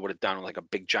 years ago would have done like a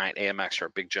big giant AMX or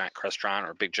a big giant Crestron or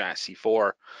a big giant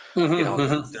C4.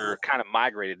 They're kind of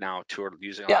migrated now toward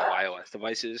using a lot of Yeah. iOS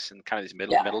devices and kind of these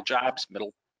middle Yeah. jobs,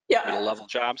 Yeah. middle level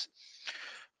jobs.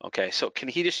 Okay, so can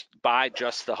he just buy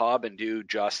just the hub and do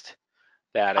just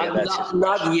that? That's his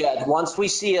Not question. yet. Once we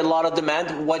see a lot of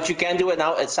demand, what you can do it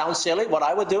now, it sounds silly. What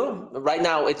I would do right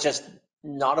now, it's just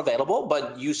not available,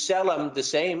 but you sell them the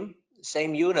same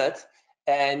unit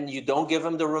and you don't give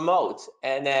them the remote.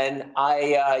 And then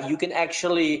you can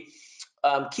actually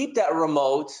keep that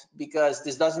remote because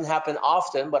this doesn't happen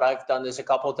often, but I've done this a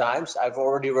couple of times. I've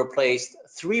already replaced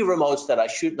 3 remotes that I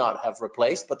should not have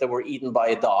replaced, but they were eaten by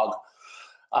a dog.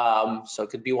 So it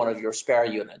could be one of your spare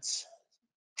units.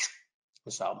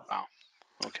 So. Wow.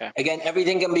 Okay. Again,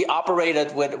 everything can be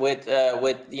operated with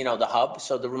the hub,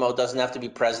 so the remote doesn't have to be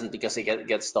present because it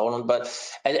gets stolen. But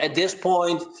at this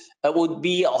point, it would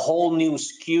be a whole new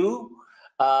SKU,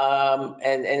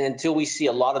 and until we see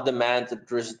a lot of demand,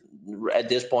 at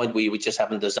this point we just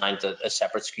haven't designed a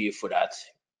separate SKU for that.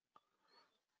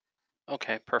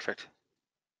 Okay, perfect.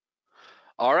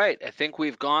 All right, I think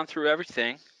we've gone through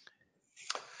everything.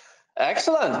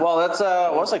 Excellent. Well, that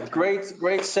was a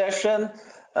great session.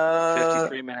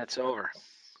 53 minutes over.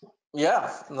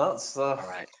 Yeah, no, it's All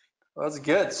right. that's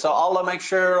good. So Well, I'll make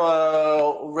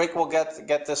sure Rick will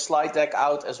get the slide deck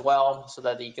out as well, so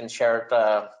that he can share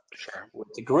it sure. with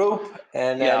the group.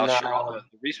 And Yeah, I'll then share all the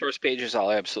resource pages.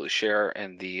 I'll absolutely share,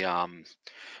 and the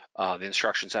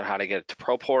instructions on how to get it to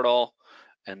Pro Portal,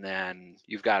 and then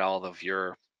you've got all of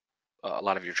your a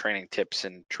lot of your training tips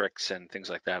and tricks and things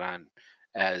like that on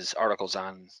as articles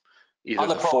on either on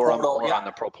the the Pro forum Portal, or yeah, on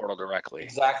the Pro Portal directly.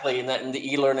 exactly, in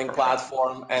the e-learning Perfect.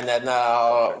 platform. And then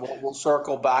Perfect. we'll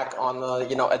circle back on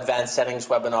the advanced settings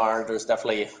webinar. There's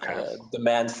definitely Okay.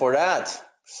 demand for that.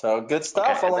 So good Okay.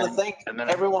 stuff. I want to thank And then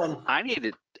everyone. I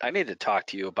need to talk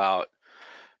to you about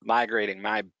migrating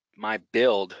my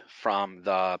build from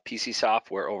the PC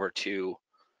software over to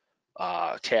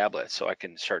tablet so I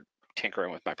can start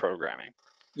tinkering with my programming.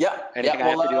 Yeah, Anything yeah. I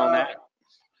have Well, to do on that?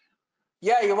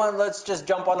 yeah. Let's just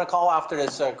jump on a call after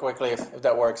this quickly, if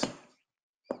that works.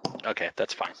 Okay,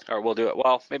 that's fine. Or we'll do it.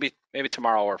 Well, maybe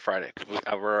tomorrow or Friday.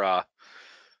 We're I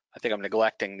think I'm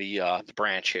neglecting the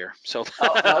branch here. So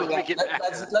Oh, let me okay. get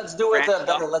back to Let's do it branch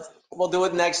stuff. better. We'll do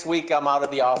it next week. I'm out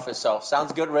of the office, so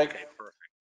sounds good, Rick. Okay, perfect.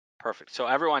 Perfect. So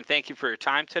everyone, thank you for your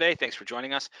time today. Thanks for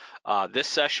joining us. This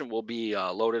session will be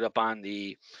loaded up on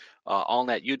the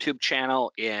AllNet YouTube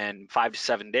channel in 5 to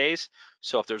 7 days.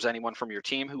 So if there's anyone from your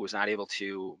team who was not able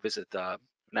to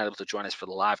not able to join us for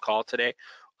the live call today,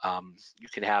 you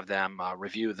can have them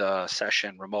review the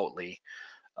session remotely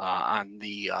on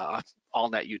the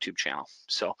AllNet YouTube channel.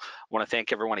 So I want to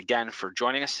thank everyone again for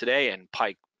joining us today, and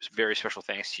Pike, very special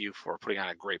thanks to you for putting on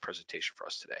a great presentation for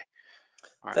us today.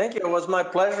 All right. Thank you. It was my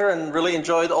pleasure, and really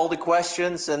enjoyed all the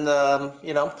questions and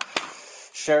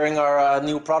sharing our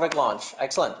new product launch.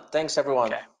 Excellent. Thanks,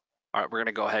 everyone. Okay. All right, we're going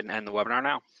to go ahead and end the webinar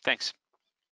now. Thanks.